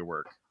follow your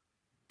work?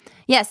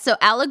 Yes, so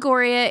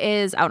Allegoria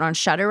is out on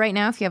Shudder right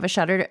now. If you have a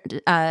Shudder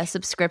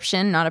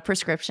subscription, not a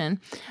prescription,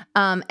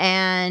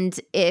 and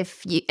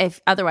if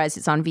otherwise,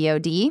 it's on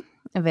VOD,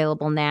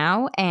 available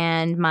now.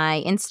 And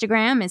my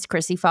Instagram is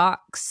Krsy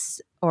Fox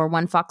or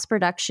One Fox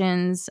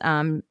Productions.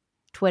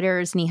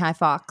 Twitter's Knee High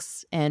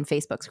Fox, and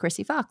Facebook's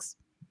Krsy Fox.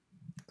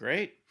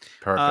 Great,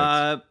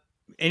 Perfect.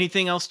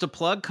 Anything else to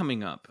plug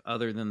coming up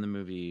other than the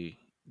movie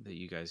that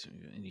you guys?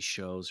 Any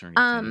shows or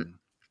anything?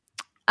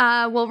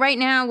 Well, right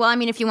now, I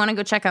mean, if you want to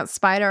go check out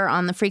Spider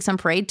on the Freaks on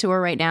Parade tour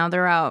right now,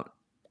 they're out.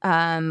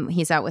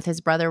 He's out with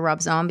his brother,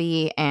 Rob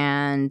Zombie,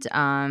 and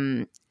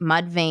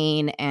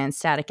Mudvayne and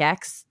Static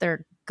X.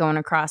 They're going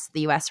across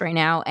the U.S. right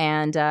now.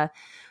 And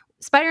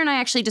Spider and I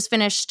actually just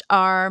finished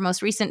our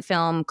most recent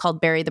film called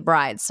Bury the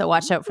Bride. So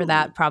watch out for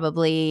that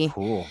probably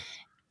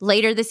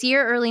later this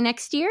year, early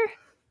next year.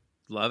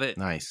 Love it.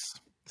 Nice.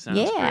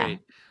 Sounds great.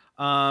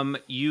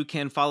 You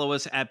can follow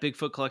us at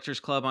Bigfoot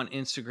Collectors Club on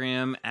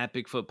Instagram, at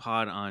Bigfoot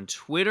Pod on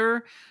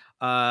Twitter.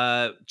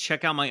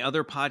 Check out my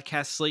other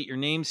podcast, Slate Your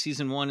Name.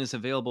 Season 1 is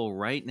available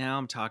right now.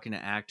 I'm talking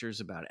to actors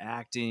about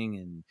acting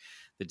and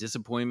the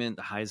disappointment,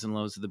 the highs and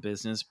lows of the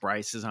business.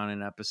 Bryce is on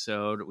an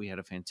episode. We had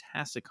a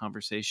fantastic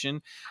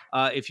conversation.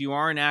 If you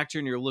are an actor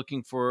and you're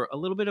looking for a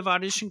little bit of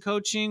audition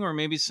coaching or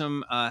maybe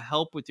some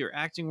help with your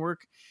acting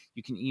work,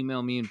 you can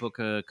email me and book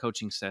a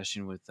coaching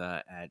session with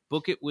at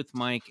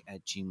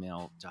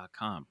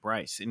bookitwithmike@gmail.com.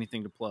 Bryce,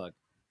 anything to plug?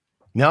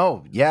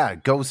 No, yeah,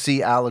 go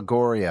see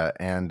Allegoria,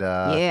 and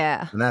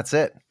and that's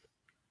it.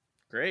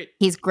 Great.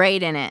 He's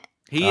great in it.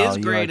 He is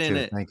great in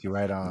it. Thank you.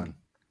 Right on.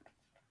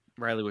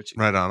 Riley, what you?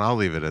 Right on. I'll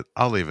leave it at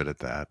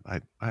that.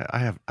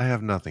 I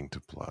have nothing to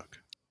plug.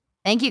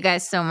 Thank you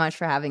guys so much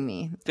for having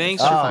me.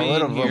 Thanks for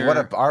being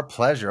here. Our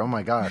pleasure. Oh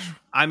my gosh.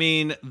 I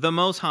mean, the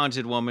most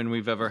haunted woman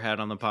we've ever had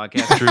on the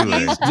podcast.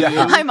 Truly.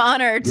 I'm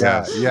honored.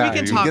 Yeah. We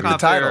can talk get the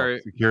off title.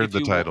 air Secured if the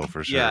title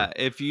for sure. Yeah,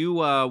 if you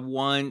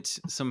want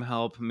some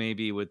help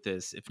maybe with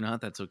this. If not,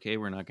 that's okay.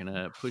 We're not going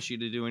to push you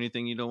to do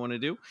anything you don't want to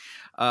do.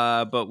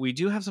 But we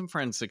do have some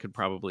friends that could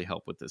probably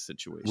help with this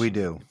situation. We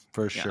do,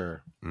 for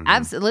sure. Mhm.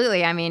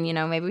 Absolutely. I mean,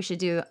 maybe we should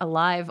do a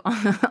live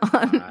on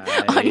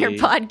your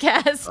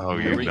podcast. Oh,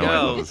 Here you we know I go.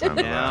 love the sound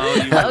of Now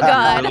that. you Oh,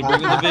 God. really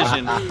bringing the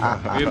vision.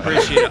 We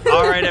appreciate it.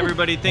 All right,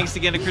 everybody. Thanks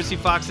again to Krsy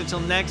Fox. Until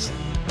next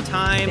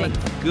time,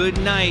 good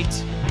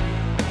night.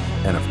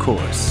 And of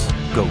course,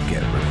 go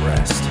get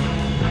regressed.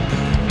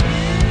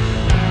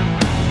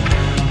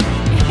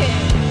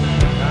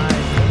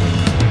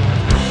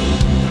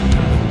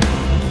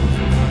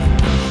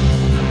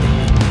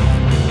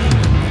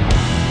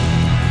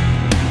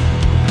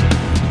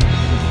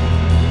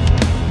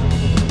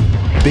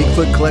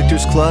 Bigfoot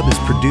Collectors Club is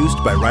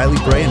produced by Riley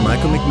Bray and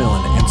Michael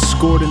McMillan and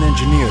scored and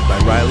engineered by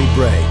Riley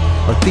Bray.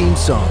 Our theme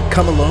song,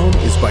 Come Alone,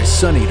 is by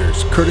Sun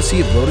Eaters,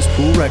 courtesy of Lotus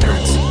Pool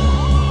Records.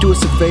 Do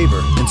us a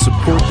favor and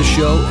support the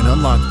show and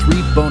unlock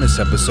 3 bonus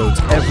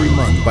episodes every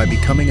month by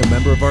becoming a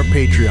member of our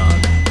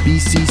Patreon,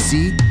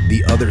 BCC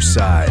The Other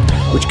Side,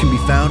 which can be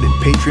found at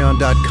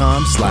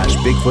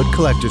patreon.com/Bigfoot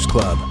Collectors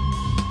Club.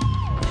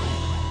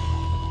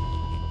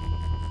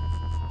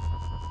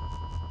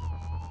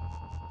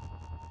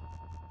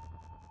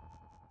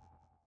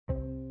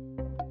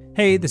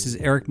 Hey, this is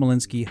Eric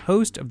Malinsky,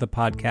 host of the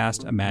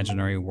podcast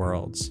Imaginary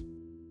Worlds.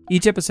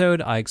 Each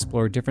episode, I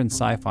explore different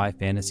sci-fi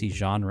fantasy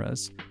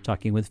genres,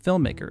 talking with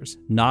filmmakers,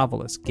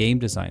 novelists, game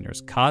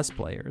designers,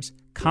 cosplayers,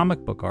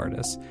 comic book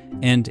artists,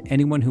 and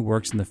anyone who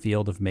works in the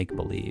field of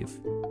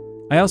make-believe.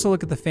 I also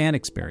look at the fan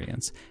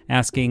experience,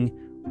 asking,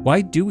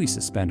 why do we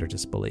suspend our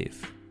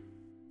disbelief?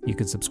 You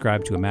can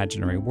subscribe to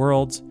Imaginary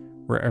Worlds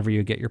wherever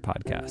you get your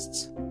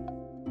podcasts.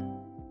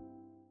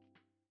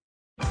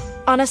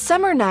 On a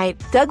summer night,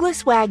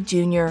 Douglas Wag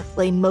Jr.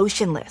 lay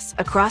motionless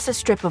across a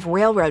strip of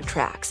railroad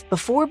tracks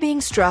before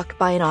being struck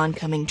by an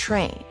oncoming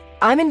train.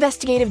 I'm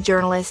investigative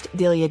journalist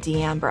Delia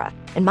D'Ambra,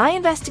 and my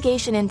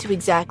investigation into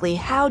exactly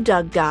how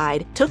Doug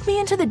died took me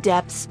into the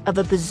depths of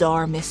a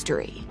bizarre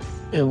mystery.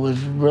 It was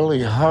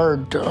really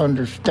hard to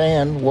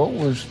understand what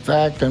was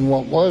fact and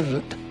what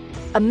wasn't.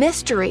 A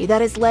mystery that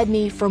has led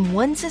me from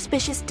one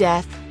suspicious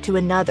death to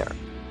another.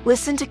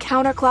 Listen to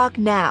Counterclock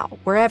now,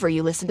 wherever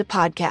you listen to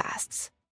podcasts.